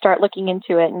planning and start looking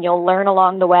into it, and you'll learn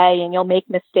along the way, and you'll make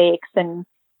mistakes, and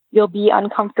you'll be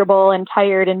uncomfortable and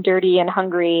tired and dirty and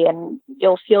hungry, and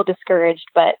you'll feel discouraged,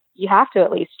 but you have to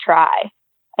at least try.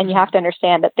 And you have to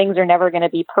understand that things are never going to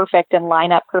be perfect and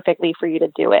line up perfectly for you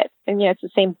to do it. And, you know, it's the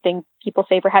same thing people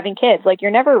say for having kids. Like,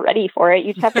 you're never ready for it.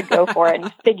 You just have to go for it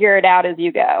and figure it out as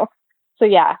you go. So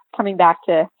yeah, coming back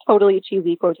to totally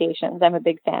cheesy quotations, I'm a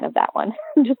big fan of that one.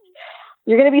 Just,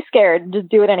 you're going to be scared. Just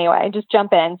do it anyway. Just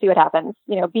jump in, see what happens.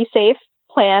 You know, be safe,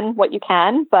 plan what you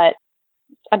can, but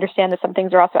understand that some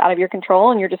things are also out of your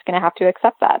control, and you're just going to have to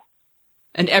accept that.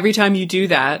 And every time you do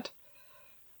that,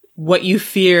 what you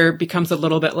fear becomes a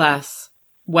little bit less.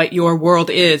 What your world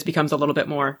is becomes a little bit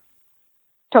more.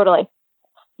 Totally.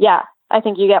 Yeah. I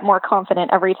think you get more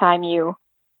confident every time you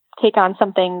take on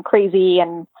something crazy.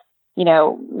 And, you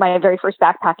know, my very first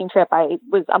backpacking trip, I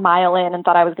was a mile in and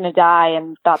thought I was going to die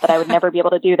and thought that I would never be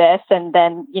able to do this. And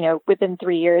then, you know, within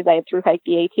 3 years, I had thru hiked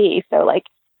the AT. So like,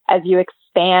 as you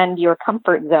expand your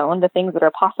comfort zone, the things that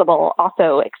are possible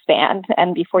also expand.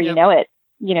 And before you know it,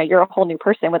 you know, you're a whole new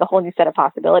person with a whole new set of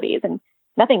possibilities, and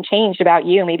nothing changed about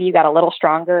you. Maybe you got a little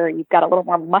stronger, you've got a little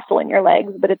more muscle in your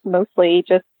legs, but it's mostly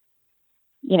just,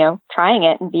 you know, trying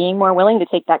it and being more willing to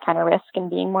take that kind of risk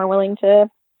and being more willing to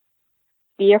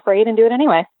be afraid and do it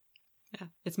anyway. Yeah,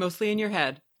 it's mostly in your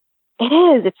head. It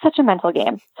is. It's such a mental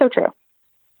game. So true.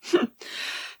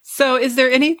 So is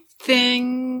there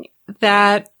anything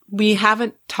that we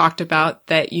haven't talked about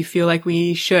that you feel like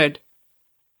we should?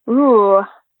 Ooh,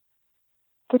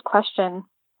 good question.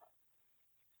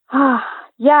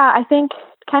 Yeah, I think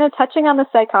kind of touching on the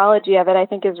psychology of it, I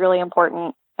think is really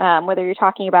important. Whether you're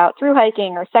talking about thru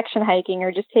hiking or section hiking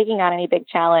or just taking on any big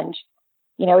challenge,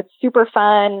 you know, it's super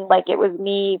fun. Like, it was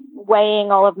me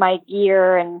weighing all of my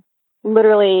gear and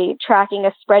literally tracking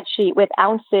a spreadsheet with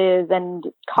ounces and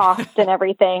cost and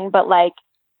everything. But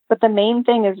the main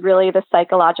thing is really the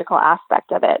psychological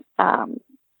aspect of it.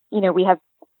 You know, we have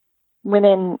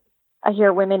women, I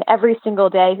hear women every single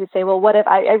day who say, well, what if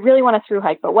I really want to thru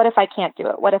hike, but what if I can't do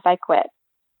it? What if I quit?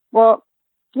 Well,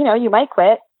 you know, you might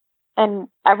quit. And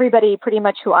everybody pretty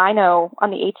much who I know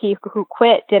on the AT who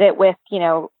quit did it with, you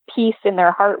know, peace in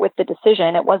their heart with the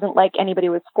decision. It wasn't like anybody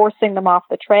was forcing them off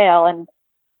the trail. And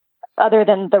other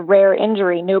than the rare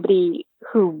injury, nobody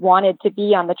who wanted to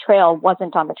be on the trail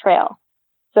wasn't on the trail.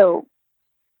 So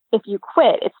if you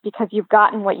quit, it's because you've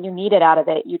gotten what you needed out of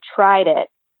it. You tried it.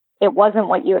 It wasn't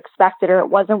what you expected or it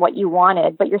wasn't what you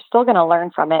wanted, but you're still going to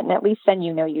learn from it. And at least then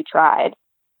you know you tried.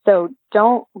 So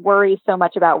don't worry so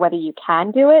much about whether you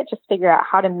can do it. Just figure out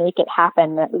how to make it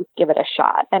happen and at least give it a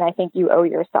shot. And I think you owe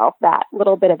yourself that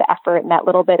little bit of effort and that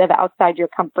little bit of outside your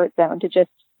comfort zone to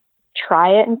just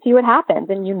try it and see what happens.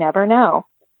 And you never know.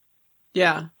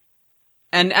 Yeah.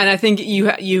 And I think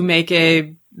you make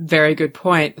a very good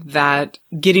point that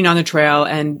getting on the trail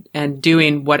and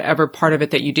doing whatever part of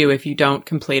it that you do, if you don't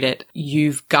complete it,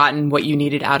 you've gotten what you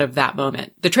needed out of that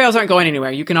moment. The trails aren't going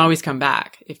anywhere. You can always come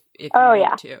back if you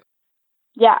need to.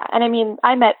 Yeah. And I mean,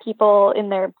 I met people in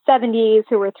their 70s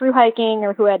who were through hiking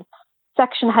or who had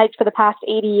section hiked for the past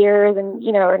 80 years and,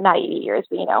 or not 80 years,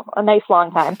 but, a nice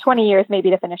long time, 20 years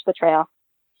maybe to finish the trail.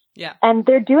 Yeah. And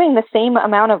they're doing the same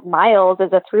amount of miles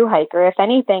as a through hiker. If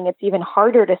anything, it's even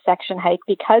harder to section hike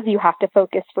because you have to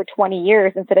focus for 20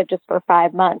 years instead of just for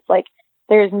 5 months. Like,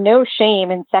 there's no shame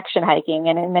in section hiking.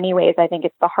 And in many ways, I think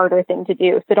it's the harder thing to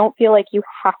do. So don't feel like you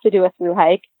have to do a through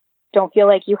hike. Don't feel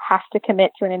like you have to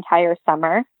commit to an entire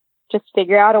summer. Just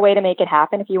figure out a way to make it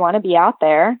happen. If you want to be out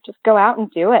there, just go out and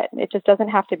do it. It just doesn't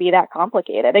have to be that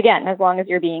complicated. Again, as long as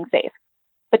you're being safe.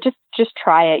 But just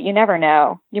try it. You never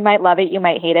know. You might love it. You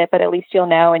might hate it, but at least you'll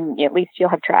know and at least you'll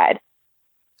have tried.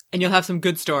 And you'll have some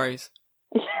good stories.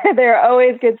 There are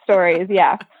always good stories.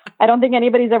 Yeah. I don't think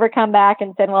anybody's ever come back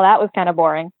and said, well, that was kind of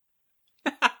boring.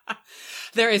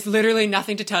 There is literally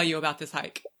nothing to tell you about this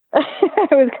hike. It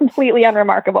was completely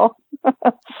unremarkable.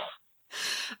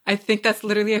 I think that's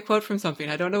literally a quote from something.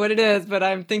 I don't know what it is, but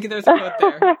I'm thinking there's a quote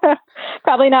there.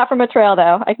 Probably not from a trail,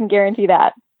 though. I can guarantee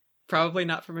that. Probably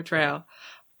not from a trail.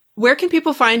 Where can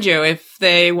people find you if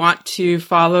they want to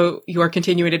follow your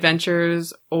continuing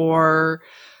adventures or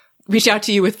reach out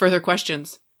to you with further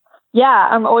questions? Yeah,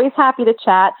 I'm always happy to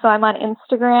chat. So I'm on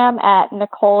Instagram at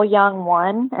Nicole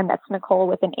Young1, and that's Nicole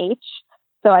with an H.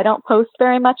 So I don't post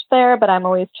very much there, but I'm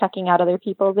always checking out other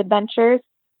people's adventures.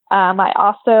 I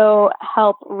also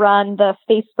help run the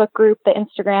Facebook group, the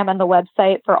Instagram, and the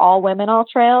website for All Women All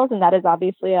Trails, and that is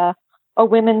obviously a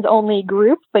women's only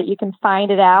group, but you can find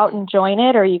it out and join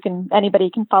it, or anybody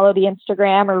can follow the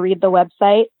Instagram or read the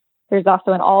website. There's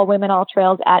also an All Women All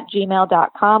Trails at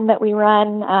gmail.com that we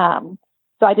run.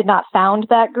 So I did not found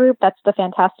that group. That's the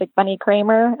fantastic Bunny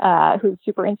Kramer, who's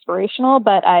super inspirational,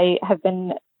 but I have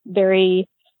been very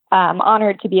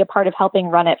honored to be a part of helping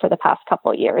run it for the past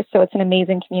couple of years. So it's an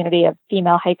amazing community of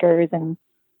female hikers and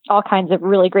all kinds of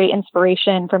really great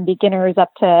inspiration from beginners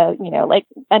up to, like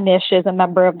Anish is a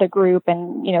member of the group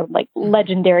and, like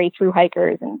legendary through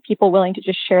hikers and people willing to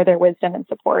just share their wisdom and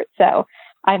support. So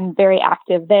I'm very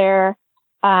active there.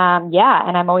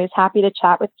 And I'm always happy to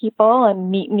chat with people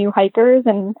and meet new hikers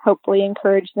and hopefully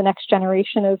encourage the next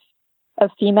generation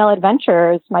of female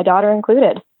adventurers, my daughter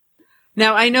included.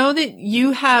 Now, I know that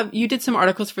you did some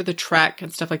articles for the Trek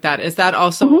and stuff like that. Is that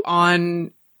also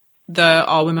on the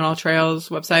All Women All Trails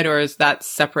website, or is that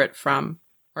separate from,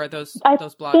 or those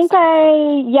blogs?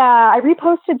 I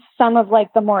reposted some of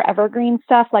like the more evergreen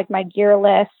stuff, like my gear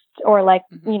list or like,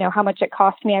 how much it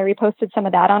cost me. I reposted some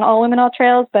of that on All Women All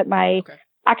Trails, but my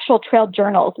actual trail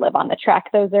journals live on the Trek.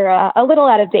 Those are a little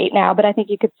out of date now, but I think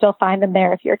you could still find them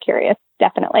there if you're curious.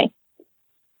 Definitely.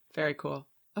 Very cool.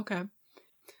 Okay.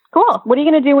 Cool. What are you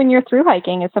going to do when you're through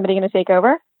hiking? Is somebody going to take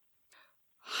over?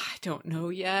 I don't know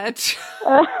yet.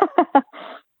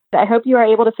 I hope you are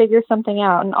able to figure something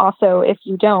out. And also, if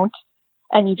you don't,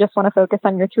 and you just want to focus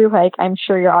on your through hike, I'm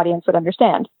sure your audience would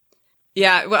understand.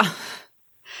 Yeah. Well,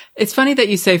 it's funny that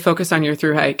you say focus on your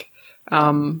through hike.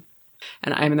 And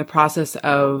I'm in the process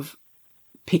of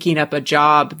picking up a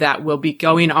job that will be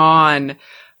going on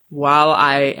while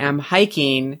I am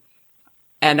hiking.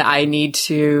 And I need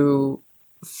to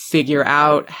figure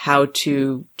out how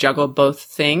to juggle both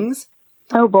things.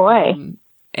 Oh boy.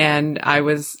 And I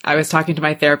was talking to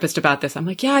my therapist about this. I'm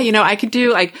like, yeah, I could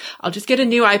do I'll just get a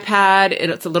new iPad.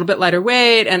 It's a little bit lighter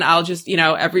weight and I'll just,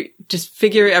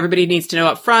 figure everybody needs to know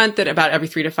up front that about every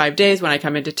 3 to 5 days when I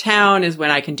come into town is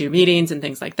when I can do meetings and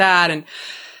things like that. And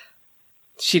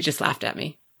she just laughed at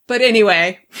me. But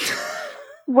anyway.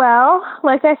 Well,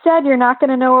 like I said, you're not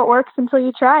going to know what works until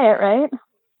you try it, right?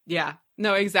 Yeah.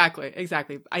 No, exactly.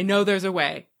 I know there's a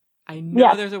way.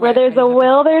 There's a way. Where there's a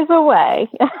will, there's a way.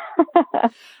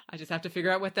 I just have to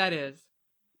figure out what that is.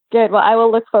 Good. Well, I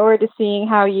will look forward to seeing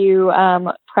how you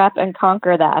prep and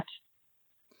conquer that.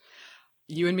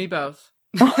 You and me both.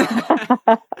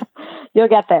 You'll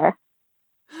get there.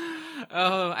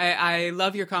 Oh, I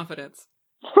love your confidence.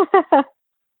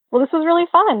 Well, this was really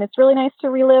fun. It's really nice to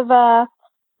relive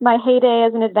my heyday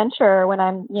as an adventurer when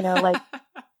I'm, like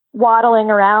waddling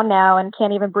around now and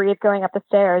can't even breathe going up the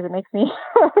stairs. It makes me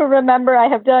remember I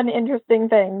have done interesting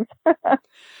things.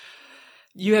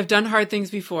 You have done hard things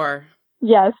before.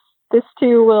 Yes, this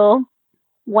too will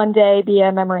one day be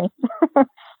a memory.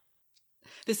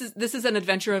 This is an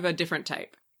adventure of a different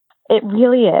type. It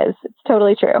really is. It's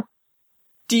totally true.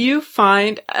 Do you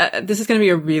find, this is going to be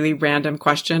a really random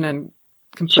question and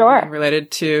completely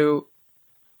unrelated to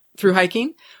through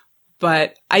hiking,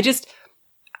 but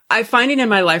I'm finding in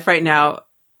my life right now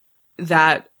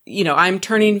that, I'm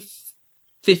turning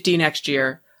 50 next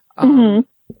year.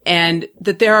 And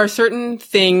that there are certain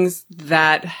things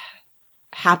that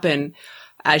happen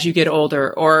as you get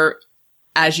older or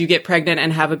as you get pregnant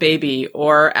and have a baby,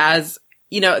 or as,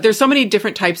 there's so many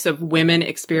different types of women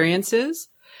experiences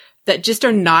that just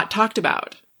are not talked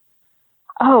about.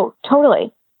 Oh,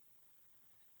 totally.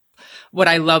 What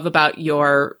I love about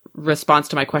your response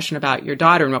to my question about your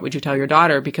daughter and what would you tell your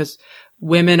daughter, because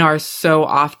women are so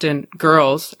often,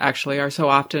 girls actually are so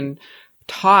often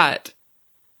taught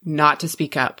not to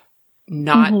speak up,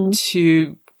 not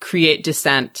to create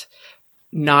dissent,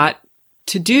 not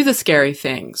to do the scary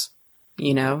things,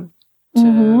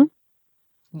 to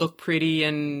look pretty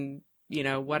and,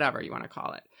 whatever you want to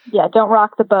call it. Yeah, don't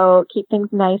rock the boat. Keep things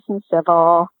nice and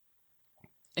civil.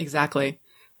 Exactly.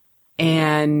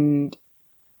 And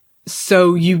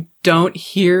so you don't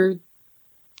hear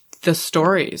the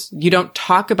stories. You don't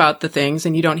talk about the things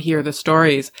and you don't hear the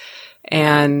stories.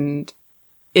 And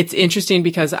it's interesting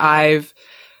because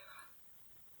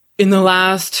in the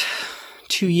last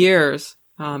 2 years,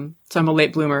 so I'm a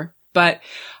late bloomer, but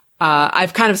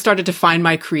I've kind of started to find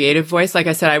my creative voice. Like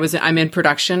I said, I'm in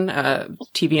production,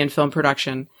 TV and film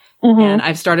production, and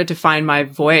I've started to find my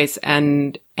voice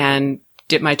and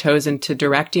dip my toes into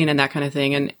directing and that kind of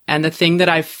thing. And the thing that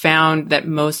I've found that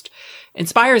most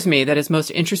inspires me, that is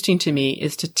most interesting to me,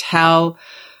 is to tell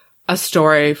a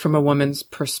story from a woman's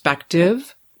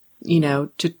perspective,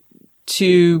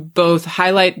 to both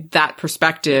highlight that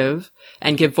perspective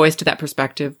and give voice to that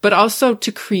perspective, but also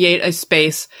to create a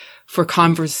space for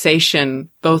conversation,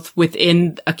 both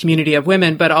within a community of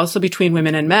women, but also between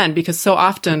women and men, because so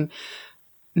often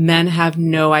men have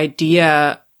no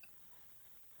idea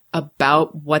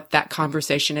about what that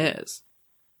conversation is.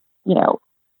 You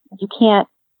can't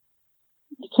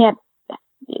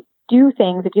do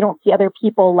things if you don't see other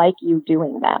people like you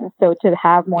doing them. So to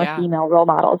have more female role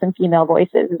models and female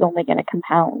voices is only going to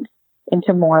compound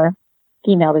into more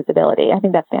female visibility. I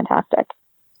think that's fantastic.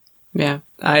 Yeah,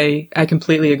 I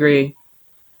completely agree.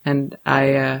 And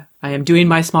I am doing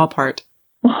my small part.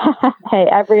 Hey,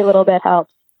 every little bit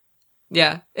helps.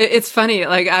 Yeah. It's funny.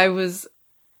 Like I was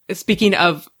speaking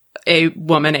of a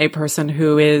woman, a person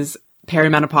who is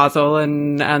perimenopausal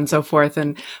and so forth.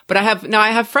 But I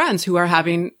have friends who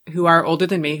are older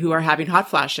than me, who are having hot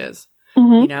flashes,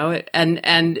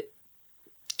 and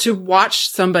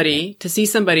to see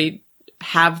somebody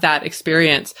have that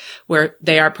experience where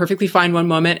they are perfectly fine one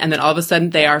moment and then all of a sudden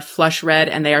they are flush red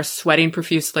and they are sweating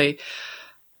profusely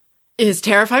is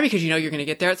terrifying, because you're going to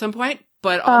get there at some point,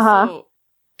 but also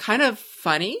kind of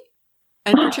funny.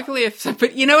 And particularly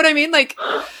but you know what I mean? Like,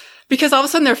 because all of a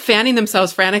sudden they're fanning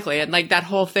themselves frantically and like that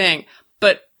whole thing.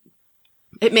 But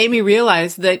it made me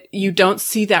realize that you don't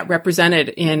see that represented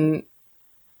in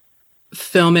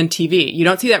film and TV. You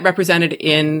don't see that represented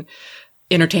in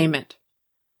entertainment.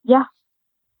 Yeah.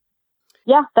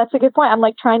 Yeah, that's a good point. I'm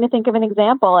like trying to think of an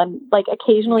example, and like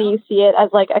occasionally you see it as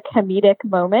like a comedic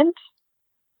moment.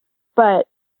 But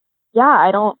yeah,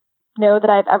 I don't know that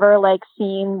I've ever like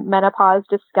seen menopause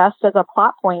discussed as a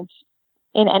plot point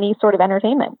in any sort of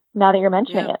entertainment. Now that you're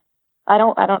mentioning it, I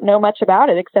don't know much about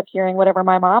it except hearing whatever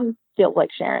my mom feels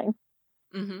like sharing.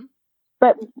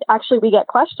 But actually, we get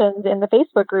questions in the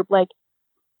Facebook group like,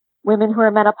 women who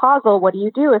are menopausal, what do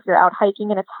you do if you're out hiking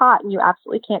and it's hot and you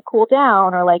absolutely can't cool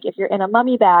down? Or like if you're in a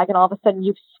mummy bag and all of a sudden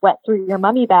you've sweat through your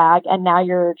mummy bag and now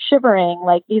you're shivering.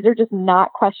 Like these are just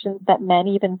not questions that men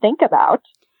even think about,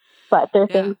 but they're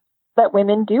things that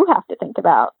women do have to think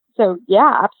about. So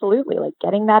yeah, absolutely. Like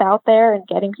getting that out there and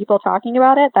getting people talking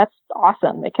about it, that's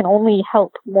awesome. It can only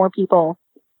help more people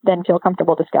then feel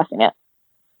comfortable discussing it.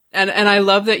 And I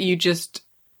love that you just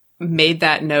made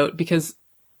that note, because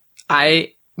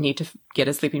I need to get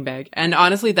a sleeping bag. And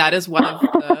honestly, that is one of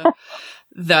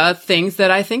the things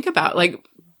that I think about. Like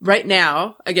right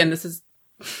now, again, this is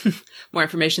more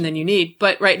information than you need.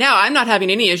 But right now, I'm not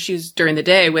having any issues during the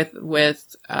day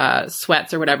with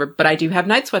sweats or whatever, but I do have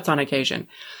night sweats on occasion.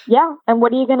 Yeah. And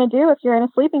what are you going to do if you're in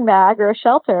a sleeping bag or a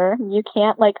shelter? You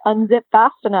can't like unzip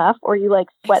fast enough, or you like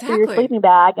sweat through your sleeping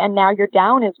bag and now your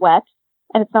down is wet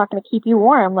and it's not going to keep you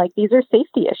warm. Like, these are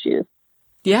safety issues.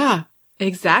 Yeah,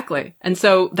 exactly. And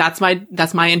so that's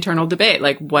my internal debate.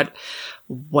 Like, what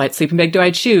sleeping bag do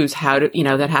I choose? How do,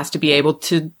 that has to be able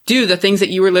to do the things that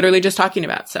you were literally just talking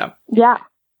about. So yeah.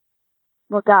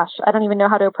 Well, gosh, I don't even know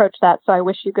how to approach that. So I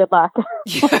wish you good luck.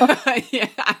 Yeah,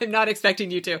 I'm not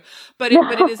expecting you to, but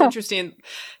it is interesting.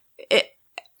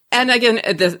 And again,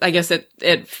 I guess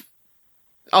it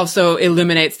also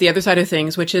illuminates the other side of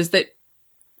things, which is that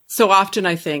so often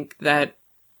I think that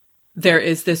there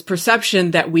is this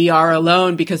perception that we are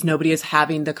alone because nobody is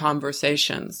having the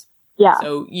conversations. Yeah.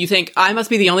 So you think, I must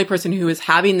be the only person who is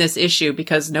having this issue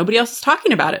because nobody else is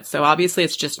talking about it. So obviously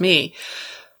it's just me.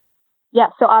 Yeah.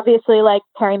 So obviously, like,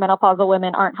 perimenopausal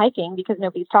women aren't hiking because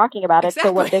nobody's talking about it. Exactly.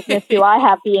 So what business do I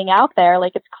have being out there?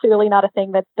 Like, it's clearly not a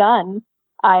thing that's done.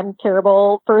 I'm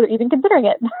terrible for even considering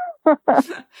it.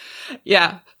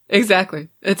 Yeah, exactly.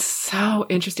 It's so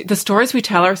interesting. The stories we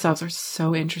tell ourselves are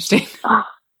so interesting.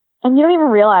 And you don't even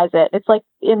realize it. It's like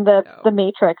in the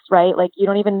Matrix, right? Like, you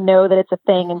don't even know that it's a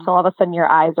thing until all of a sudden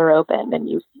your eyes are opened and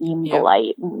you've seen the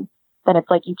light. And then it's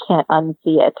like you can't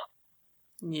unsee it.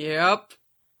 Yep.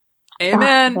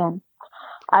 Amen. Man.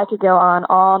 I could go on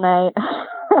all night.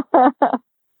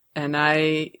 And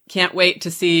I can't wait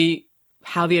to see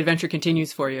how the adventure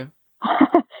continues for you.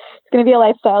 It's going to be a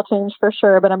lifestyle change for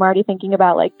sure, but I'm already thinking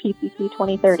about like PCC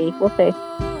 2030. We'll see.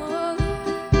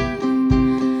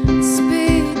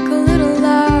 Speak a little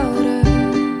louder.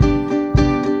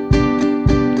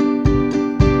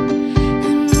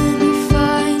 And when we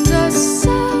find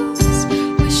ourselves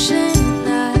wishing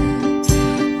that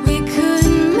we could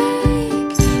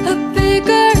make a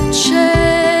bigger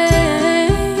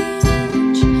change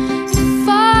and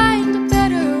find a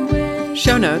better way.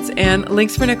 Show notes and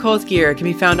links for Nicole's gear can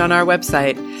be found on our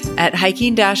website at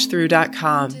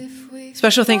hiking-through.com.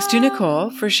 Special thanks to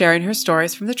Nicole for sharing her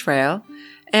stories from the trail,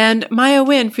 and Maya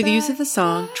Wynn for the use of the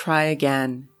song Try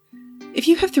Again. If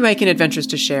you have through hiking adventures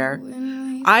to share,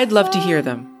 I'd love to hear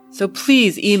them. So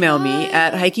please email me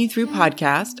at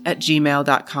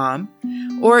hikingthroughpodcast@gmail.com,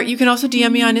 or you can also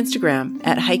DM me on Instagram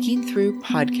at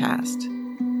hikingthroughpodcast.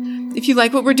 If you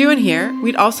like what we're doing here,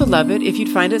 we'd also love it if you'd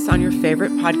find us on your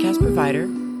favorite podcast provider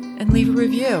and leave a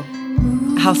review.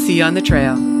 I'll see you on the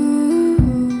trail.